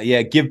Peppers.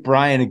 Yeah, give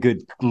Brian a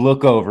good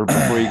look over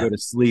before you go to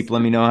sleep.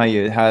 Let me know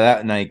how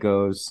that night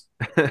goes.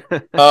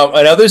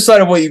 Another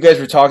side of what you guys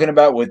were talking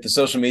about with the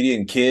social media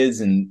and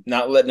kids and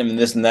not letting them in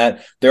this and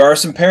that, there are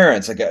some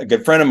parents. Like a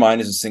good friend of mine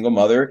is a single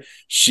mother.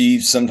 She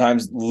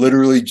sometimes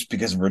literally, just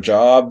because of her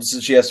job,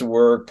 she has to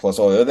work, plus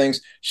all the other things,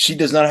 she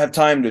does not have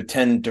time to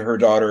attend to her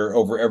daughter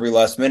over every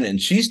last minute.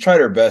 And she's tried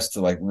her best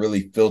to like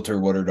really filter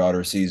what her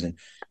daughter sees. And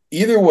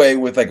either way,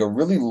 with like a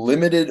really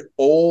limited,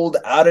 old,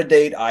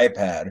 out-of-date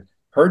iPad,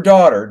 her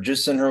daughter,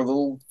 just in her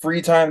little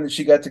free time that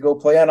she got to go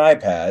play on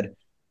iPad,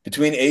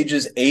 between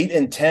ages 8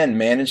 and 10,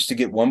 managed to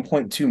get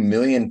 1.2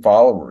 million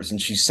followers. And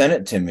she sent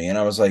it to me. And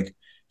I was like,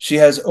 she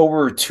has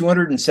over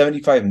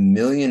 275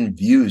 million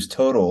views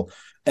total.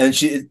 And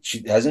she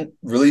hasn't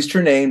released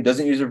her name,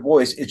 doesn't use her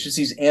voice. It's just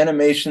these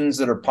animations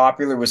that are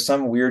popular with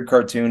some weird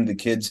cartoon the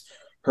kids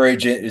her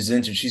age is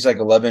into. She's like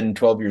 11,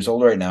 12 years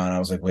old right now. And I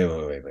was like, wait.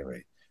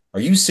 Are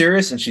you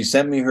serious? And she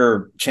sent me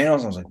her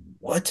channels. I was like,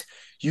 what?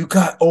 You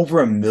got over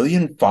 1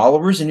 million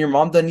followers and your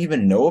mom doesn't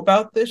even know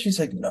about this? She's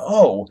like,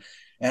 no.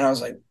 And I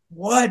was like,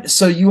 what?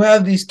 So you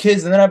have these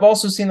kids. And then I've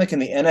also seen like in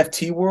the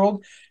NFT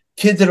world,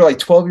 kids that are like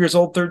 12 years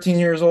old, 13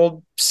 years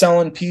old,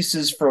 selling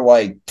pieces for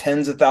like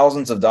tens of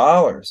thousands of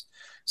dollars.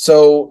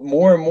 So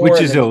more and more.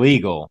 Which is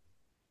illegal.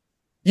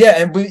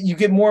 Yeah. But you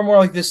get more and more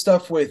like this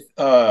stuff with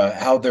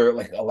how they're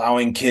like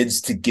allowing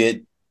kids to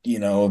get,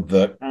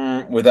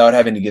 without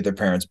having to get their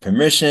parents'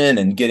 permission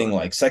and getting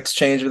like sex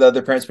change without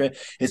their parents' permission.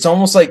 It's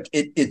almost like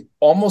it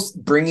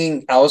almost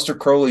bringing Aleister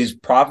Crowley's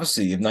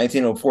prophecy of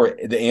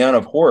 1904, the Aeon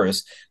of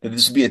Horus, that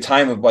this would be a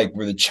time of like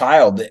where the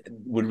child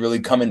would really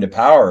come into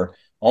power,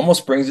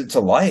 almost brings it to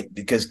light,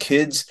 because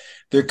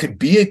there could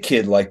be a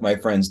kid like my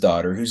friend's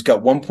daughter who's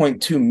got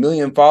 1.2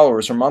 million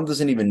followers. Her mom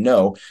doesn't even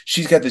know.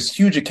 She's got this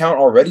huge account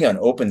already on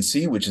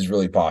OpenSea, which is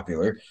really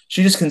popular.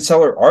 She just can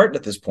sell her art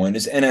at this point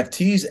as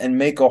NFTs and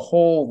make a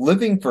whole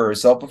living for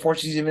herself before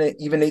she's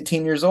even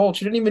 18 years old.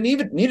 She didn't even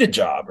need a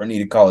job or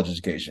need a college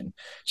education.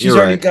 She's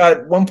already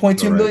got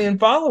 1.2 million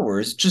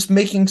followers just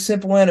making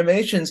simple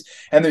animations.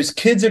 And there's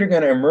kids that are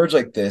going to emerge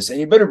like this. And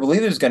you better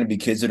believe there's going to be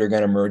kids that are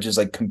going to emerge as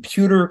like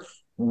computer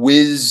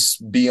whiz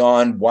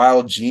beyond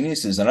wild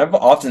geniuses. And I've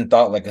often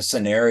thought like a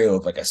scenario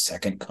of like a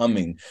second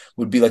coming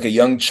would be like a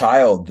young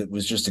child that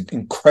was just an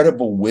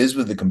incredible whiz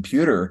with the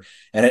computer,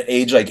 and at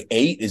age like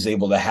 8 is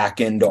able to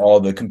hack into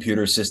all the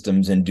computer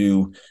systems and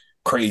do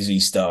crazy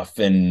stuff.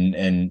 And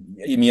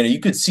you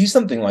could see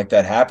something like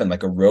that happen,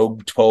 like a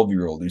rogue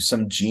 12-year-old who's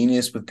some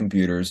genius with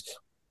computers,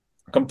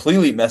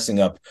 completely messing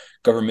up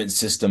government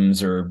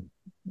systems or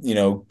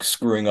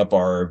screwing up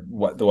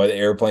the way the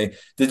airplane.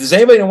 Does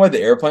anybody know why the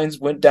airplanes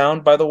went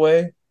down, by the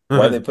way?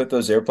 Why they put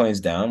those airplanes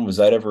down? Was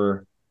that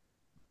ever?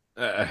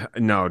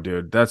 No,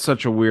 dude. That's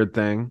such a weird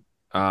thing.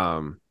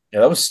 Yeah,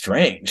 that was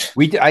strange.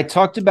 We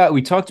talked about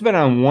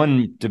on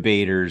one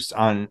debaters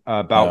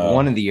about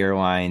one of the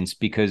airlines,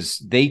 because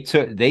they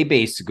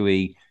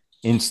basically,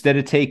 instead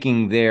of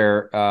taking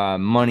their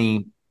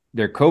money,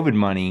 their COVID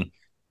money,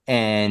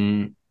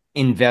 and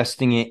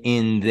investing it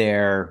in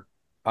their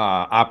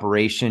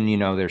operation,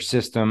 their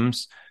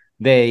systems,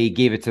 they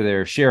gave it to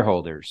their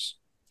shareholders.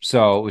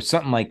 So it was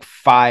something like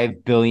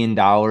 $5 billion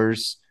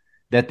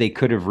that they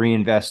could have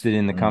reinvested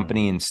in the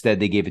company. Instead,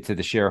 they gave it to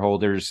the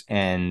shareholders,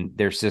 and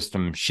their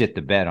system shit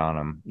the bed on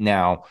them.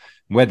 Now,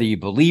 whether you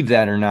believe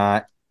that or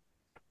not,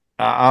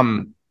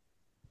 I'm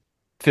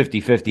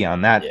 50-50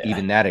 on that,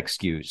 even that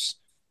excuse.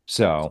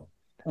 So,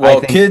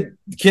 well,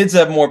 kids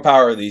have more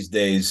power these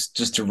days.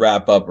 Just to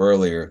wrap up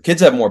earlier,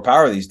 kids have more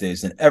power these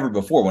days than ever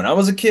before. When I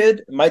was a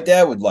kid, my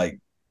dad would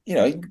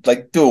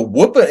do a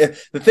whooping.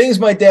 The things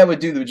my dad would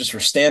do that just were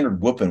standard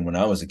whooping when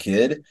I was a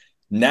kid.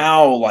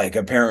 Now, like,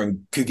 a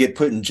parent could get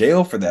put in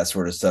jail for that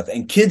sort of stuff,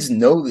 and kids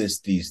know this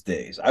these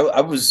days.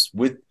 I was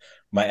with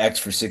my ex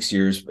for 6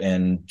 years,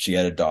 and she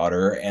had a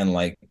daughter, and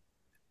like,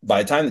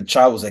 by the time the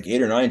child was like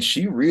 8 or 9,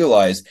 she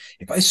realized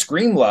if I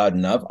scream loud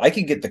enough, I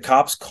could get the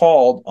cops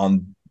called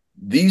on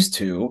these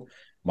two,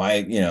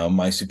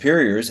 my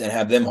superiors, and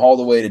have them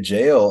hauled away to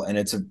jail. And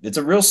it's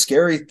a real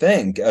scary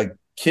thing.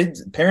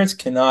 Parents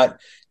cannot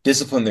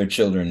discipline their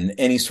children in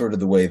any sort of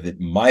the way that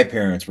my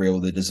parents were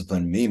able to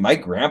discipline me. My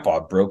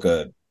grandpa broke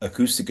a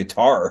acoustic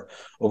guitar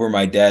over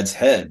my dad's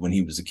head when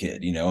he was a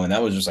kid, and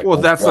that was just like, well,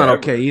 that's whatever. not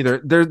okay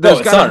either. There's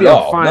got to be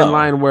a fine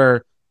line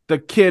where the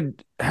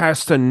kid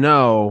has to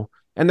know,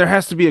 and there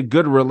has to be a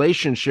good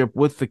relationship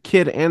with the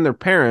kid and their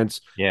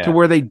parents to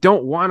where they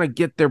don't want to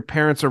get their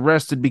parents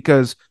arrested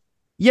because,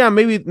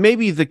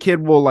 maybe the kid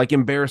will like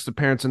embarrass the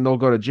parents and they'll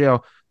go to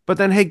jail. But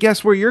then, hey,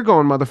 guess where you're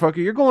going, motherfucker?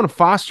 You're going to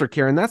foster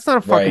care, and that's not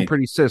a fucking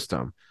pretty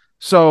system.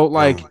 So,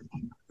 like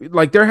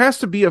there has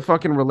to be a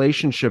fucking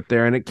relationship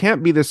there, and it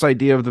can't be this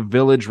idea of the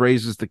village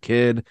raises the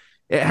kid.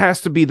 It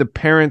has to be the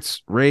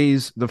parents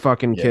raise the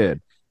fucking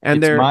kid,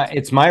 and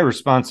it's my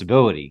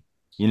responsibility.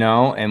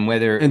 And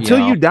whether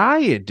until you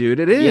die,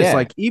 dude, it is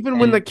like, even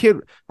when the kid,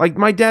 like,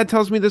 my dad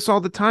tells me this all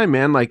the time,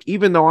 man. Like,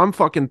 even though I'm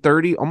fucking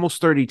 30,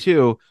 almost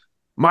 32,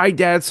 my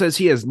dad says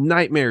he has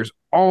nightmares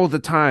all the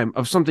time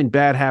of something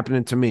bad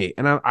happening to me.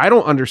 And I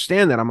don't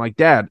understand that. I'm like,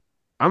 Dad,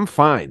 I'm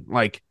fine.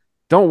 Like,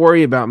 don't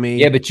worry about me.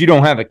 Yeah, but you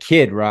don't have a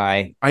kid,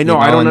 right? I know.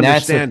 I don't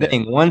understand that's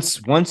the thing.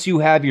 Once you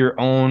have your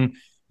own,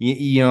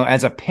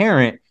 as a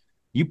parent,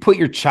 you put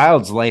your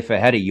child's life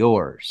ahead of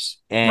yours,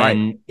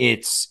 and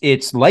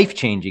it's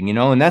life-changing,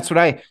 and that's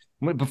what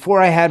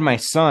before I had my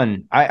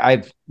son,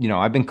 I've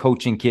been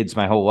coaching kids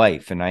my whole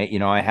life, and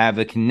I have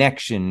a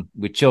connection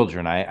with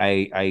children.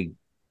 I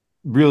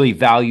really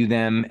value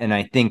them, and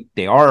I think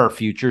they are our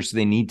future, so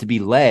they need to be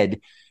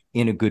led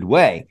in a good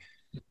way.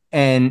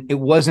 And it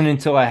wasn't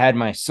until I had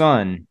my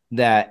son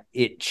that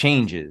it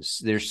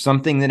changes. There's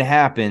something that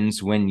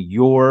happens when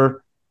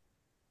your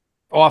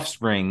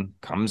offspring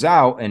comes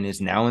out and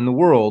is now in the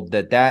world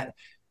that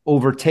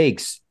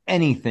overtakes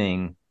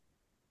anything,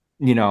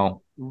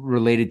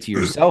 related to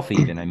yourself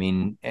even. I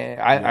mean,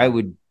 I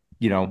would,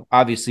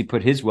 obviously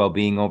put his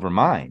well-being over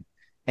mine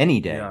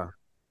any day.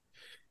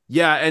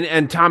 Yeah,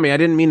 and Tommy, I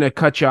didn't mean to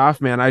cut you off,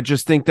 man. I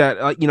just think that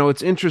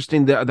it's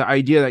interesting, the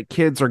idea that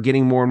kids are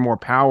getting more and more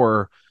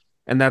power,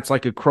 and that's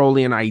like a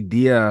Crowleyan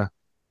idea.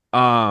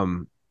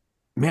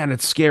 Man,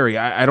 it's scary.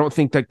 I don't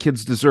think that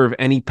kids deserve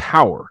any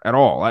power at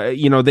all.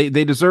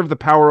 They deserve the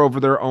power over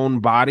their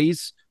own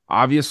bodies.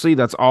 Obviously,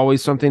 that's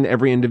always something that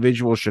every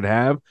individual should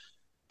have.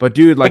 But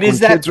dude, like, is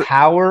that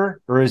power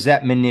or is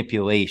that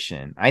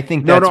manipulation? I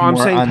think no. I'm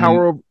saying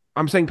power.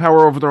 I'm saying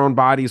power over their own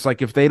bodies.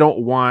 Like, if they don't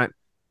want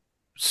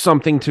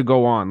something to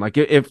go on, like,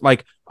 if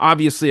like,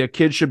 obviously a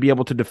kid should be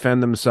able to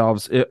defend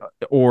themselves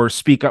or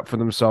speak up for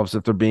themselves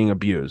if they're being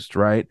abused,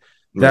 right?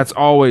 That's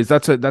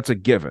a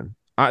given.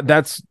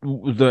 That's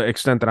the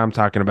extent that I'm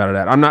talking about it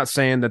at. I'm not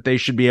saying that they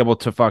should be able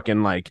to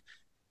fucking, like,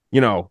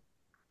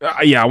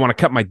 I want to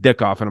cut my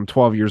dick off and I'm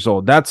 12 years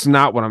old. That's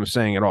not what I'm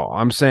saying at all.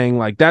 I'm saying,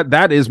 like,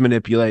 that is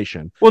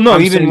manipulation. Well, no,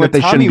 I'm even that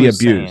they shouldn't be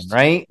abused,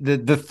 saying, right?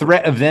 The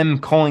threat of them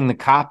calling the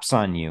cops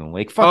on you,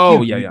 like,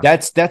 fuck you. Yeah.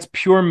 That's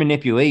pure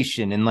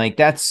manipulation, and like,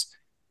 that's,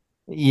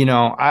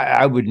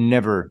 I would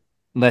never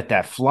let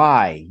that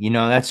fly.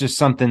 That's just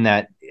something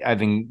that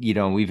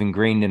we've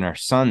ingrained in our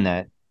son,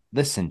 that,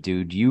 listen,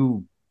 dude,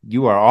 you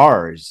are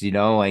ours,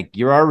 like,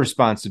 you're our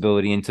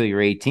responsibility until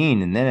you're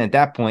 18. And then at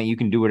that point you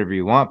can do whatever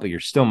you want, but you're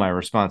still my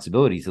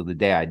responsibility till the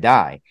day I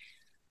die.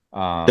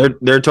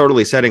 They're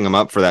totally setting them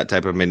up for that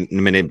type of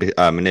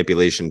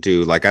manipulation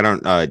too. Like, I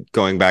don't,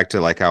 going back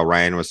to like how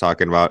Ryan was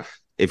talking about,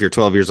 if you're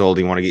 12 years old,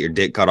 you want to get your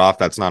dick cut off.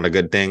 That's not a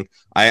good thing.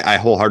 I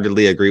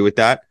wholeheartedly agree with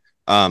that.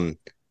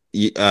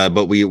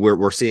 But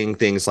we're seeing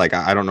things like,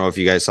 I don't know if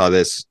you guys saw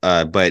this,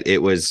 but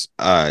it was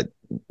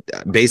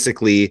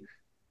basically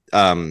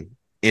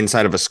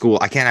inside of a school.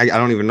 I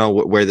don't even know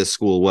where this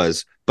school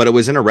was, but it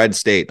was in a red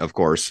state, of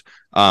course.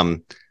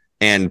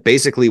 And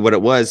basically what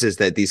it was is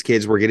that these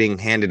kids were getting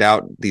handed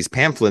out these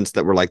pamphlets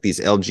that were like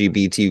these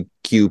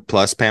LGBTQ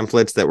plus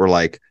pamphlets that were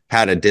like,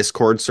 had a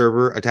Discord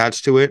server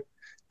attached to it.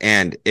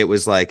 And it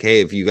was like,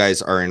 hey, if you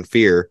guys are in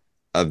fear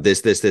of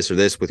this, or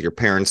this with your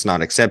parents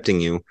not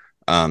accepting you,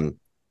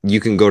 you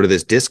can go to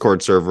this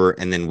Discord server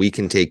and then we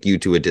can take you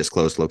to a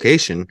disclosed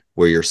location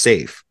where you're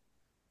safe.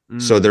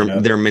 So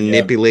they're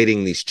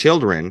manipulating these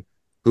children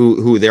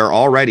who they're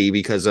already,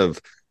 because of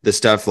the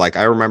stuff. Like,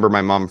 I remember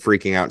my mom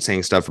freaking out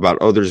saying stuff about,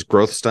 there's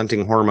growth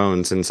stunting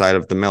hormones inside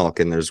of the milk,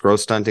 and there's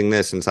growth stunting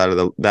this inside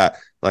of that.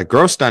 Like,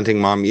 growth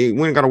stunting, mom, we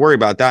ain't got to worry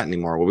about that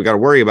anymore. What we got to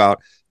worry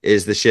about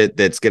is the shit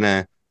that's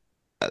gonna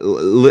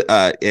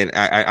and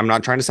I'm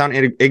not trying to sound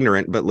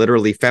ignorant, but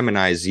literally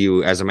feminize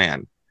you as a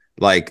man.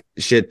 Like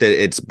shit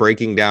that it's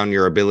breaking down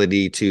your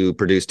ability to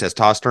produce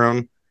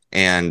testosterone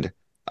and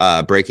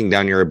breaking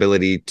down your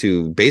ability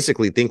to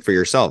basically think for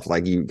yourself.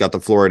 Like you got the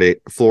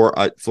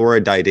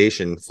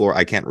fluoridation.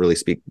 I can't really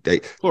speak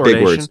big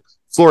words.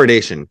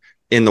 Fluoridation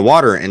in the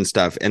water and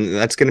stuff, and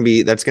that's gonna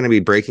be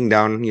breaking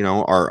down, you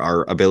know,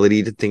 our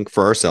ability to think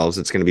for ourselves.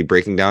 It's gonna be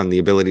breaking down the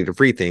ability to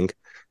free think.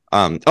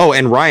 Oh,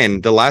 and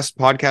Ryan, the last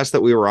podcast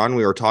that we were on,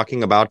 we were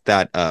talking about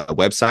that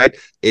website.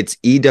 It's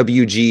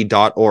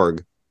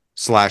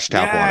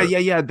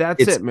ewg.org/tapwater. Yeah.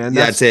 That's it, man.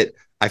 That's it.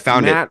 I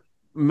found it.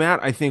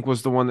 Matt, I think,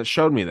 was the one that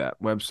showed me that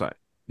website.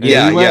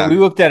 We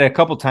looked at it a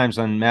couple times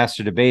on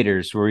Master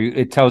Debaters, where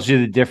it tells you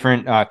the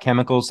different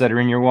chemicals that are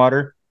in your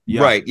water.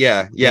 Yeah. Right.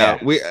 Yeah.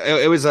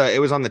 It was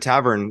on the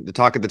tavern, the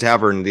talk at the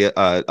tavern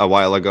a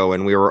while ago,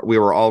 and we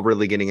were all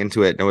really getting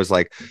into it, and it was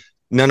like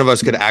none of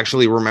us could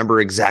actually remember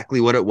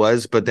exactly what it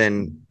was, but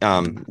then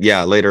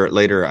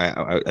later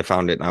I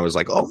found it and I was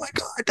like, oh my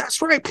god,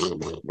 that's right.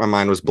 My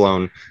mind was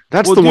blown.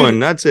 That's one.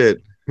 That's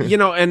it. You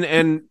know,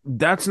 and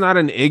that's not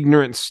an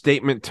ignorant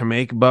statement to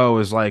make, Bo,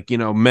 is like, you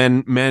know,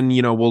 men,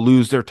 you know, will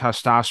lose their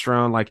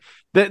testosterone. Like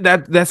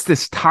that's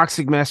this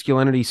toxic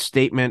masculinity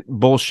statement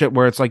bullshit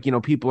where it's like, you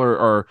know, people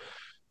are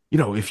you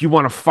know, if you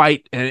want to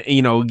fight and,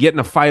 you know, get in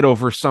a fight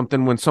over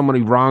something when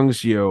somebody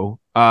wrongs you,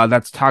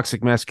 that's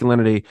toxic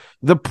masculinity.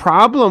 The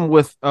problem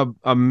with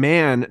a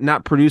man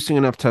not producing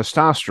enough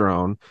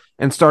testosterone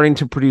and starting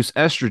to produce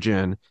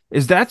estrogen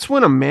is that's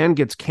when a man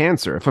gets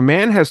cancer. If a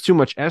man has too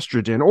much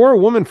estrogen, or a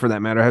woman for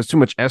that matter has too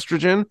much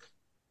estrogen,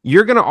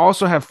 you're going to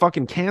also have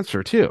fucking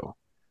cancer too.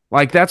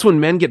 Like that's when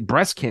men get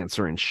breast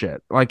cancer and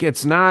shit. Like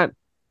it's not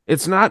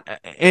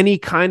any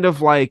kind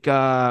of like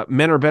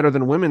men are better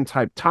than women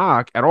type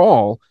talk at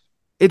all.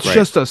 It's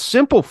just a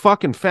simple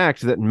fucking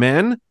fact that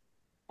men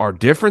are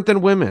different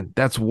than women.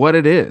 That's what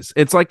it is.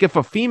 It's like if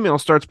a female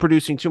starts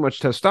producing too much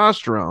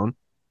testosterone,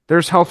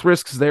 there's health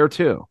risks there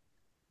too.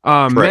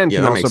 Men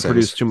can also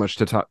produce too much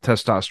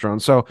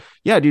testosterone. So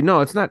yeah, dude,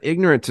 no, it's not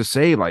ignorant to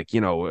say like,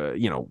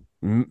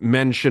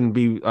 men shouldn't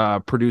be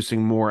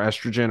producing more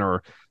estrogen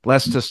or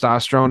less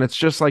testosterone. It's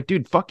just like,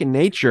 dude, fucking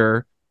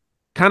nature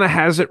kind of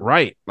has it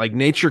right. Like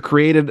nature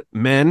created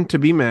men to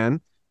be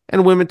men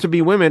and women to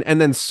be women.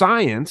 And then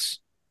science,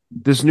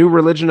 this new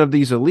religion of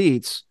these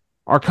elites,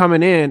 are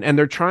coming in and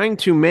they're trying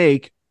to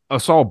make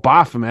us all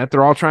Baphomet.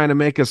 They're all trying to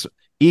make us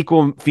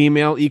equal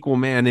female, equal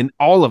man in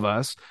all of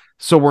us.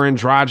 So we're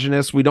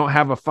androgynous. We don't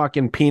have a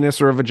fucking penis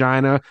or a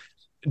vagina.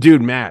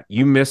 Dude, Matt,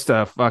 you missed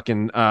a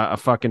fucking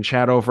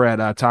chat over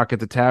at Talk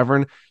at the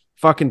Tavern.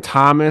 Fucking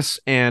Thomas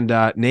and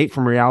Nate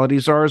from Reality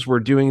Czars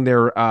were doing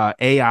their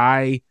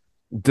AI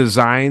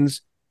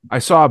designs. I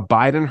saw a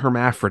Biden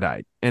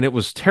hermaphrodite and it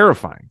was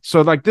terrifying.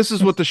 So like, this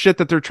is what the shit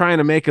that they're trying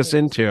to make us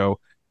into.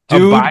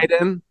 Dude, a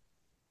Biden.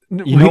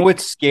 You know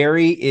what's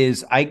scary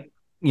is I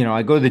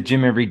go to the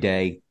gym every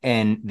day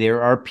and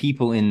there are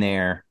people in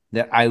there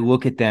that I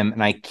look at them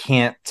and I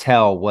can't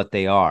tell what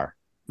they are.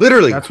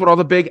 Literally. That's what all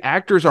the big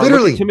actors are.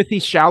 Literally. Timothy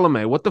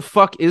Chalamet. What the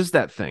fuck is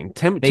that thing?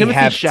 Timothy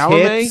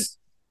Chalamet.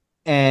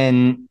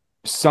 And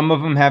some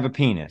of them have a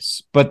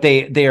penis, but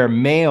they are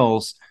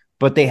males,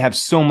 but they have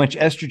so much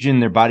estrogen in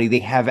their body, they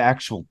have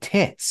actual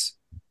tits.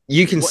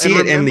 You can see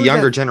it in the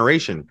younger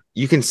generation.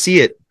 You can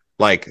see it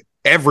like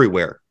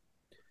everywhere.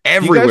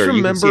 Everywhere. You guys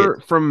remember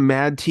from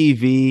Mad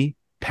TV,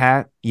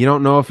 Pat? You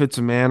don't know if it's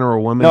a man or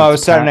a woman. No, it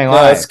was Saturday Night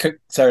Live. No, it's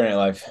Saturday Night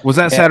Live. Was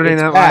that Saturday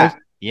Night Pat.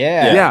 Live?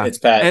 Yeah, it's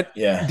Pat.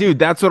 And, dude,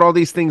 that's what all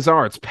these things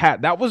are. It's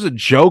Pat. That was a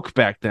joke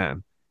back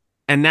then.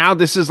 And now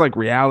this is like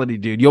reality,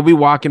 dude. You'll be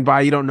walking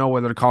by, you don't know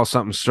whether to call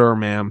something sir,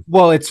 ma'am.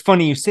 Well, it's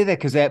funny you say that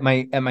because at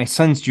my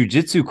son's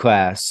jujitsu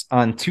class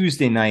on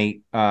Tuesday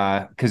night,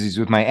 because he's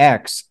with my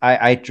ex,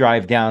 I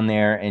drive down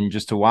there and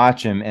just to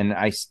watch him, and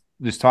I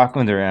was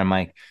talking with her, and I'm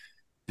like,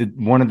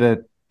 one of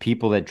the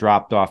people that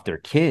dropped off their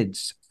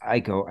kids, I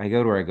go to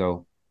her, I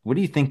go, what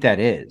do you think that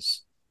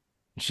is?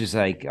 And she's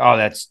like, oh,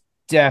 that's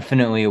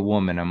definitely a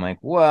woman. I'm like,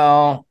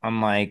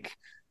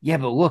 yeah,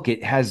 but look,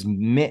 it has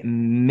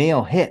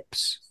male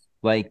hips.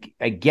 Like,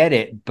 I get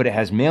it, but it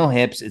has male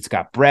hips. It's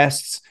got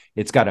breasts.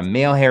 It's got a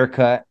male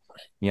haircut,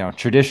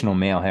 traditional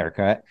male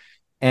haircut.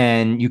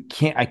 And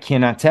I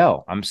cannot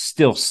tell. I'm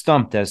still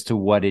stumped as to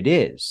what it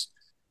is.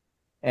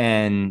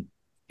 And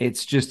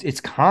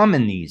it's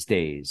common these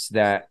days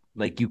that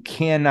like you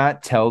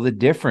cannot tell the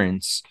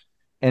difference.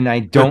 And I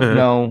don't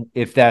know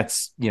if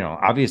that's,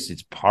 obviously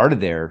it's part of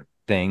their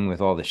thing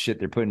with all the shit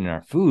they're putting in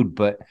our food,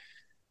 but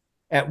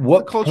at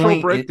what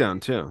cultural breakdown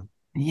too?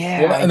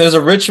 Yeah. And there's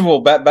a ritual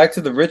back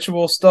to the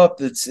ritual stuff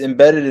that's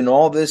embedded in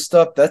all this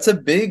stuff. That's a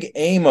big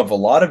aim of a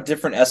lot of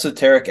different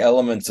esoteric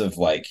elements of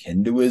like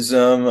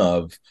Hinduism,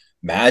 of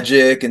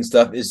magic and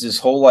stuff, is this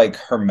whole like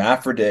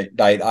hermaphrodite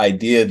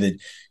idea that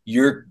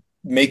you're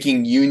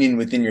making union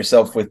within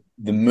yourself with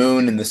the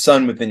moon and the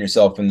sun within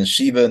yourself, and the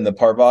Shiva and the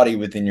Parvati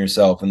within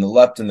yourself, and the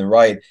left and the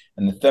right,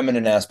 and the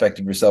feminine aspect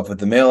of yourself with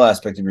the male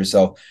aspect of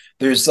yourself.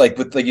 There's like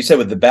you said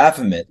with the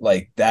Baphomet,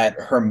 like that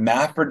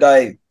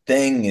hermaphrodite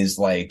thing is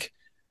like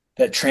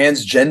that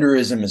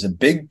transgenderism is a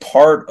big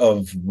part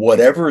of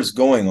whatever is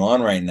going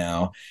on right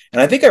now.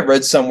 And I think I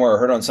read somewhere or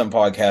heard on some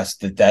podcast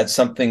that that's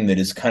something that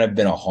has kind of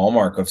been a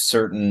hallmark of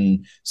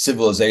certain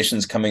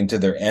civilizations coming to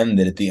their end,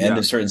 that at the end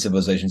of certain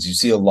civilizations, you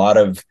see a lot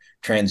of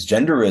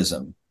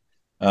transgenderism, which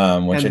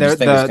and I just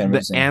think is kind of the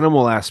interesting.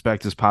 animal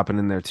aspect is popping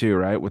in there too,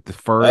 right? With the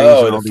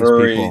furries and all these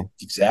people.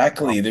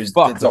 Exactly. There's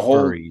Fuck the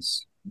whole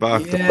furries.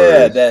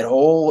 that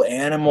whole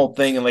animal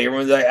thing, and like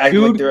everyone's like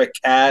acting like they're a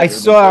cat.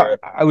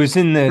 I was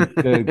in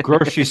the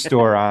grocery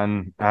store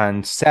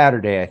on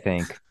Saturday, I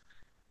think,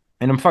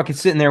 and I'm fucking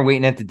sitting there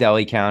waiting at the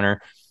deli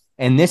counter,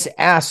 and this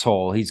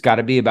asshole, he's got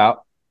to be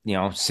about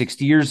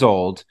 60 years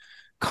old,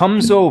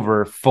 comes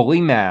over fully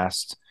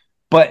masked,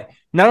 but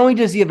not only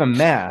does he have a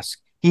mask,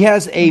 he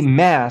has a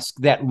mask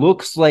that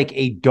looks like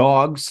a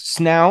dog's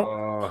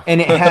snout,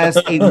 and it has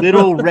a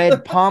little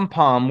red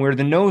pom-pom where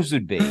the nose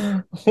would be.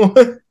 I'm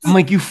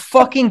like, you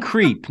fucking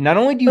creep. Not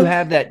only do you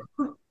have that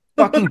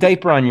fucking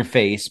diaper on your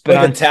face, but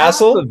like on a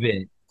tassel top of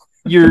it,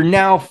 you're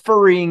now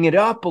furrying it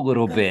up a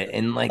little bit,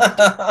 and like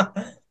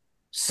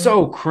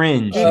so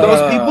cringe. Dude,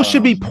 those people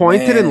should be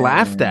pointed and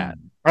laughed at.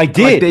 I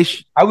did.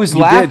 Like I was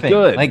laughing,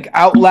 like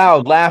out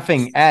loud,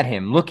 laughing at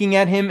him, looking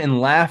at him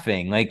and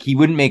laughing. Like he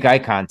wouldn't make eye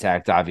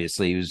contact.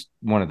 Obviously, he was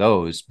one of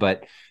those.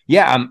 But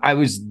yeah, I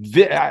was,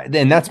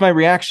 and that's my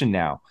reaction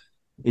now,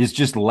 is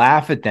just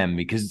laugh at them,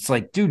 because it's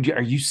like, dude,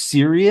 are you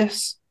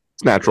serious?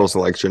 It's natural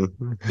selection.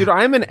 Dude,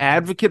 I'm an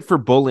advocate for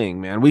bullying,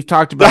 man. We've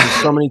talked about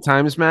this so many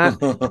times, Matt.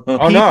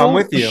 Oh no, I'm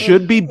with you.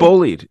 Should be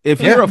bullied.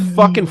 If you're a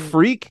fucking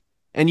freak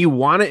and you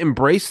want to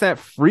embrace that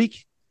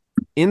freak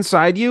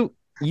inside you,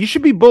 you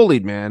should be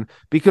bullied, man,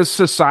 because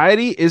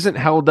society isn't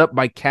held up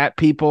by cat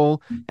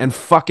people and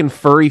fucking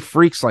furry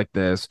freaks like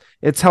this.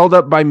 It's held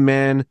up by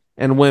men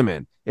and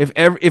women.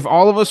 If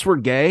all of us were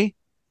gay,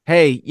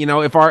 hey,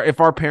 if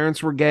our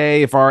parents were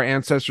gay, if our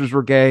ancestors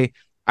were gay,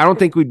 I don't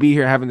think we'd be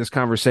here having this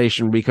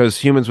conversation, because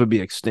humans would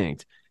be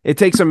extinct. It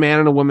takes a man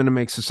and a woman to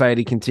make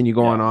society continue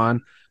going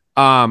on.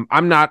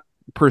 I'm not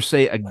per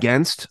se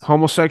against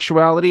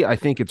homosexuality. I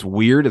think it's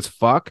weird as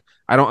fuck.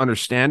 I don't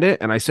understand it.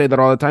 And I say that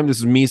all the time. This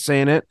is me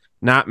saying it,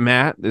 not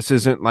Matt. This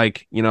isn't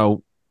like,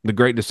 the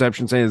Great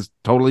Deception saying, it's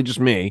totally just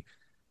me.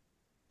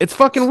 It's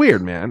fucking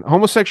weird, man.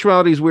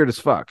 Homosexuality is weird as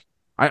fuck.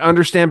 I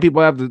understand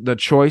people have the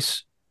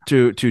choice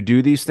to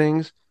do these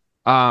things.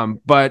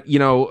 But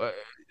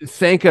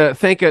there's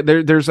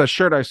a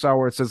shirt I saw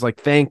where it says like,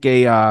 thank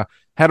a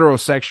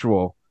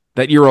heterosexual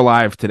that you're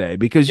alive today,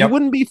 because you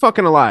wouldn't be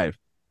fucking alive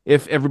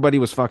if everybody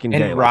was fucking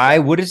gay. And Rye,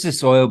 what does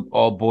this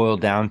all boil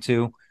down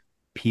to?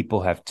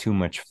 People have too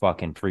much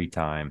fucking free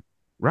time.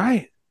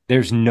 Right.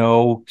 There's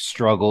no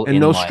struggle and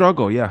in no life.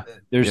 struggle. Yeah.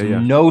 There's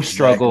no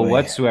struggle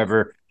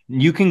whatsoever.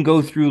 You can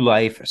go through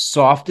life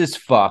soft as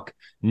fuck,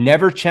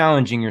 never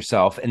challenging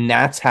yourself, and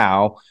that's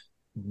how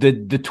the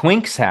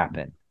twinks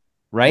happen,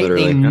 right?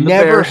 Literally. They And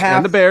never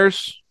have the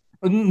Bears.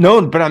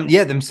 No, but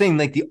I'm saying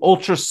like the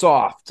ultra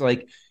soft,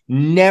 like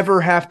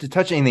never have to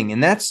touch anything,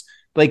 and that's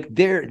like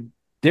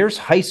there's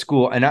high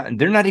school, and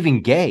they're not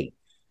even gay.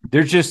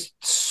 They're just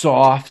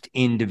soft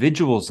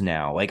individuals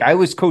now. Like I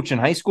was coaching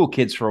high school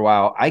kids for a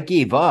while. I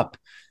gave up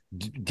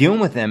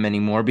dealing with them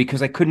anymore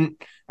because I couldn't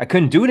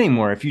do it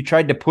anymore. If you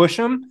tried to push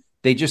them,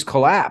 they just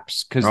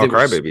collapse because they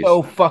were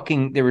so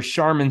fucking, they were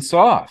Charmin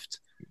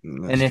soft.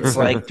 And it's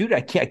like, dude,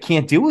 I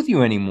can't deal with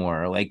you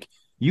anymore. Like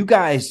you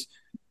guys,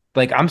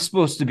 like I'm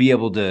supposed to be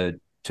able to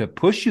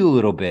push you a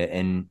little bit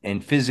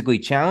and physically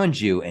challenge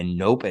you. And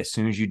nope, as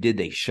soon as you did,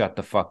 they shut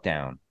the fuck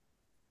down.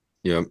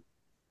 Yep.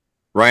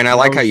 Ryan, I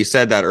like how you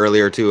said that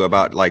earlier too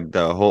about like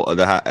the whole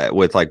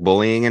with like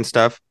bullying and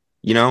stuff,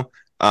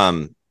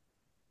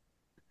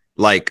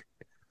 like,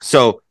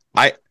 so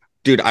I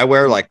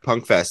wear like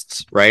punk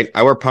vests, right?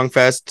 I wear punk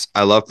vests.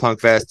 I love punk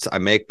vests. I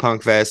make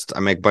punk vests. I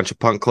make a bunch of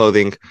punk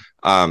clothing.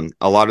 A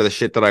lot of the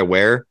shit that I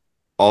wear,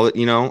 a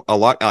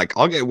lot, like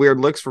I'll get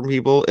weird looks from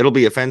people. It'll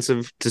be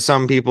offensive to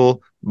some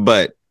people,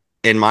 but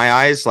in my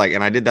eyes, like,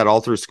 and I did that all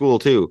through school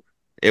too.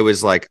 It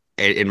was like,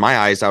 in my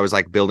eyes, I was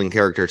like building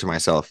character to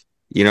myself.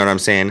 You know what I'm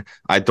saying?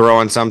 I'd throw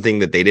on something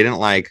that they didn't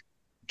like.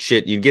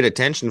 Shit, you'd get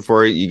attention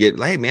for it. You get,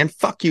 hey man,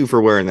 fuck you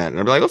for wearing that. And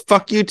I'd be like, oh,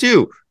 fuck you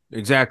too.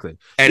 Exactly.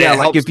 And yeah, it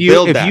like helps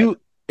build that.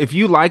 if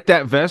you like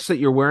that vest that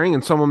you're wearing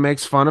and someone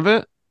makes fun of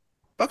it,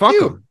 fuck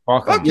you. them.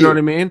 Fuck you know what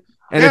I mean?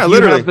 And yeah,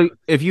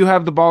 if you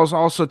have the balls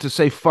also to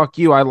say fuck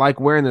you, I like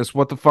wearing this.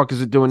 What the fuck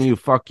is it doing to you?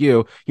 Fuck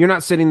you. You're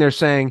not sitting there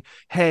saying,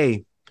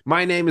 hey,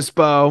 my name is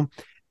Bo.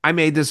 I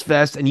made this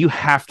vest, and you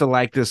have to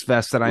like this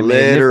vest that I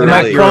made. And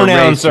my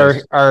pronouns are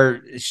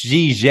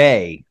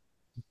GJ.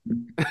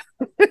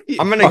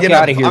 I'm gonna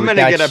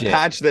get a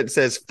patch that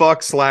says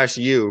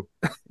fuck/you.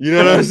 You know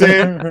what I'm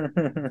saying?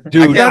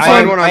 Dude, I can't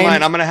find one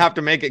online. I'm gonna have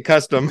to make it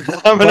custom.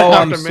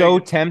 I'm so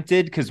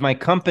tempted because my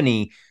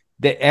company,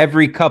 that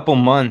every couple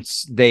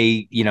months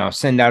they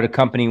send out a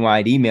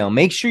company-wide email.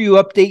 Make sure you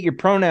update your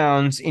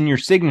pronouns in your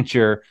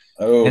signature.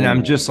 And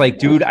I'm just like,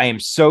 dude, I am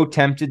so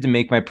tempted to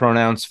make my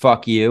pronouns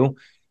fuck you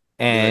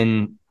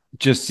and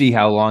just see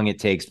how long it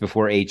takes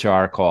before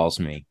HR calls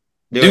me.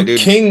 Dude,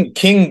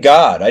 King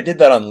God. I did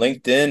that on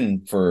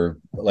LinkedIn for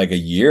like a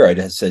year. I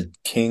just said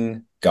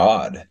King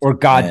God or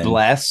God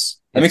bless.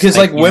 I mean, because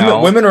like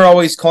women are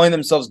always calling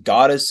themselves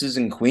goddesses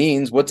and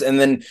queens. And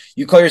then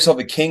you call yourself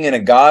a king and a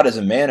god as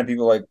a man, and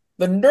people are like,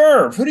 the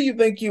nerve. Who do you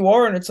think you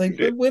are? And it's like,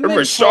 women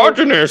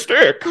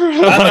misogynistic.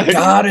 I'm a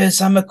goddess.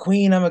 I'm a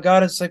queen. I'm a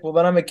goddess. It's like, well,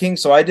 then I'm a king.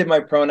 So I did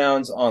my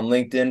pronouns on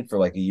LinkedIn for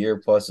like a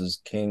year plus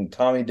as King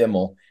Tommy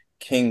Dimmel,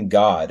 King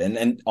God,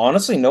 and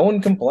honestly, no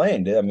one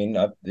complained. I mean,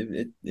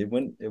 it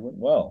went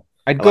well.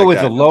 I'd go with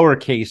the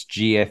lowercase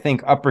g. I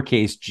think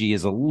uppercase G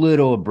is a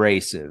little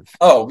abrasive.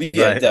 Oh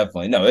yeah,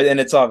 definitely. No, and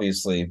it's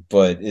obviously,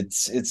 but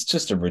it's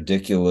just a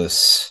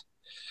ridiculous.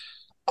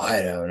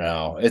 I don't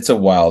know. It's a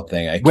wild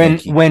thing.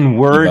 When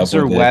words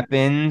are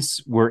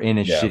weapons, we're in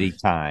a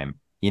shitty time.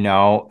 You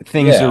know,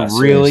 things are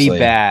really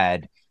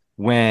bad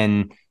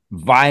when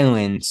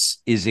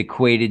violence is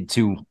equated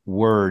to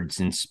words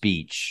and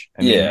speech.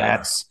 I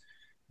mean,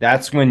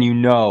 that's when you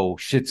know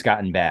shit's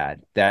gotten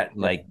bad. That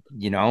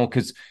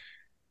because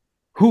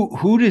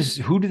who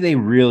do they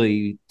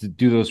really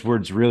do those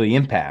words really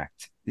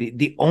impact?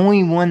 The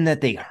only one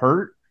that they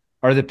hurt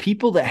are the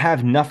people that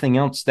have nothing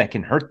else that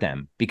can hurt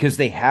them, because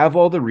they have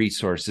all the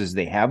resources,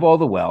 they have all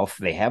the wealth,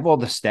 they have all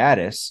the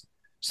status.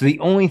 So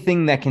the only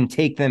thing that can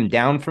take them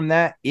down from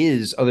that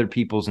is other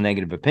people's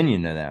negative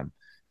opinion of them.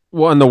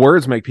 Well, and the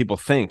words make people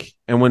think.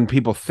 And when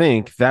people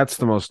think, that's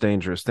the most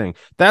dangerous thing.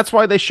 That's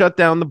why they shut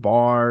down the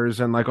bars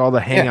and like all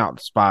the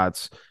hangout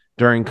spots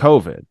during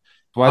COVID.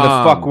 Why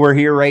the fuck we're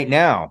here right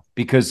now?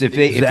 Because if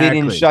they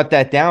didn't shut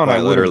that down,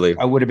 I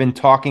would have been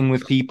talking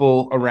with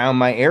people around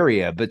my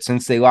area. But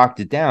since they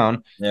locked it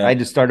down, I had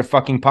to start a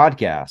fucking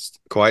podcast.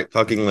 Quite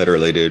fucking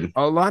literally, dude.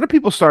 A lot of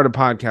people started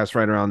podcasts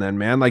right around then,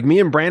 man. Like me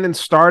and Brandon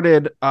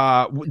started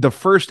the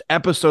first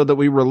episode that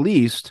we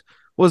released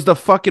was the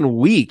fucking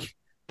week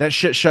that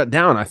shit shut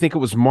down. I think it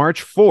was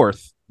March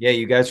 4th. Yeah,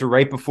 you guys were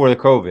right before the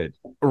COVID.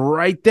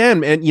 Right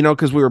then. And,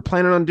 because we were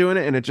planning on doing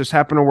it and it just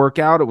happened to work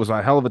out. It was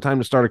a hell of a time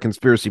to start a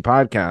conspiracy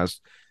podcast.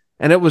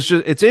 And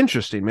it's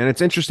interesting, man. It's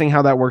interesting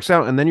how that works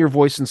out. And then your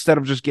voice, instead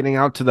of just getting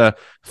out to the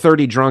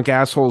 30 drunk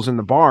assholes in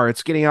the bar,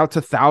 it's getting out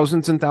to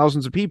thousands and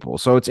thousands of people.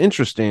 So it's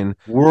interesting.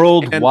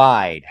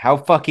 Worldwide. How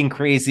fucking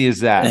crazy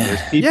is that?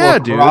 There's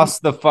people across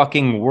the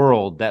fucking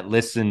world that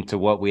listen to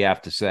what we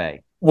have to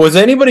say. Was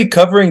anybody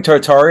covering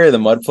Tartaria, the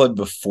mud flood,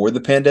 before the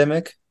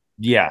pandemic?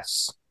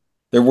 Yes.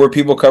 There were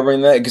people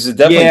covering that because it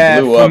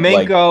definitely blew up.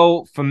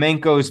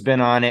 Flamenco's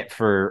been on it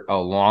for a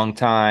long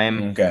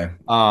time. Okay.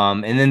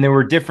 And then there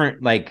were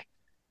different,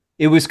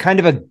 it was kind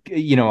of a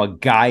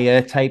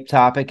Gaia type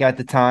topic at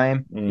the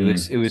time.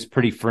 It was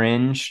pretty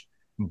fringe,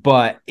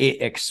 but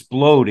it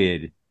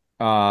exploded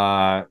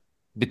between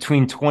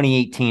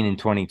 2018 and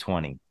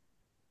 2020.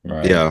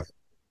 Right.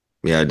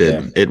 Yeah, it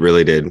did. Yeah. It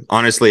really did.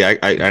 Honestly,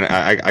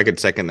 I could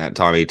second that,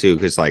 Tommy, too,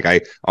 because I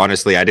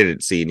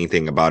didn't see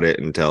anything about it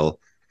until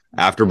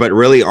after. But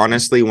really,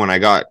 honestly, when I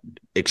got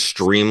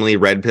extremely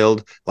red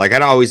pilled,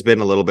 I'd always been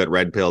a little bit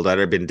red pilled.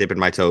 I'd been dipping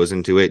my toes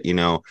into it,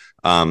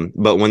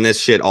 but when this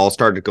shit all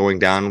started going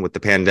down with the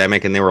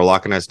pandemic and they were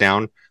locking us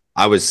down,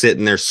 I was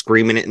sitting there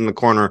screaming it in the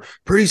corner.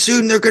 Pretty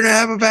soon they're gonna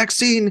have a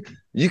vaccine.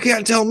 You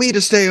can't tell me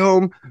to stay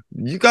home.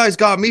 You guys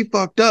got me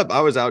fucked up.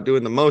 I was out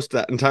doing the most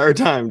that entire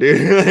time, dude.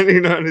 You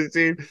know what I'm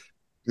saying?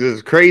 It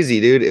was crazy,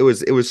 dude. It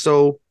was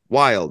so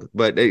wild.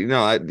 But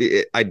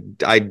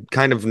I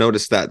kind of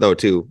noticed that though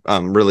too.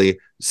 Really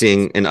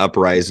seeing an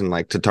uprise in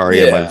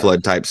Tartaria mud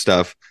flood type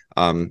stuff.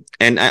 And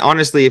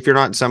honestly, if you're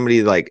not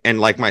somebody like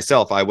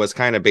myself, I was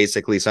kind of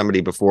basically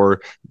somebody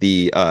before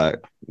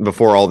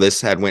all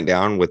this had went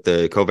down with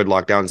the COVID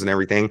lockdowns and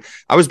everything.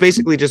 I was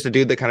basically just a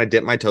dude that kind of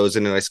dipped my toes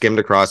in and I skimmed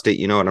across it.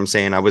 You know what I'm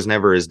saying? I was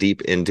never as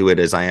deep into it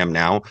as I am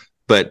now.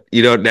 But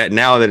that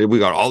now that we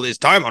got all this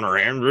time on our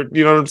hands,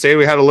 you know what I'm saying?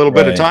 We had a little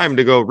bit of time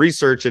to go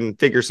research and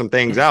figure some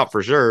things out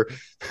for sure.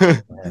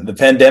 The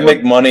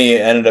pandemic money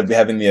ended up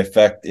having the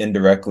effect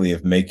indirectly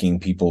of making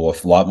people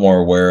a lot more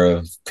aware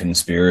of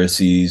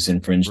conspiracies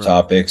and fringe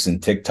topics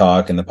and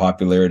TikTok and the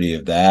popularity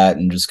of that,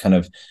 and just kind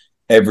of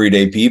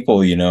everyday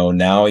people,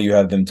 now you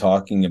have them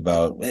talking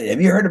about, hey,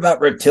 have you heard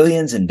about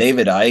reptilians and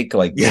David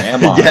Icke,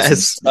 grandmas and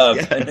stuff?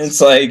 Yes. And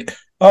it's like,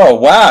 oh,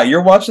 wow,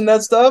 you're watching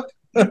that stuff?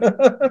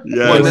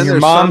 When your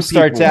mom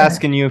starts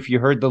asking you if you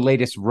heard the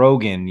latest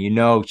Rogan,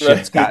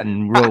 shit's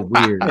gotten real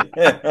weird.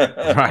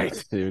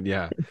 Right, dude.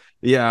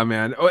 Yeah,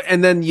 man.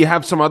 And then you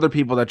have some other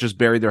people that just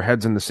buried their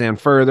heads in the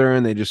sand further,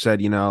 and they just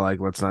said,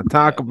 let's not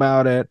talk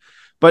about it.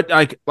 But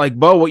like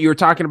Bo, what you were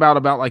talking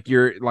about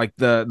your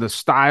the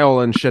style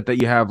and shit that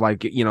you have,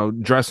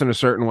 dress in a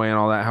certain way and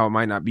all that, how it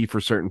might not be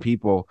for certain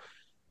people.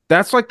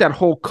 That's that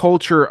whole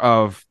culture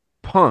of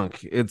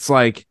punk. It's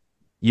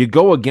you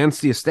go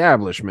against the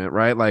establishment,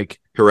 right?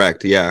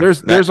 Correct. Yeah.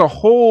 There's a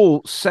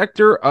whole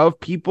sector of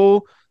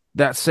people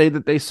that say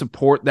that they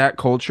support that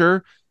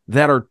culture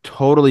that are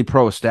totally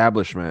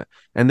pro-establishment,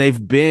 and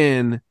they've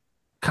been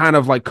kind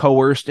of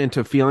coerced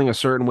into feeling a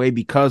certain way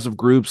because of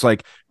groups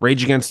like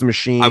Rage Against the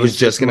Machine. I was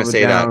just going to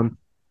say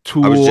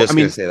Tool. I was just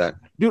going to say that.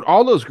 Dude,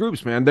 all those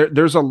groups, man,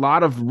 there's a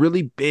lot of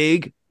really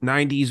big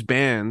 90s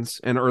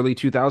bands and early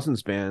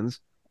 2000s bands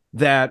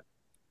that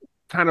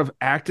kind of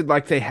acted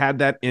like they had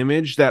that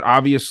image that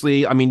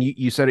obviously, I mean,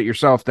 you said it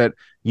yourself that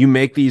you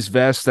make these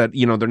vests that,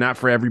 you know, they're not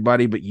for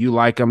everybody, but you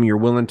like them. You're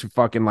willing to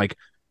fucking like,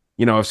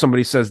 you know, if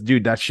somebody says,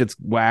 dude, that shit's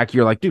whack,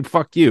 you're like, dude,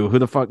 fuck you. Who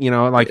the fuck, you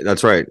know, like,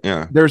 that's right.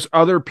 Yeah. There's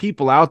other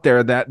people out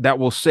there that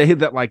will say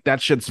that like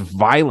that shit's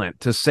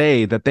violent to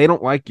say that they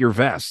don't like your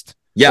vest.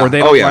 Yeah. Or they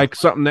don't like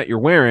something that you're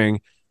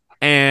wearing.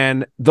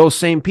 And those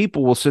same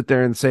people will sit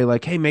there and say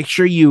like, hey, make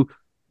sure you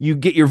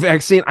get your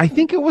vaccine. I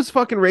think it was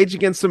fucking Rage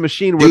Against the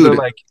Machine where they're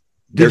like,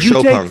 did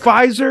you take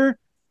Pfizer?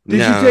 Did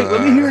you take?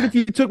 Let me hear it if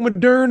you took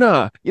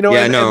Moderna. You know,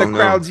 and the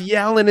crowd's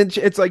yelling, and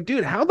it's like,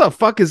 dude, how the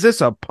fuck is this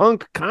a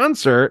punk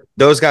concert?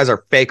 Those guys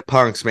are fake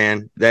punks,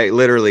 man. They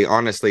literally,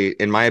 honestly,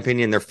 in my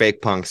opinion, they're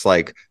fake punks.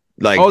 Like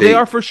they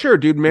are for sure,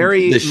 dude.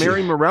 Mary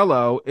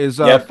Morello is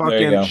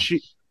fucking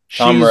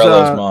Tom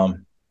Morello's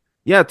mom.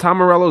 Yeah, Tom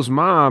Morello's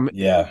mom.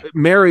 Yeah,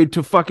 married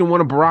to fucking one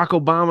of Barack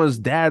Obama's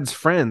dad's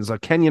friends, a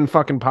Kenyan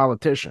fucking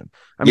politician.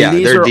 I mean,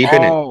 these they're are deep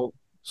all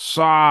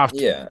soft,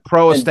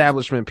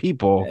 pro-establishment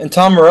people. And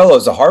Tom Morello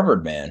is a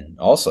Harvard man,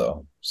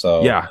 also.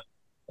 So yeah,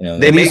 you know,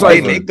 they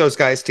make those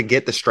guys to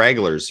get the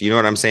stragglers. You know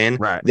what I'm saying?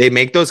 Right. They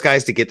make those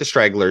guys to get the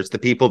stragglers, the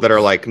people that are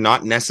like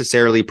not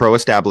necessarily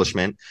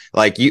pro-establishment.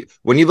 Like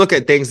when you look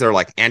at things that are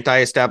like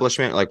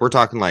anti-establishment, like we're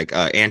talking like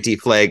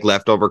anti-flag,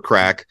 leftover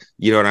crack.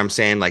 You know what I'm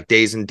saying? Like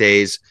Days and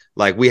Days.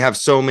 Like we have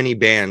so many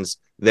bands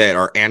that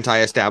are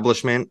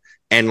anti-establishment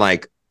and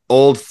like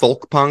old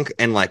folk punk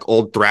and like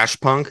old thrash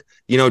punk.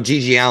 You know,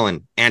 Gigi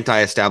Allen,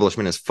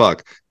 anti-establishment as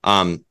fuck.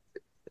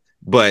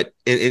 But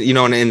you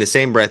know, in the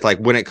same breath, like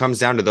when it comes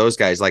down to those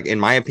guys, like in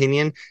my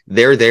opinion,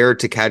 they're there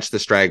to catch the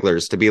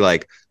stragglers, to be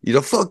like, you know,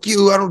 fuck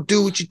you, I don't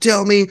do what you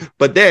tell me.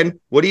 But then,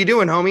 what are you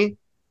doing, homie?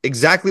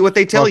 Exactly what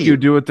they tell you. You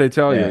do what they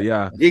tell you.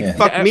 Yeah.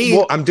 Fuck me.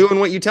 Well, I'm doing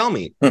what you tell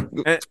me.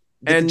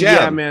 And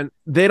yeah, man,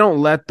 they don't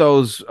let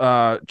those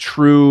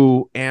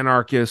true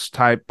anarchist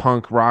type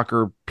punk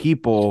rocker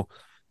people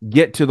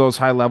get to those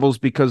high levels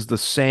because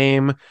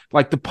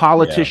the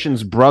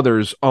politicians'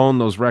 brothers own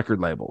those record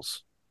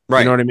labels.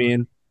 Right. You know what I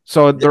mean?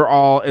 So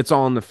it's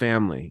all in the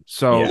family.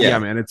 So yeah,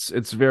 man,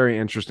 it's very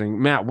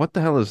interesting. Matt, what the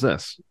hell is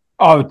this?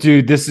 Oh,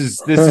 dude, this is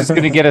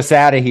going to get us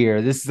out of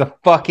here. This is a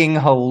fucking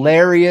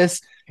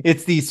hilarious.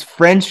 It's these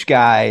French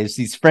guys,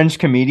 these French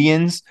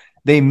comedians.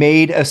 They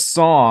made a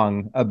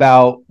song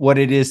about what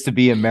it is to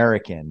be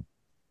American.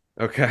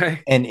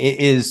 Okay. And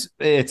it's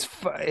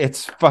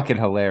fucking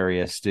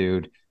hilarious,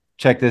 dude.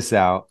 Check this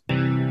out.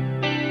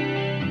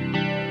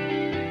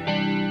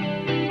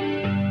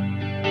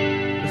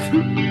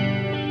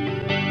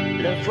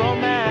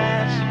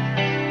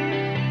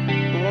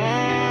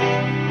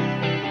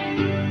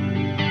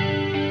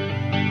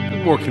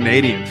 More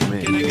Canadian to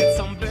me.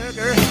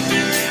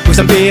 With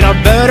some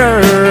peanut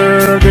butter,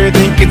 do you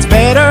think it's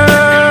better?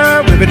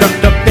 With a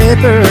Dr.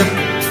 Pepper.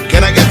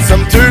 Can I get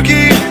some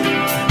turkey?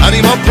 I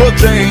need more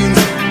proteins.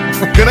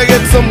 Can I get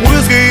some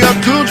whiskey? I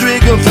could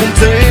drink a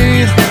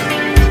fontaine.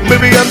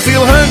 Maybe I'm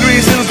still hungry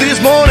since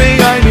this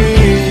morning. I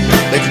need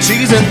like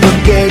cheese and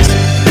pancakes.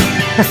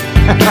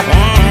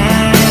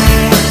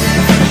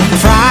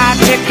 Fried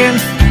chicken,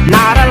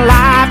 not a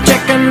live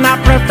chicken. I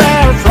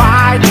prefer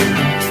fried chicken.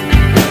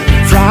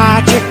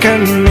 Fried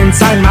chicken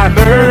inside my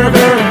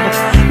burger.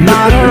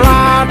 Not a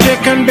raw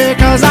chicken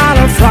because I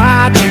love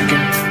fried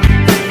chicken.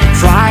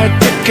 Fried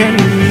chicken.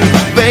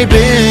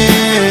 Baby,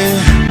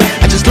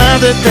 I just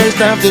love the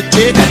taste of the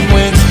chicken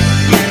wings.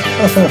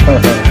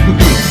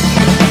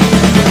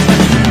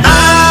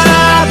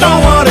 I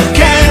don't want a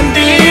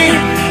candy.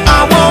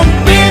 I want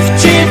beef,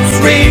 chips,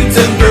 ribs,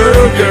 and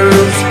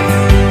burgers.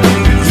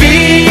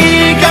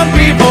 Vegan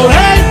people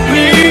hate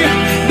me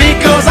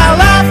because I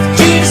love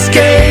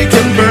cheesecake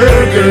and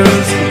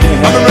burgers.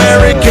 I'm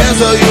American,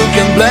 so you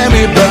can blame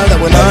me, but I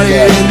will not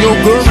eat in your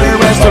gourmet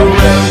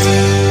restaurant.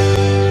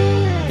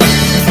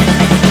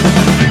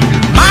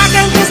 Mac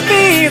and cheese,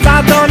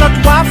 pizza, donut,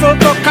 waffle,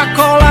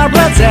 Coca-Cola,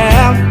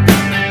 Brazil,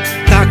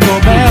 Taco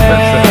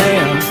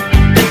Bell,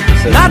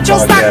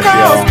 nachos,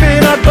 tacos,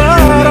 peanut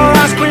butter,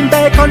 ice cream,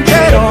 bacon,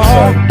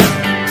 cheddar,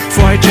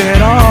 fried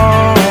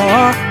cheddar.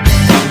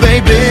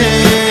 Baby,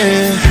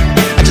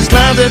 I just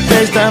love the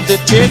taste of the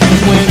chicken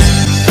wings.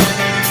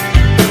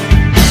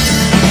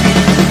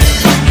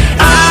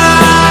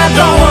 I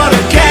don't want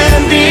a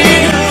candy.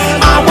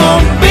 I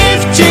want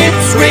beef,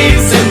 chips,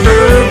 ribs, and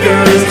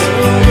burgers.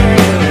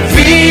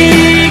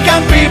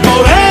 Vegan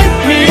people hate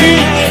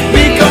me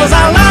because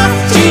I love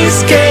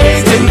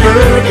cheesecake and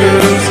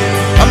burgers.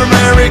 I'm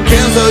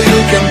American, so you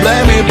can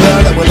blame me,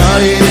 but I will not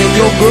eat in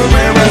your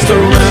gourmet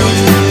restaurant.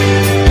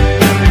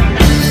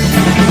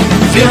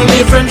 The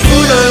only French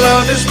food I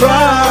love is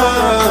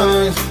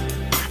fries.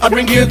 I'll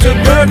bring you to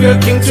Burger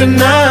King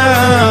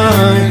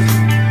tonight.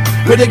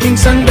 We're taking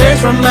Sundays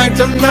from 9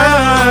 to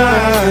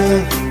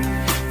 9.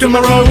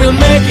 Tomorrow we'll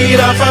make it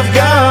off of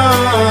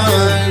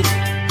guys.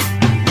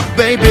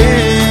 Baby,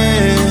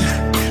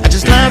 I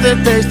just love the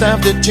taste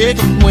of the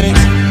chicken wings.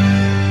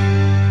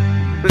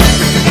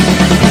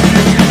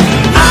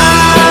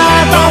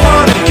 I don't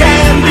want a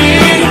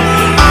candy.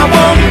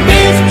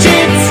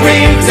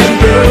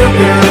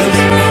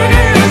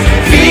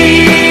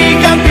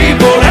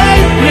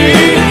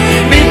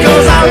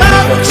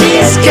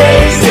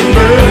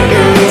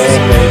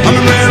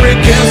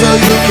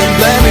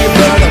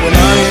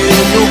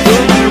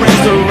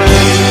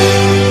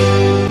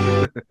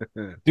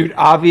 Dude,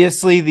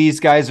 obviously these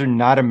guys are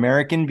not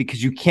American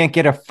because you can't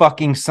get a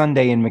fucking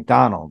sundae in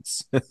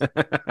McDonald's.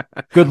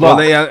 Good luck.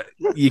 Well,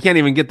 you can't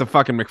even get the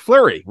fucking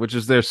McFlurry, which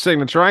is their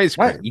signature ice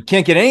cream. Right. You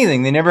can't get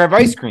anything. They never have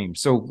ice cream.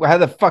 So how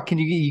the fuck can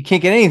you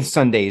can't get any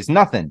sundaes?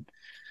 Nothing.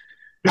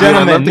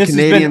 Gentlemen, I love the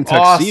Canadian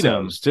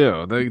tuxedos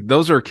too.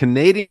 Those are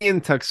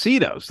Canadian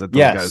tuxedos that those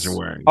guys are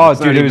wearing. Oh,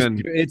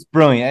 dude, it's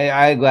brilliant.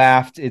 I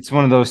laughed. It's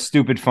one of those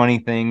stupid, funny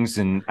things,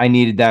 and I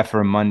needed that for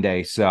a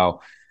Monday.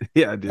 So,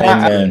 yeah, dude.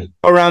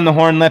 Go around the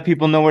horn, let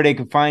people know where they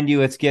can find you.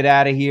 Let's get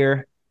out of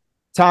here,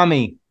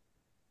 Tommy.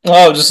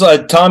 Oh, just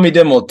like Tommy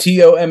Dimmel,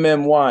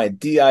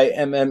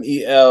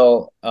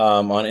 TOMMYDIMMEL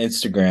on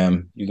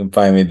Instagram. You can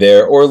find me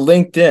there, or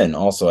LinkedIn.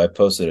 Also, I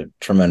posted a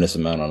tremendous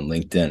amount on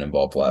LinkedIn and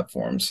all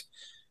platforms.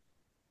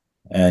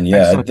 And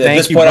yeah, at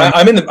this point,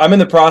 I'm in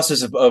the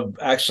process of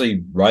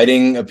actually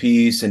writing a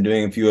piece and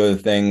doing a few other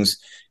things,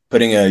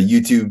 putting a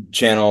YouTube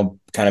channel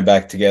kind of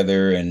back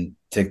together and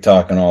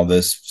TikTok and all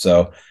this.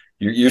 So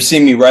you're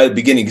seeing me right at the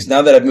beginning, because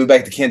now that I've moved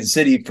back to Kansas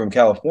City from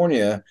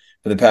California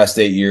for the past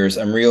 8 years,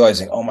 I'm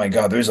realizing, oh my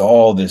God, there's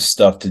all this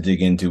stuff to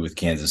dig into with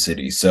Kansas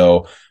City.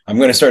 So I'm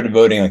going to start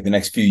devoting like the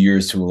next few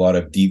years to a lot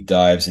of deep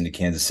dives into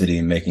Kansas City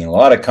and making a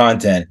lot of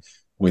content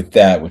with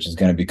that, which is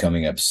going to be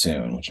coming up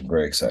soon, which I'm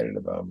very excited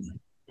about.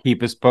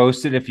 Keep us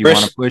posted. If you want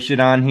to push it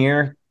on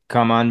here,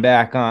 come on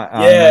back on.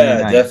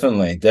 Yeah,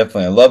 definitely.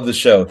 I love the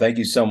show. Thank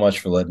you so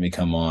much for letting me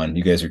come on.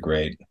 You guys are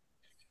great.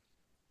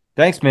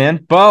 Thanks,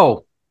 man.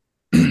 Bo.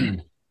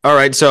 All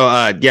right. So,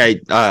 I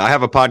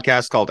have a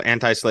podcast called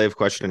Anti-Slave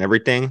Question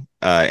Everything.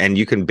 And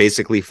you can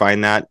basically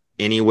find that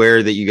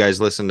anywhere that you guys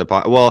listen to.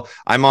 Well,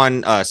 I'm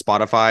on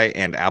Spotify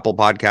and Apple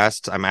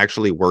Podcasts. I'm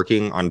actually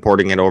working on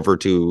porting it over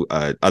to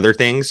other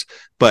things.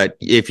 But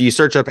if you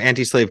search up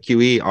Anti-Slave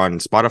QE on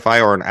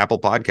Spotify or on Apple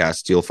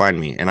Podcasts, you'll find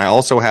me. And I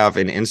also have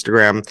an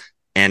Instagram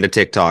and a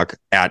TikTok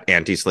at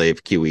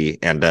Anti-Slave QE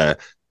and a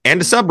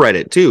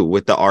subreddit too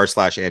with the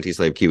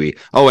r/anti-slave QE.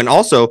 Oh, and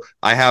also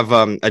I have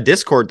a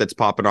Discord that's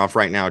popping off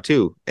right now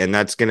too, and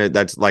that's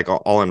like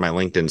all in my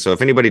LinkedIn. So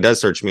if anybody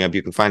does search me up,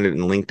 you can find it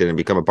in LinkedIn and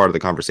become a part of the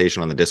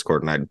conversation on the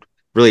Discord.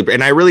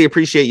 And I really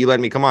appreciate you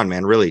letting me come on,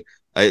 man. Really,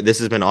 this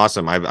has been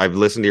awesome. I've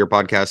listened to your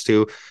podcast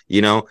too.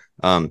 You know,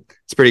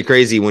 it's pretty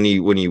crazy when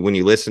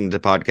you listen to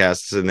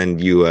podcasts and then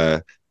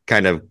you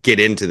kind of get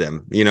into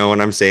them. You know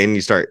what I'm saying?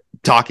 You start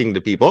talking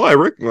to people. Oh, I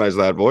recognize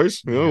that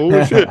voice.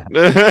 Oh shit.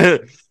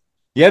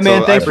 Yeah,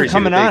 man. Thanks for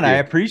coming on. I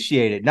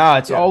appreciate it. No,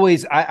 it's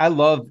always, I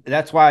love,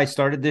 that's why I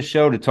started this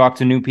show, to talk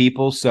to new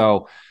people.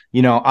 So,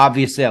 you know,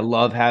 obviously I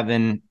love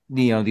having,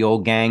 the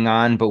old gang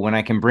on, but when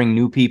I can bring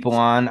new people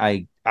on,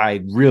 I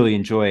really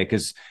enjoy it,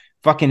 because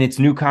fucking it's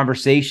new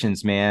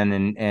conversations,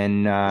 man.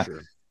 And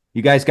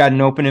you guys got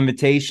an open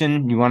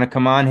invitation. You want to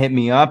come on, hit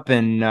me up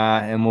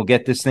and we'll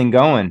get this thing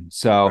going.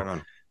 So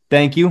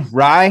thank you.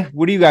 Rye,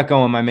 what do you got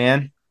going, my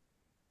man?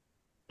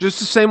 Just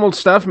the same old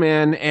stuff,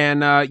 man.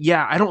 And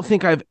I don't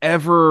think I've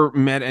ever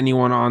met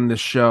anyone on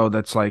this show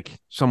that's like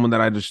someone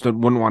that I just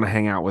wouldn't want to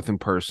hang out with in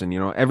person. You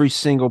know, every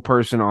single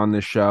person on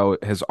this show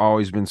has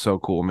always been so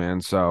cool, man.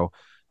 So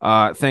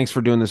thanks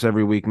for doing this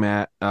every week,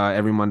 Matt.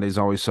 Every Monday is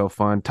always so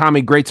fun.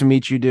 Tommy, great to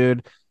meet you,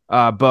 dude.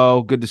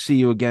 Bo, good to see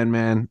you again,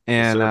 man.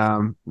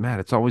 And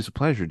Matt, it's always a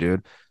pleasure,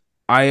 dude.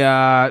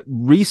 I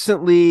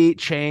recently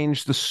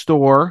changed the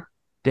store.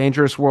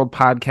 Dangerous World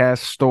Podcast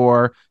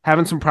store.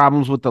 Having some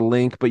problems with the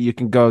link, but you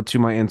can go to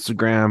my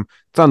Instagram.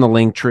 It's on the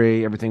link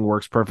tree. Everything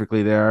works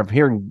perfectly there. I'm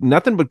hearing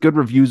nothing but good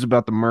reviews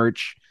about the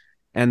merch,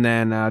 and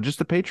then just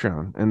the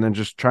Patreon, and then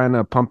just trying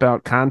to pump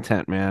out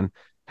content, man.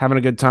 Having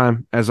a good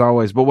time as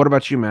always. But what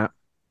about you, Matt?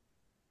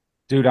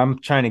 Dude,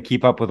 I'm trying to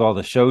keep up with all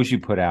the shows you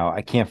put out.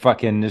 I can't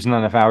there's not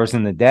enough hours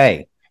in the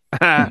day.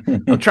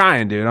 I'm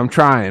trying, dude. I'm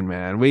trying,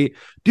 man.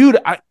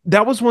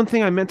 That was one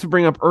thing I meant to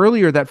bring up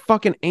earlier, that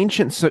fucking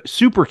ancient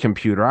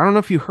supercomputer. I don't know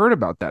if you heard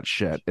about that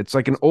shit. It's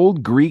like an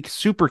old Greek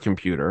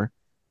supercomputer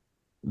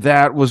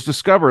that was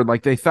discovered.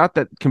 Like, they thought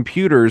that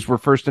computers were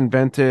first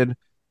invented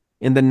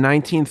in the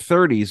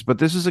 1930s, but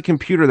this is a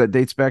computer that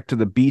dates back to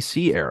the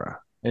BC era.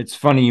 It's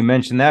funny you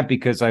mentioned that,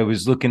 because I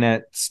was looking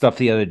at stuff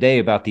the other day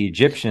about the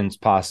Egyptians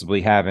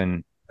possibly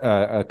having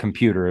a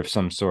computer of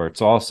some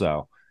sorts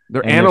also.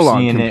 They're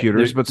analog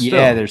computers, but still.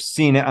 Yeah, they're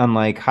seeing it on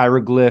like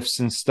hieroglyphs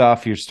and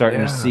stuff. You're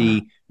starting to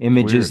see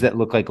images that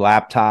look like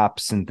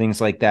laptops and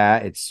things like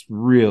that. It's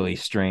really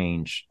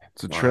strange.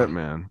 It's a trip,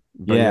 man.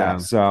 But yeah.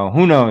 So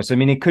who knows? I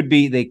mean, it could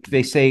be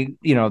they say,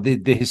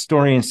 the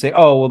historians say,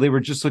 oh, well, they were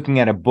just looking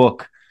at a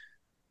book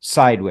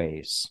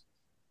sideways.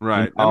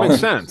 Right. That makes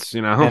sense,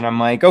 And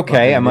I'm like,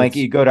 okay.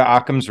 You go to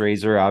Occam's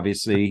razor,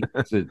 obviously,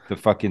 the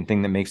fucking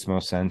thing that makes the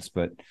most sense.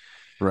 But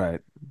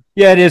right.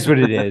 Yeah, it is what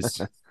it is.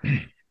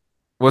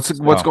 What's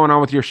going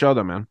on with your show,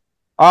 though, man?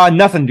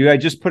 Nothing, dude. I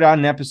just put out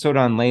an episode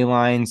on ley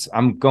lines.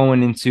 I'm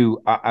doing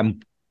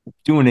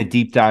a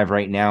deep dive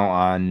right now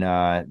on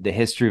the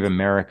history of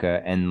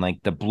America and like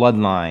the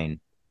bloodline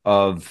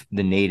of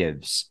the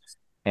natives.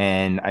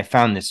 And I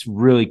found this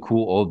really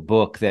cool old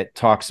book that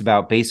talks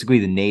about basically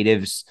the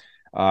natives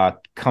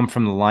come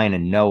from the line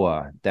of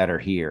Noah that are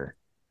here.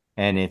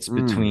 and it's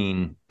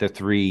between the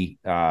three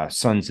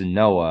sons of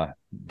Noah,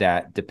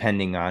 that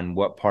depending on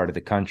what part of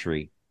the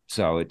country.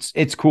 So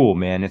it's cool,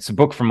 man. It's a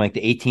book from like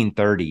the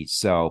 1830s.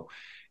 So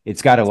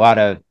it's got a lot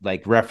of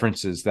like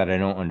references that I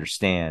don't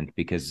understand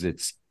because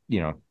it's,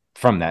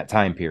 from that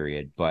time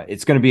period, but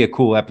it's going to be a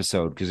cool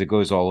episode because it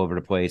goes all over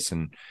the place.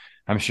 And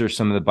I'm sure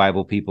some of the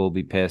Bible people will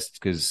be pissed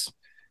because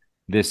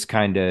this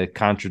kind of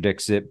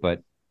contradicts it,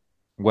 but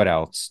what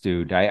else,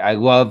 dude? I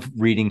love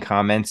reading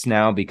comments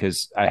now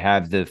because I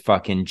have the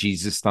fucking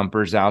Jesus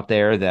thumpers out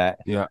there that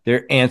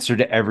their answer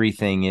to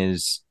everything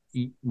is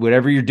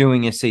whatever you're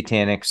doing is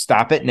satanic.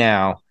 Stop it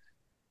now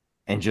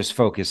and just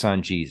focus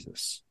on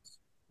Jesus.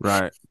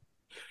 Right.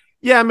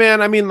 Yeah,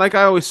 man. I mean, like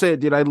I always say,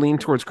 dude, I lean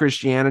towards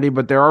Christianity,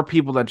 but there are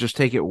people that just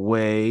take it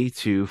way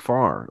too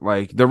far.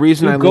 Like the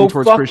reason I lean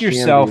towards Christianity,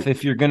 yourself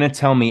if you're gonna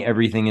tell me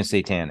everything is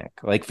satanic.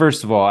 Like,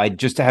 first of all, I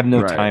just have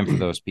no time for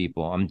those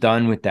people. I'm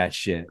done with that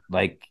shit.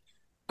 Like,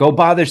 go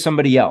bother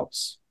somebody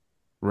else.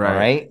 Right. All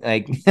right.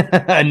 Like,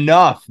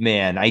 enough,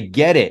 man. I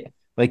get it.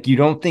 Like, you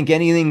don't think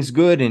anything's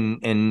good,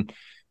 and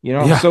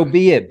so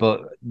be it.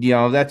 But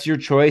that's your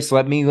choice.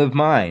 Let me live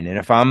mine. And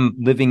if I'm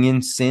living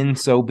in sin,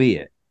 so be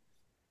it.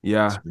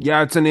 Yeah.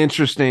 It's an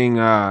interesting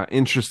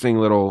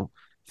little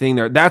thing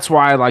there. That's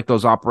why I like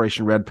those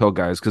Operation Red Pill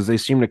guys, because they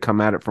seem to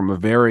come at it from a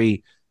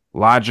very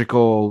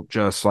logical,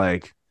 just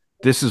like,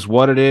 this is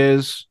what it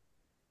is.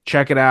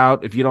 Check it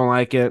out. If you don't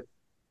like it,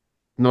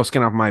 no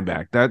skin off my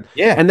back.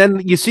 And then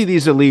you see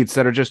these elites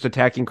that are just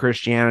attacking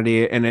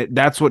Christianity, and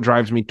that's what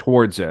drives me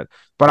towards it.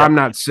 But I'm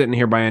not sitting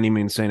here by any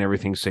means saying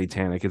everything's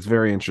satanic. It's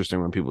very interesting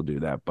when people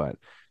do that. But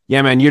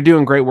yeah, man, you're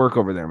doing great work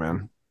over there,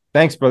 man.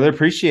 Thanks, brother.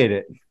 Appreciate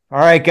it. All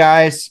right,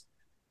 guys,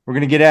 we're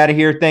going to get out of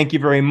here. Thank you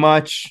very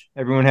much.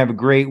 Everyone have a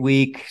great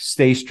week.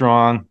 Stay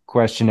strong.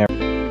 Question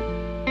everything.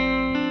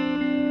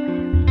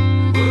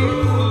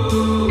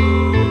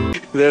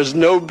 There's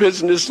no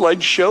business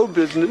like show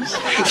business.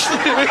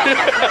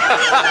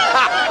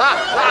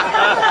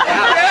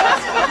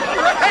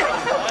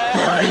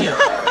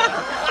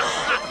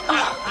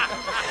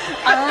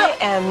 I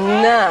am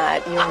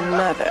not your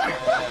mother.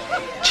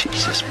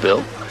 Jesus,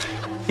 Bill,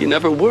 you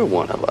never were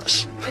one of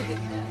us.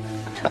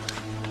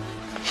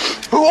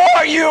 Who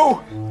are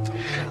you?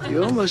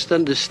 You almost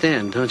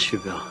understand, don't you,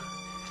 Bill?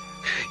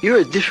 You're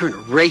a different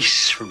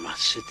race from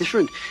us, a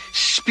different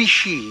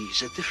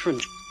species, a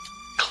different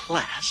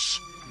class.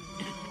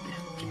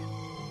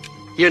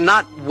 You're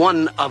not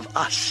one of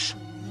us.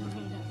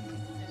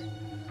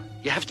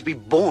 You have to be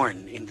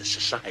born into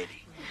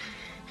society.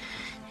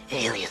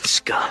 Alien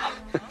scum.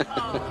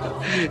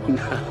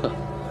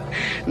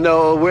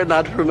 No, we're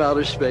not from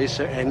outer space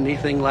or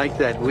anything like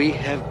that. We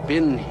have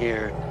been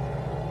here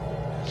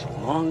as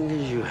long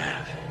as you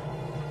have.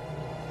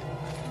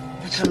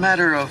 It's a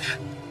matter of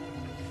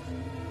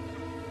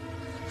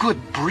good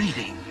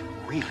breeding,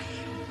 really.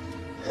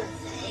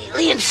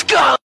 Alien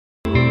scum!